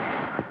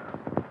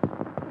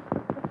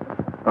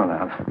 Oh,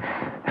 now,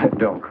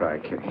 don't cry,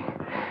 Kitty.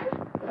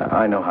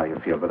 I know how you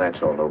feel, but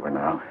that's all over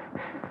now.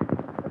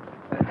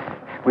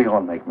 We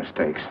all make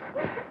mistakes.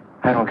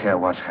 I don't care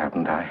what's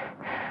happened.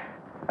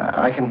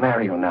 I can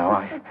marry you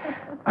now.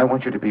 I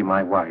want you to be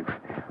my wife.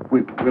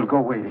 We'll go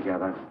away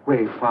together,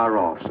 way far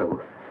off,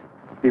 so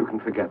you can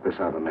forget this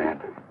other man.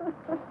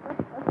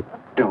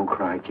 Don't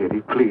cry,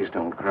 Kitty. Please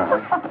don't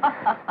cry.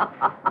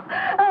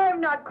 I'm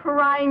not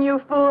crying, you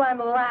fool. I'm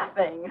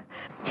laughing.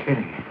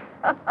 Kitty.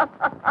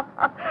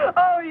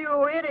 Oh,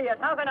 you idiot.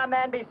 How can a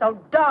man be so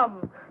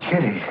dumb?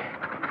 Kitty.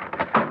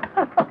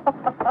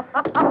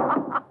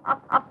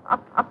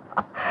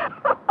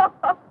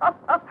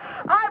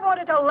 I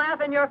wanted to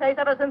laugh in your face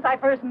ever since I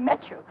first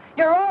met you.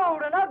 You're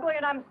old and ugly,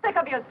 and I'm sick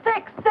of you.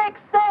 Sick, sick,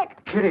 sick.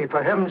 Kitty,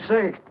 for heaven's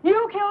sake.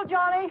 You killed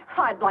Johnny?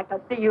 I'd like to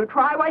see you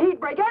try. Why, he'd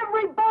break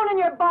every bone in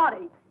your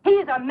body.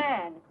 He's a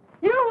man.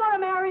 You want to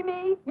marry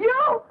me?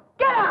 You?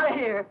 Get out of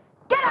here.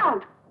 Get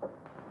out.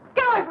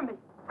 Get away from me.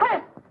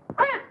 Chris!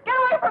 Chris, get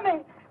away from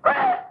me.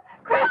 Chris!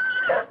 Chris!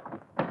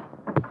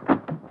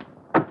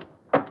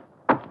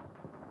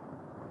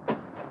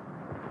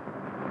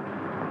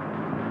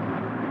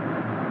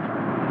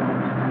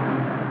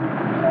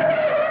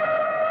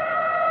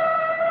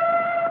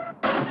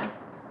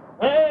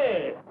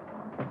 Hey!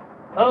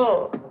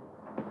 Oh.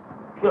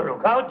 You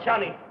look out,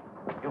 Johnny.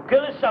 You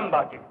killed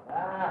somebody.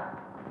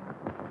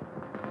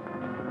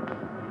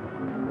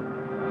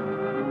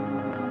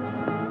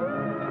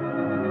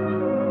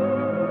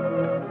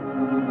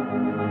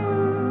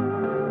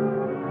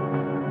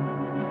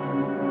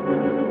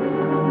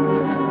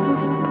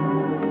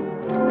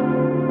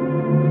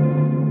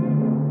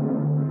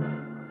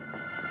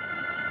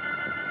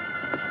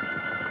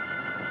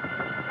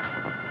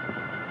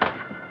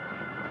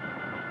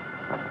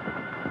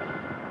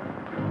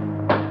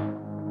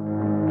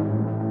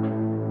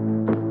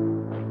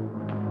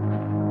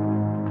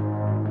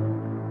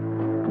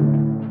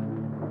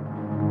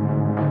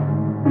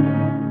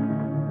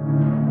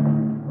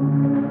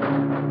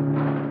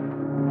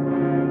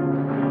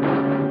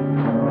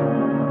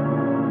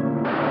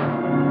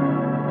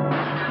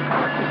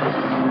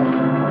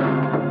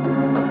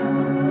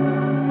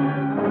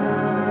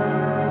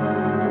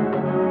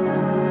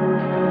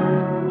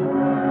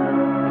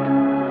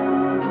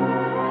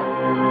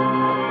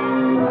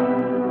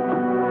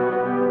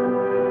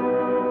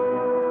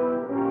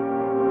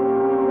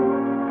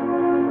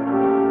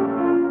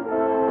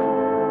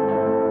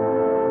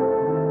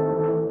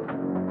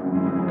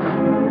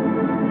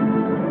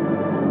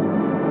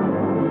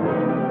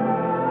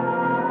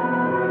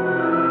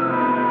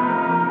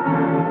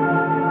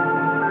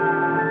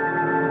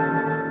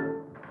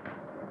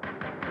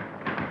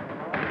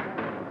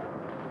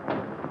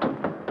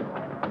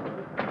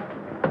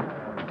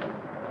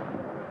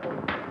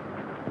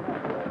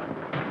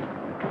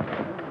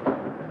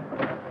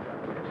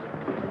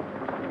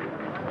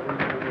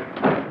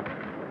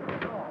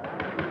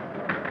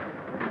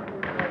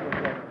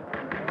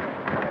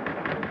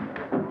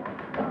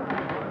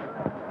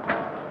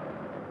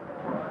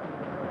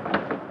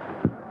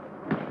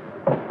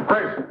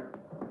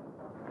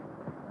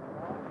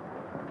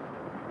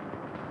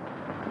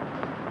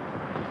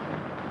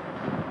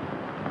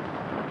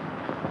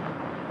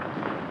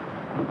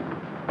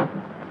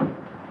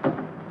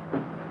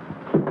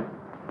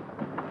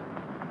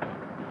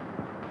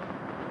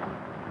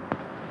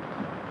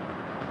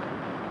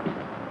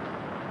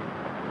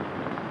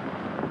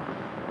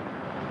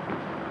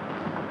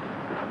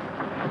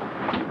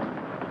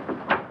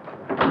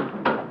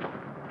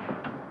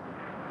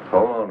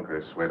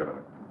 Chris, wait a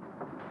minute.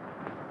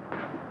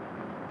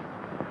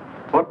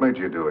 What made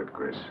you do it,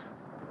 Chris?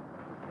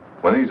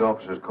 When these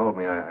officers called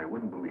me, I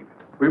wouldn't believe it.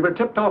 We were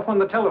tipped off on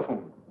the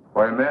telephone.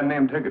 Why, a man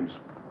named Higgins.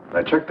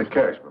 I checked the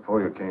cash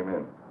before you came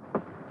in.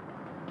 Do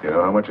you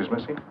know how much is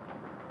missing?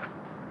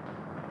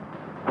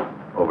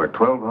 Over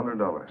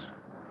 $1,200.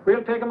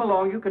 We'll take him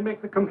along. You can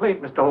make the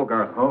complaint, Mr.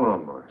 Hogarth. Hold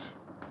on, boys.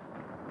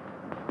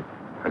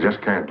 I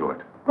just can't do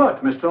it.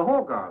 But, Mr.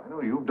 Hogarth... You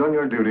know, you've done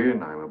your duty,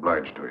 and I'm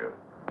obliged to you.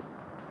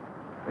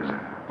 There's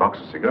a box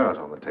of cigars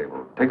on the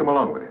table. Take them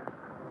along with you.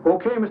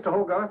 Okay, Mr.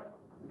 Hogarth.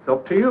 It's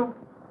up to you.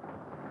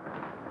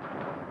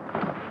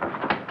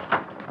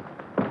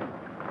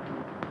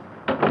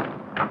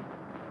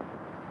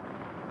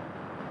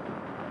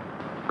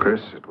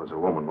 Chris, it was a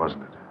woman,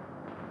 wasn't it?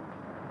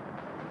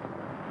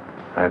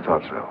 I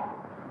thought so.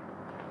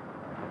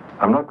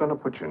 I'm not going to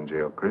put you in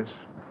jail, Chris.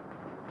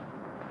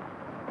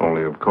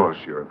 Only, of course,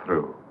 you're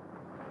through.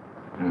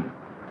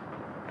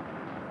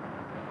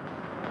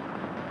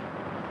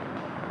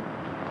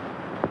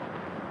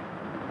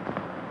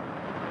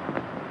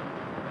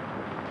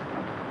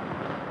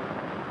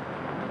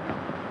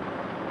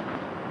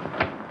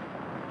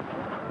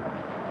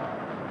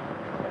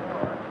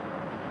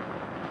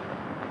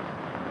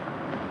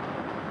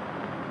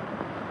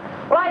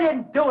 Well, I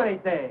didn't do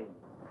anything.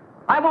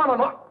 I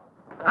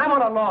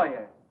want a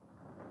lawyer.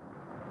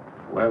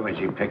 Where was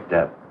you picked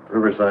up?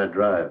 Riverside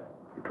Drive.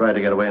 You tried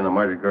to get away in the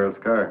murdered girl's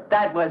car.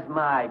 That was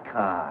my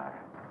car.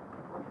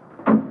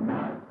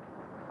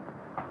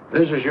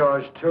 This is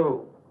yours,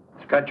 too.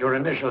 It's got your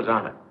initials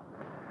on it.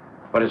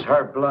 But it's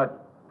her blood.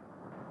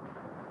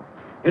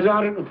 Here's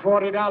 $140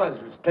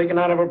 was taken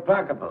out of her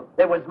pocketbook.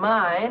 It was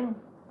mine.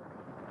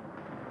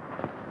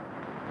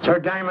 It's her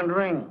diamond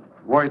ring.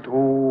 Worth, $500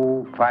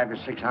 or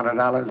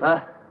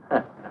 $600.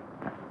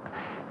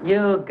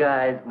 You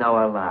guys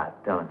know a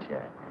lot, don't you?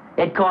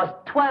 It cost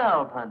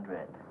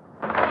 $1,200.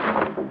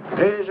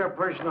 Here's her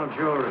personal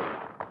jewelry.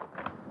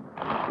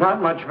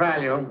 Not much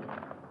value,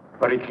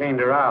 but he cleaned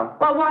her out.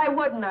 Well, why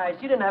wouldn't I?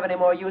 She didn't have any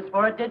more use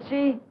for it, did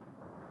she?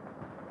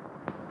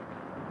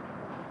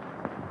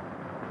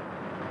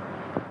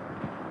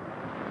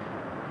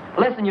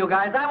 Listen, you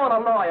guys, I want a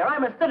lawyer.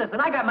 I'm a citizen.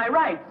 I got my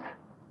rights.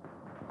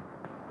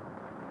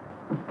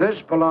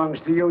 This belongs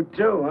to you,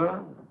 too, huh?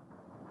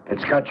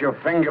 It's got your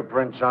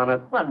fingerprints on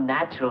it. Well,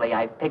 naturally,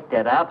 I picked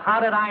it up. How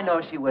did I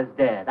know she was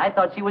dead? I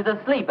thought she was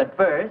asleep at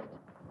first.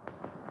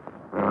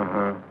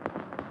 Uh-huh.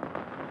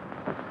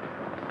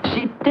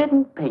 She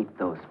didn't paint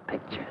those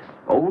pictures.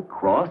 Old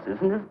Cross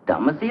isn't as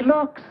dumb as he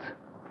looks.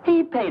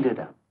 He painted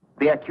them.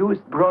 The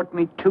accused brought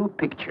me 2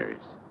 pictures.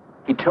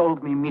 He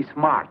told me Miss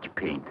March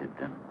painted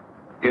them.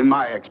 In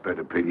my expert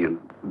opinion,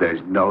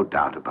 there's no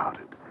doubt about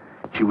it.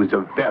 She was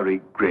a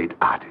very great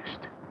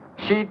artist.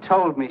 She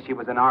told me she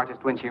was an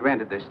artist when she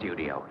rented the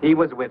studio. He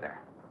was with her.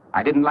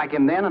 I didn't like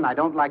him then, and I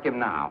don't like him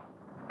now.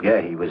 Yeah,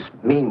 he was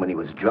mean when he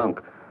was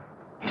drunk.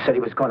 He said he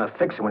was going to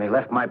fix her when he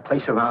left my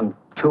place around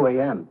 2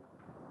 a.m.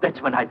 That's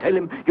when I tell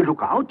him, you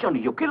look out,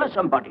 Johnny, you kill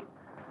somebody.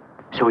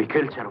 So he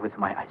kills her with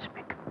my ice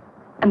pick.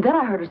 And then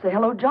I heard her say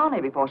hello,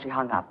 Johnny, before she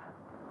hung up.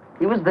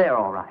 He was there,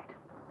 all right.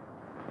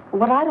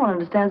 What I don't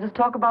understand is this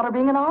talk about her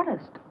being an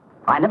artist.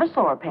 I never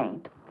saw her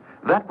paint.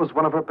 That was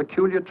one of her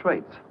peculiar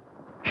traits.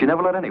 She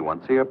never let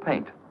anyone see her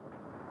paint.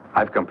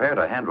 I've compared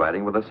her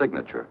handwriting with her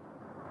signature.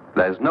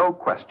 There's no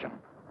question.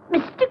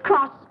 Mr.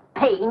 Cross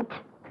paint?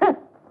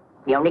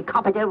 He only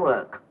copied her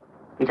work.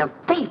 He's a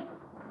thief.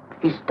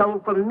 He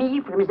stole from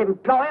me, from his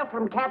employer,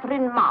 from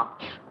Catherine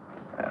March.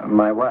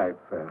 My wife,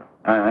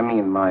 I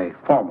mean my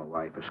former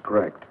wife, is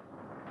correct.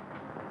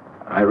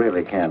 I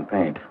really can't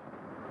paint.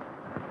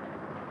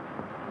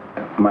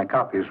 My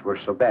copies were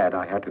so bad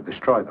I had to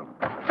destroy them.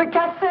 For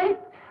God's sake,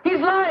 he's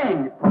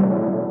lying.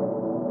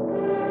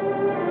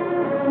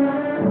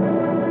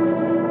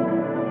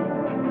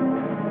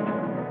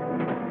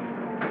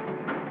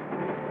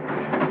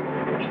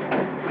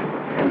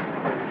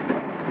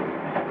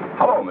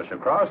 Hello, Mr.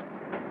 Cross.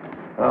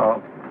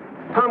 Oh.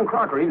 Tom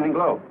Crocker, Evening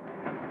Globe.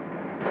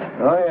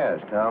 Oh,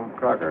 yes, Tom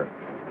Crocker.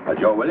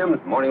 Joe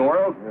Williams, Morning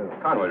World.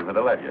 Yeah. Conway for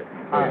the Ledger.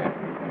 Hi.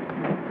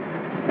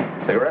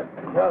 Cigarette?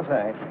 No,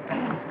 thanks.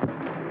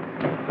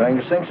 Going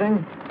to Sing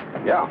Sing?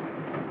 Yeah.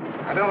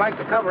 I don't like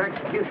to cover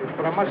executions,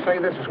 but I must say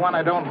this is one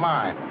I don't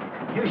mind.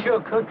 You sure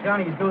cooked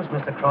Johnny's goose,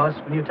 Mr. Cross,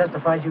 when you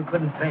testified you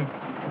couldn't paint.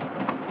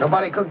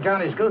 Nobody cooked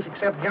Johnny's goose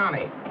except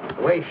Johnny.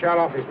 The way he shot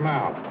off his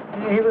mouth.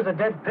 He was a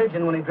dead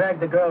pigeon when he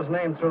dragged the girl's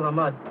name through the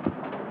mud.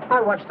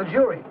 I watched the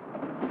jury.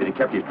 If he'd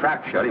kept his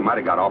trap shut, he might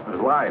have got off with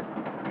his life.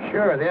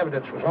 Sure, the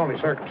evidence was only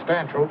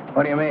circumstantial.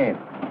 What do you mean?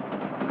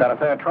 Got a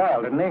fair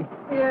trial, didn't he?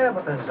 Yeah,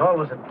 but there's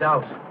always a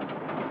doubt.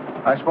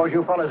 I suppose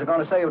you fellas are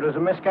going to say it was a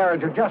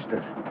miscarriage of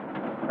justice.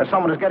 That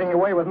someone is getting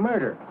away with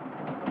murder.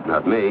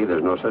 Not me.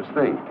 There's no such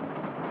thing.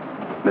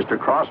 Mr.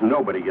 Cross,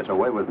 nobody gets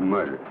away with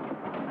murder.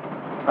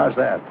 How's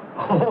that?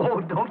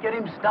 Oh, don't get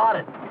him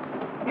started.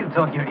 He'll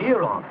talk your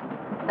ear off.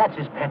 That's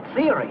his pet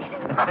theory.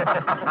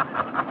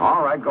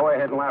 All right, go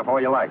ahead and laugh all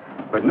you like.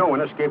 But no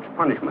one escapes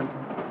punishment.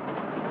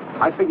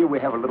 I figure we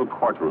have a little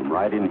courtroom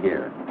right in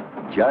here.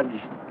 Judge,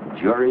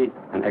 jury,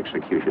 and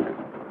executioner.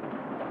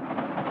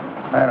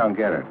 I don't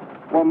get it.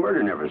 Well,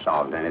 murder never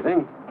solves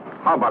anything.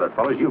 How about it,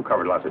 fellas? You've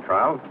covered lots of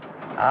trials.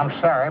 I'm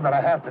sorry, but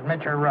I have to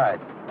admit you're right.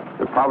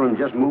 The problem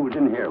just moves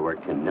in here where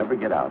it can never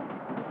get out.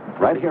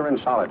 Right here in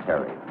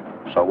solitary.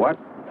 So what?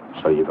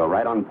 So you go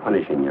right on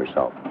punishing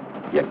yourself.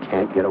 You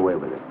can't get away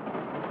with it.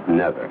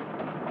 Never.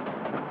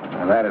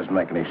 Now, that doesn't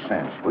make any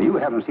sense. Well, you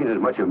haven't seen as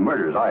much of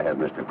murder as I have,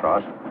 Mr.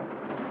 Cross.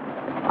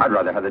 I'd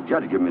rather have the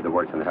judge give me the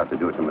work than have to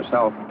do it to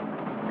myself.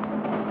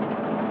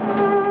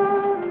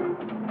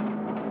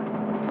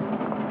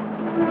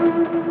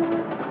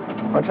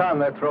 What time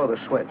they throw the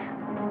switch?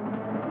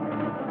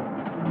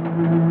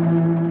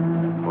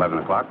 11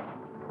 o'clock.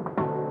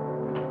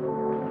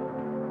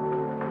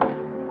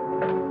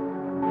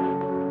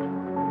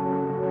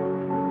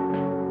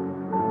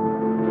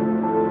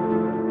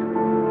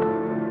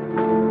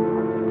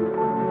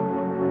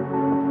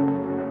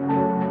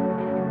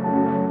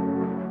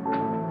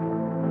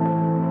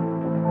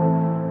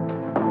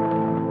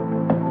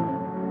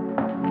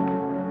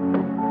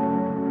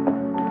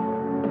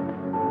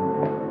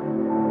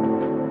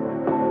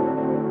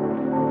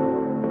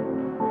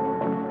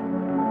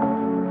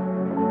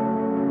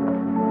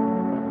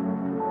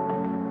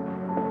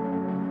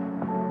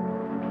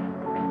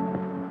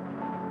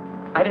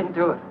 I didn't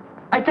do it.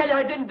 I tell you,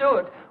 I didn't do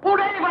it.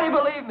 Won't anybody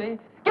believe me?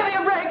 Give me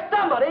a break,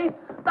 somebody.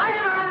 I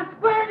never had a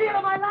square deal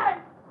in my life.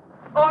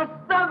 Or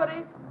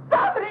somebody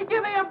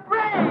give me a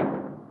break.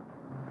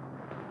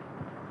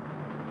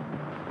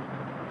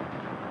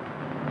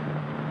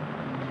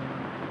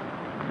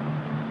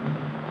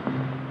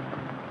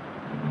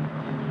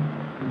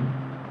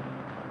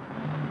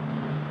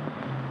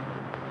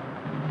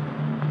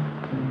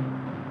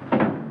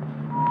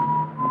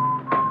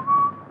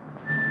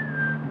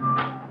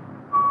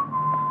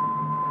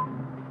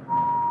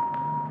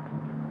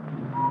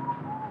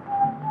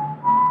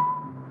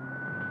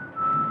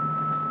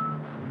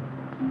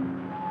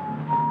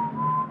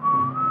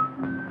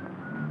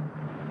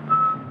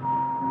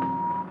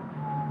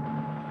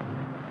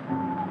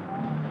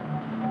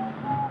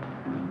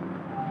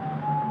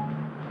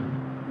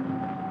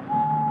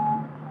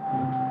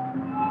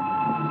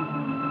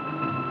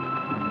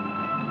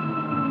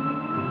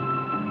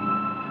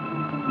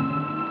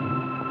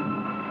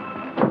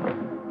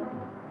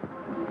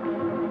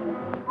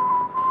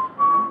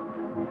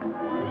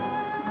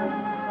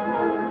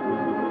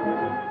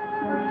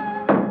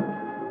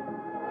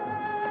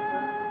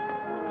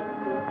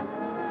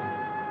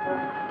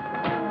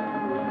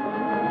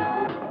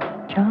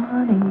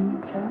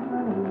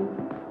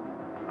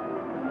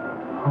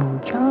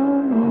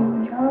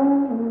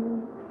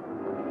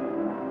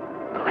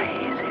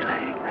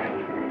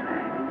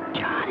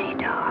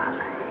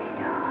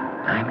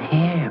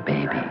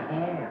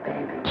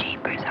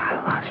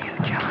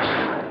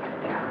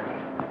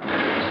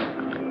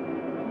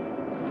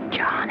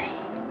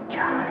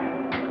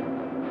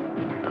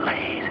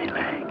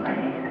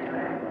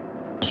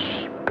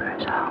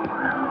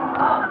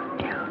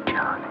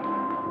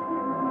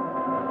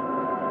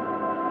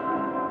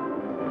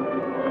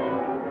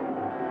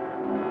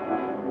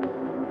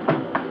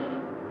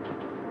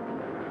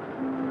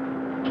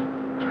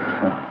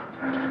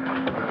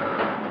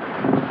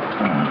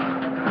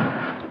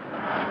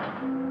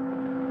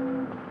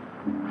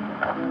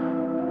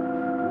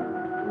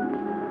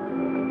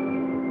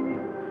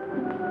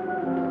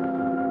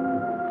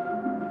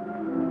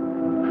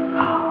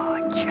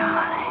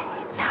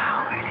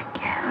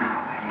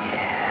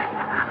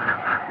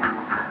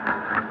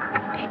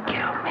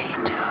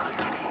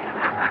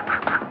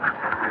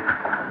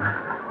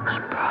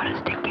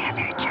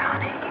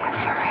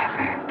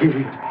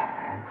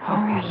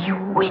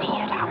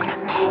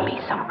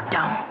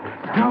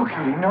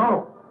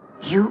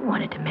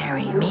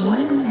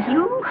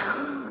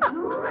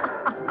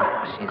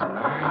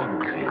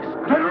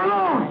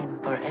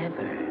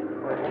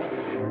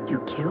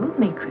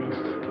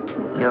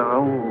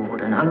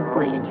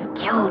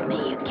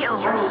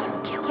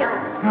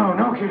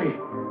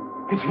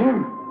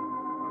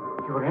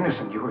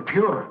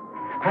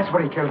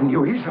 Telling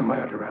you he's the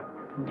murderer.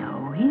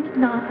 No, he's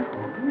not.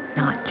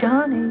 Not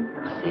Johnny.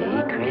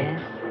 See, Chris?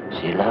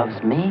 She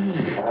loves me.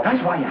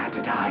 That's why you had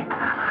to die.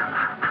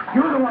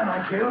 You're the one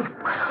I killed.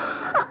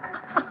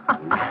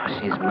 No,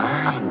 she's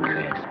mine,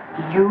 Chris.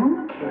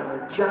 You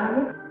killed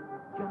Johnny?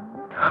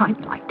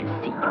 I'd like to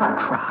see you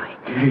cry.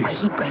 Why,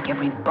 he'd break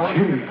every bone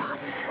in your body.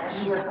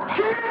 He's a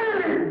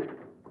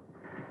man.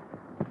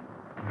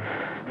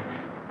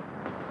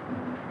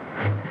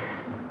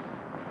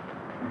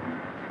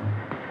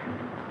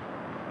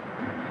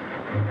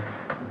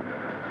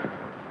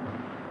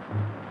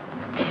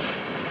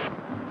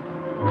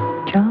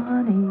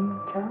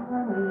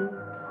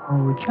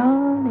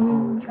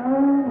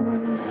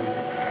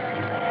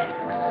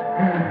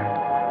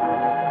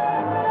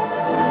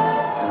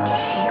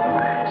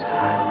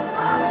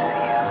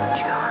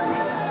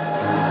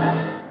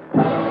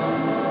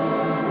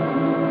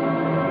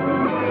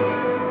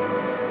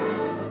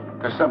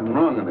 There's something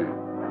wrong in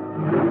there.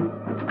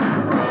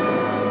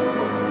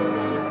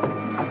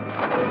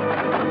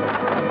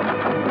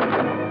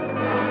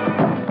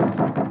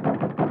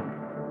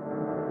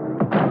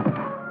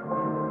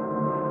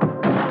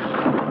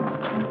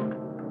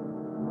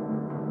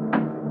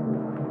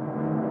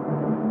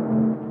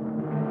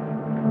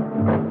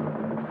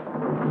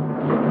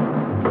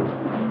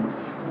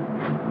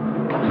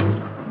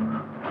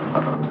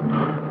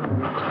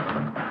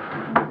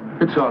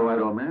 It's all right,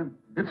 old man.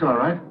 It's all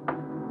right.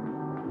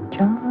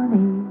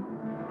 Johnny,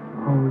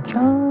 oh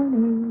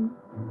Johnny,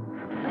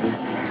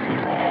 lazy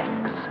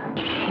legs,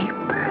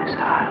 jeepers,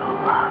 I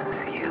love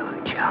you,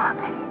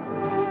 Johnny.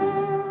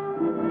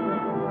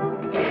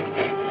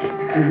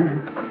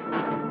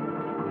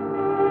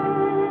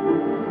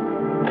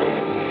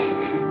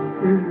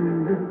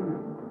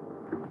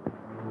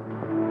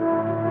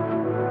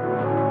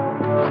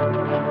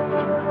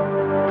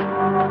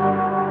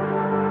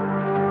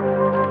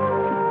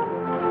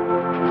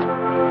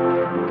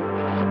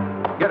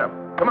 Get up.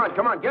 Come on,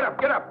 come on. Get up,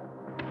 get up.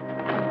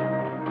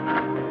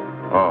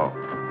 Oh,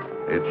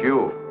 it's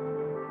you.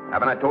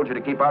 Haven't I told you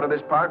to keep out of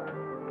this park?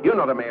 You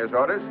know the mayor's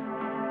orders.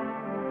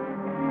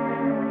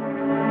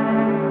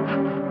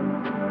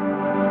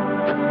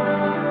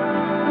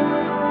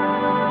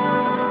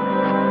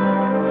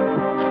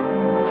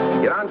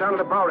 Get on down to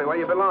the Bowery where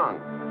you belong.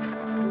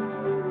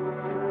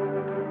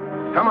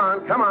 Come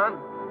on, come on.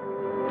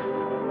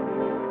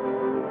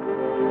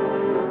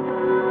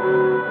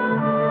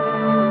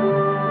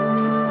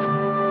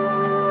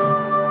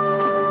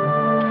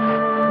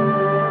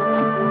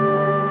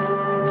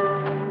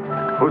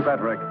 Who's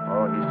that, Rick?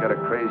 Oh, he's got a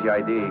crazy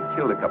idea. He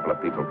killed a couple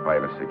of people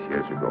 5 or 6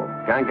 years ago.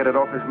 Can't get it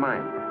off his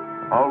mind.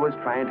 Always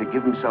trying to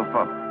give himself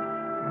up.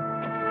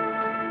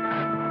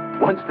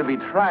 Wants to be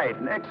tried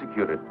and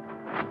executed.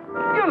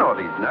 You know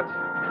these nuts.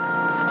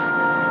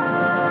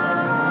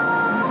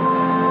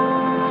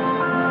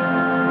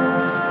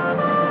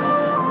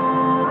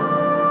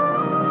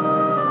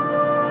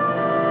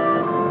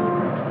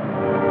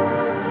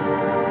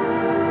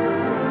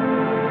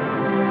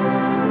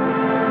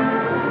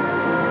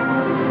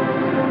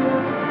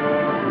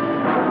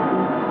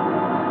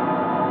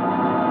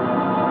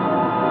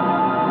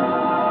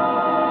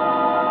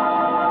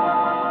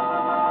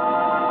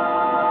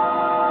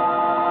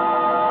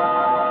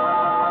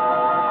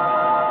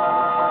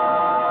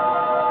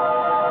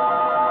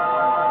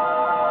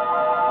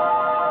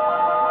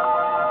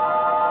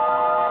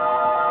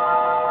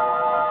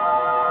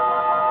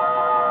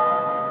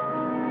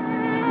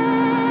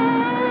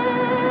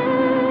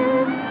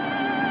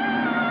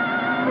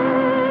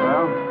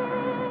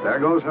 There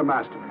goes her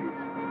masterpiece.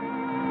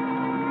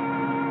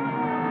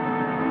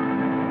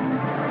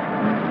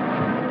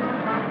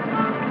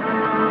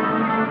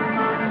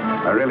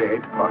 I really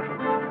hate to part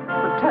with it.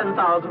 For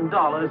 $10,000,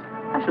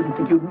 I shouldn't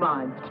think you'd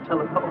mind, Mr.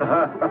 Telephone.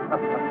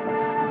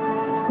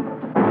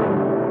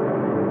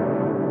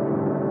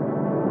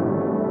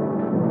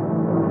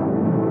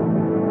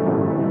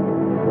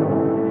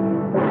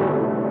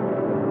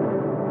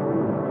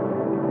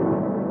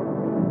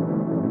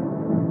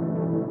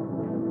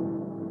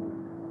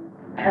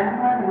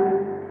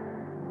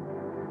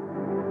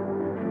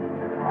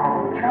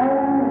 Oh, Johnny.